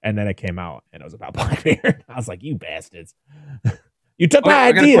Blackbeard, and then it came out and it was about Blackbeard. I was like, you bastards, you took my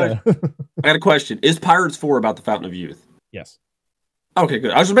idea. I got a question. Is Pirates 4 about the Fountain of Youth? Yes. Okay,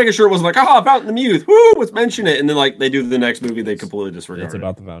 good. I was just making sure it wasn't like, Fountain of Youth, woo, let's mention it, and then like they do the next movie, they completely disregard it. It's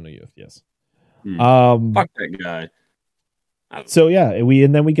about the Fountain of Youth. Yes. Fuck that guy. So yeah,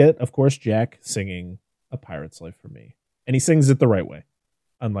 and then we get, of course, Jack singing "A Pirate's Life" for me, and he sings it the right way,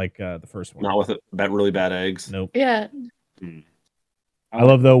 unlike the first one. Not with really bad eggs. Nope. Yeah. I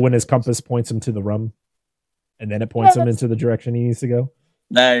love though when his compass points him to the rum, and then it points him into the direction he needs to go.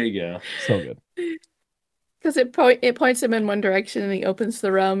 There you go. So good. Because it points him in one direction, and he opens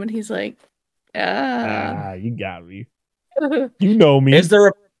the rum, and he's like, you got me. You know me. Is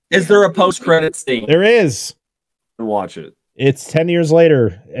there a post-credit scene? There is. Watch it. It's 10 years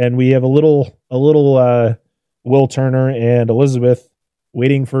later, and we have a little Will Turner and Elizabeth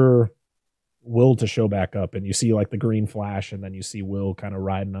waiting for Will to show back up, and you see like the green flash, and then you see Will kind of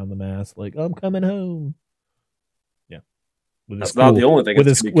riding on the mast, like I'm coming home. Yeah, that's not the only thing with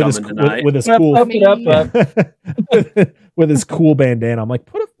his cool bandana. I'm like,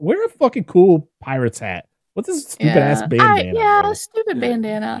 wear a fucking cool pirate's hat. What's this stupid ass bandana? Stupid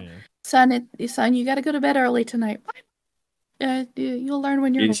bandana. Son, you got to go to bed early tonight. You'll learn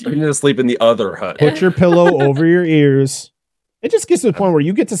when you're older. You need to sleep in the other hut. Put your pillow over your ears. It just gets to the point where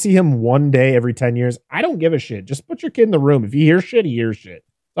you get to see him one day every 10 years. I don't give a shit. Just put your kid in the room. If you hear shit, he hears shit.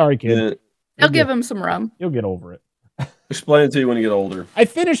 Sorry, kid. Yeah. They'll give him some rum. You'll get over it. Explain it to you when you get older. I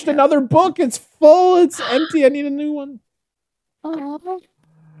finished another book. It's full. It's empty. I need a new one. Oh,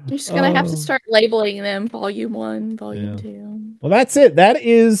 you're just going to have to start labeling them Volume 1, Volume 2. Well, that's it. That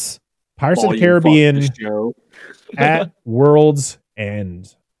is Pirates of the Caribbean at World's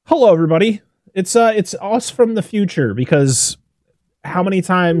End. Hello, everybody. It's us from the future, because how many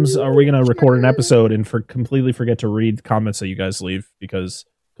times are we going to record an episode and completely forget to read comments that you guys leave? Because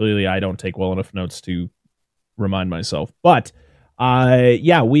clearly I don't take well enough notes to remind myself. But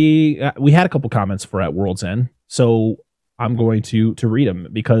we had a couple comments for At World's End, so I'm going to read them,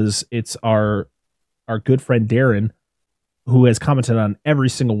 because it's our good friend Darren who has commented on every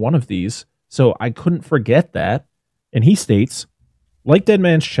single one of these. So I couldn't forget that. And he states, like Dead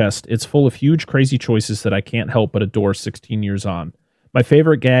Man's Chest, it's full of huge, crazy choices that I can't help but adore 16 years on. My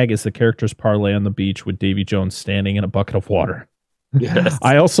favorite gag is the characters' parlay on the beach with Davy Jones standing in a bucket of water. Yes.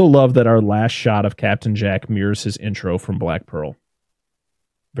 I also love that our last shot of Captain Jack mirrors his intro from Black Pearl.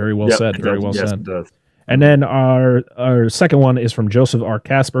 Very well said. Very well said. It does. And then our second one is from Joseph R.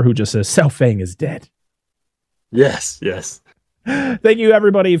 Casper, who just says, Sao Fang is dead. Yes. Thank you,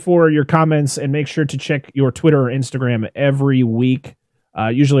 everybody, for your comments, and make sure to check your Twitter or Instagram every week,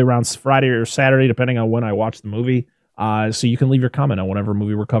 usually around Friday or Saturday, depending on when I watch the movie, so you can leave your comment on whatever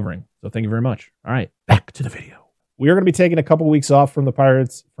movie we're covering. So thank you very much. All right, back to the video. We are going to be taking a couple weeks off from the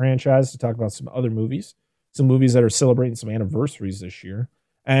Pirates franchise to talk about some other movies, some movies that are celebrating some anniversaries this year.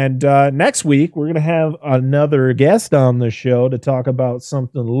 And next week, we're going to have another guest on the show to talk about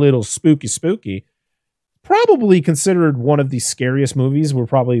something a little spooky. Probably considered one of the scariest movies we'll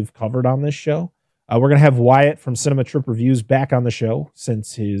probably have covered on this show. We're going to have Wyatt from Cinema Trip Reviews back on the show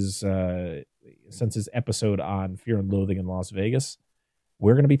since his episode on Fear and Loathing in Las Vegas.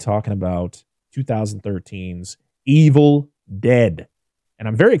 We're going to be talking about 2013's Evil Dead. And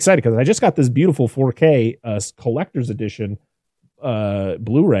I'm very excited because I just got this beautiful 4K collector's edition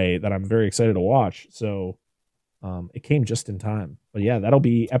Blu-ray that I'm very excited to watch. So it came just in time. But yeah, that'll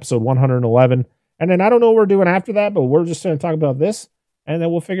be episode 111. And then I don't know what we're doing after that, but we're just going to talk about this, and then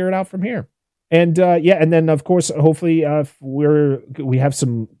we'll figure it out from here. And and then of course, hopefully, we have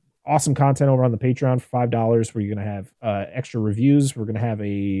some awesome content over on the Patreon for $5, where you're going to have extra reviews. We're going to have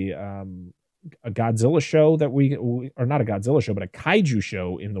a Godzilla show that or not a Godzilla show, but a kaiju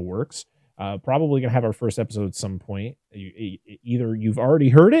show in the works. Probably going to have our first episode at some point. Either you've already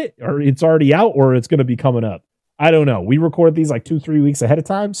heard it, or it's already out, or it's going to be coming up. I don't know. We record these like 2-3 weeks ahead of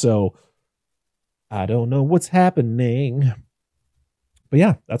time, so I don't know what's happening. But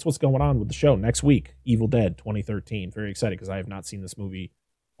yeah, that's what's going on with the show. Next week, Evil Dead 2013. Very excited because I have not seen this movie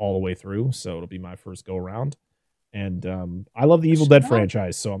all the way through, so it'll be my first go around. And I love the Evil Dead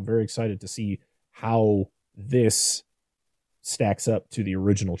franchise, so I'm very excited to see how this stacks up to the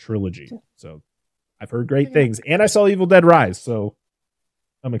original trilogy. So I've heard great things, and I saw Evil Dead Rise, so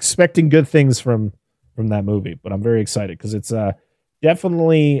I'm expecting good things from that movie. But I'm very excited because it's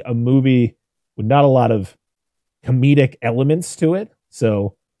definitely a movie with not a lot of comedic elements to it.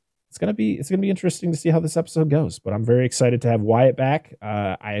 So it's gonna be interesting to see how this episode goes. But I'm very excited to have Wyatt back.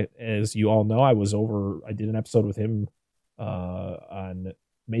 As you all know, I did an episode with him on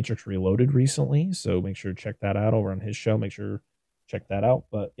Matrix Reloaded recently. So make sure to check that out over on his show. Make sure to check that out.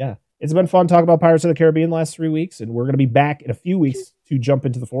 But yeah, it's been fun talking about Pirates of the Caribbean the last 3 weeks, and we're gonna be back in a few weeks to jump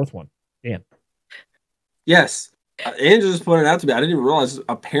into the fourth one. Dan. Yes. Andrew just pointed out to me, I didn't even realize,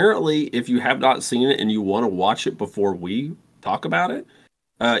 apparently, if you have not seen it and you want to watch it before we talk about it,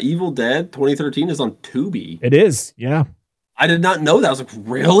 Evil Dead 2013 is on Tubi. It is, yeah. I did not know that. I was like,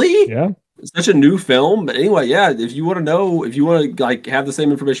 really? Yeah. It's such a new film. But anyway, yeah, if you want to know, if you want to like have the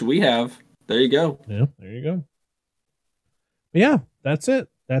same information we have, there you go. Yeah, there you go. But yeah, that's it.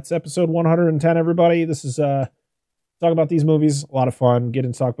 That's episode 110, everybody. This is talk about these movies. A lot of fun. Get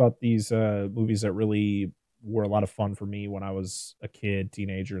and talk about these movies that really were a lot of fun for me when I was a kid,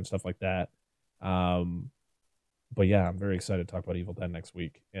 teenager, and stuff like that. But yeah, I'm very excited to talk about Evil Dead next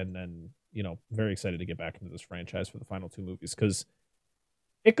week. And then, very excited to get back into this franchise for the final 2 movies because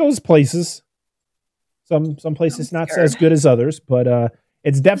it goes places. Some places not as good as others, but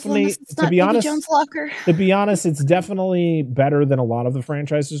it's definitely, to be honest, it's definitely better than a lot of the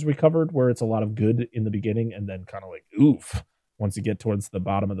franchises we covered, where it's a lot of good in the beginning and then kind of like oof once you get towards the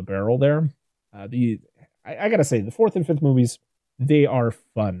bottom of the barrel there. I gotta say, the 4th and 5th movies, they are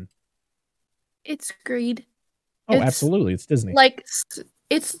fun. It's greed. Absolutely, it's Disney. Like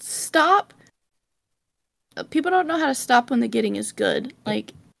it's stop. People don't know how to stop when the getting is good.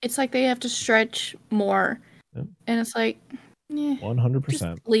 Like it's like they have to stretch more, and it's like.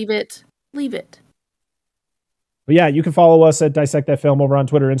 100%. Leave it. But yeah, you can follow us at Dissect That Film over on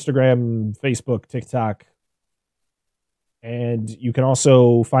Twitter, Instagram, Facebook, TikTok. And you can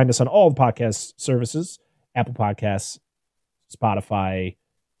also find us on all the podcast services, Apple Podcasts, Spotify,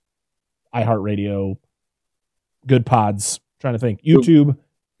 iHeartRadio, Good Pods. Trying to think. YouTube,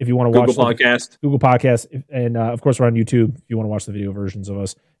 if you want to watch Google Podcast. And of course, we're on YouTube if you want to watch the video versions of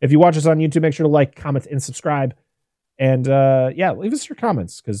us. If you watch us on YouTube, make sure to like, comment, and subscribe. And leave us your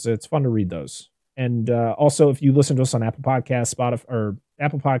comments because it's fun to read those. And also, if you listen to us on Apple Podcasts, Spotify, or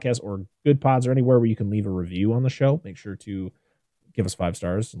Apple Podcasts, or Good Pods, or anywhere where you can leave a review on the show, make sure to give us 5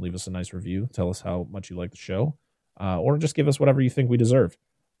 stars and leave us a nice review. Tell us how much you like the show, or just give us whatever you think we deserve.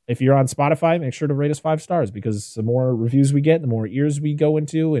 If you're on Spotify, make sure to rate us 5 stars because the more reviews we get, the more ears we go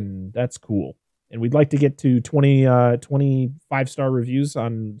into, and that's cool. And we'd like to get to 20 5-star reviews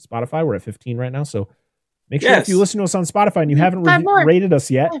on Spotify. We're at 15 right now, so. Make sure if you listen to us on Spotify and you haven't rated us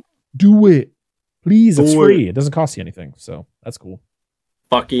yet, do it. Please, it's free. It doesn't cost you anything. So that's cool.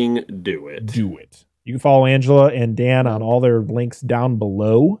 Fucking do it. Do it. You can follow Angela and Dan on all their links down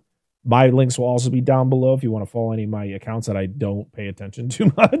below. My links will also be down below if you want to follow any of my accounts that I don't pay attention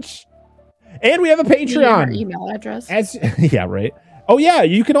too much. And we have a Patreon. Email address. Yeah, right. Oh, yeah.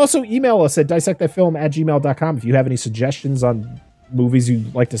 You can also email us at dissectthatfilm@gmail.com if you have any suggestions on movies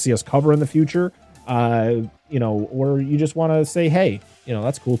you'd like to see us cover in the future. Or you just want to say, hey,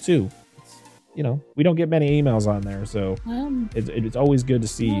 that's cool too. We don't get many emails on there, so it's always good to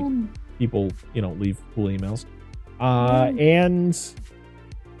see people, leave cool emails. And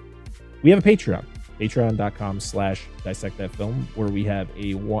we have a Patreon, patreon.com/dissectthatfilm, where we have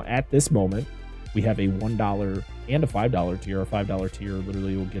at this moment, we have a $1 and a $5 tier. Our $5 tier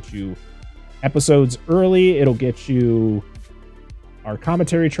literally will get you episodes early. It'll get you our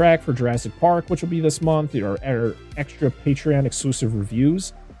commentary track for Jurassic Park, which will be this month, our extra Patreon exclusive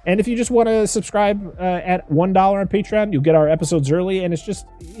reviews. And if you just want to subscribe at $1 on Patreon, you'll get our episodes early. And it's just,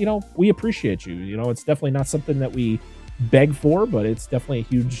 we appreciate you. It's definitely not something that we beg for, but it's definitely a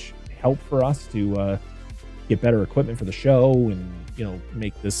huge help for us to get better equipment for the show and,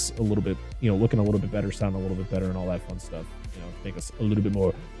 make this a little bit, looking a little bit better, sound a little bit better and all that fun stuff. Make us a little bit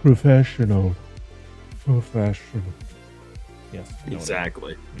more professional. Yes.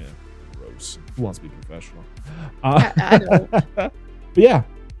 Exactly. Yeah. Gross. Who wants to be professional? I don't. But yeah,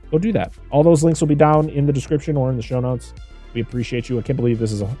 go do that. All those links will be down in the description or in the show notes. We appreciate you. I can't believe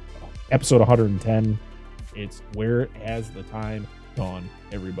this is episode 110. It's where has the time gone,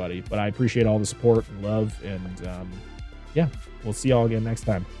 everybody? But I appreciate all the support and love. And we'll see y'all again next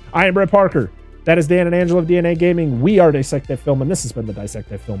time. I am Brett Parker. That is Dan and Angela of DNA Gaming. We are Dissect That Film, and this has been the Dissect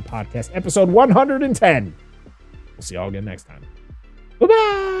That Film podcast, episode 110. We'll see y'all again next time.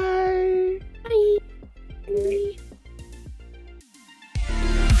 Bye-bye. Bye.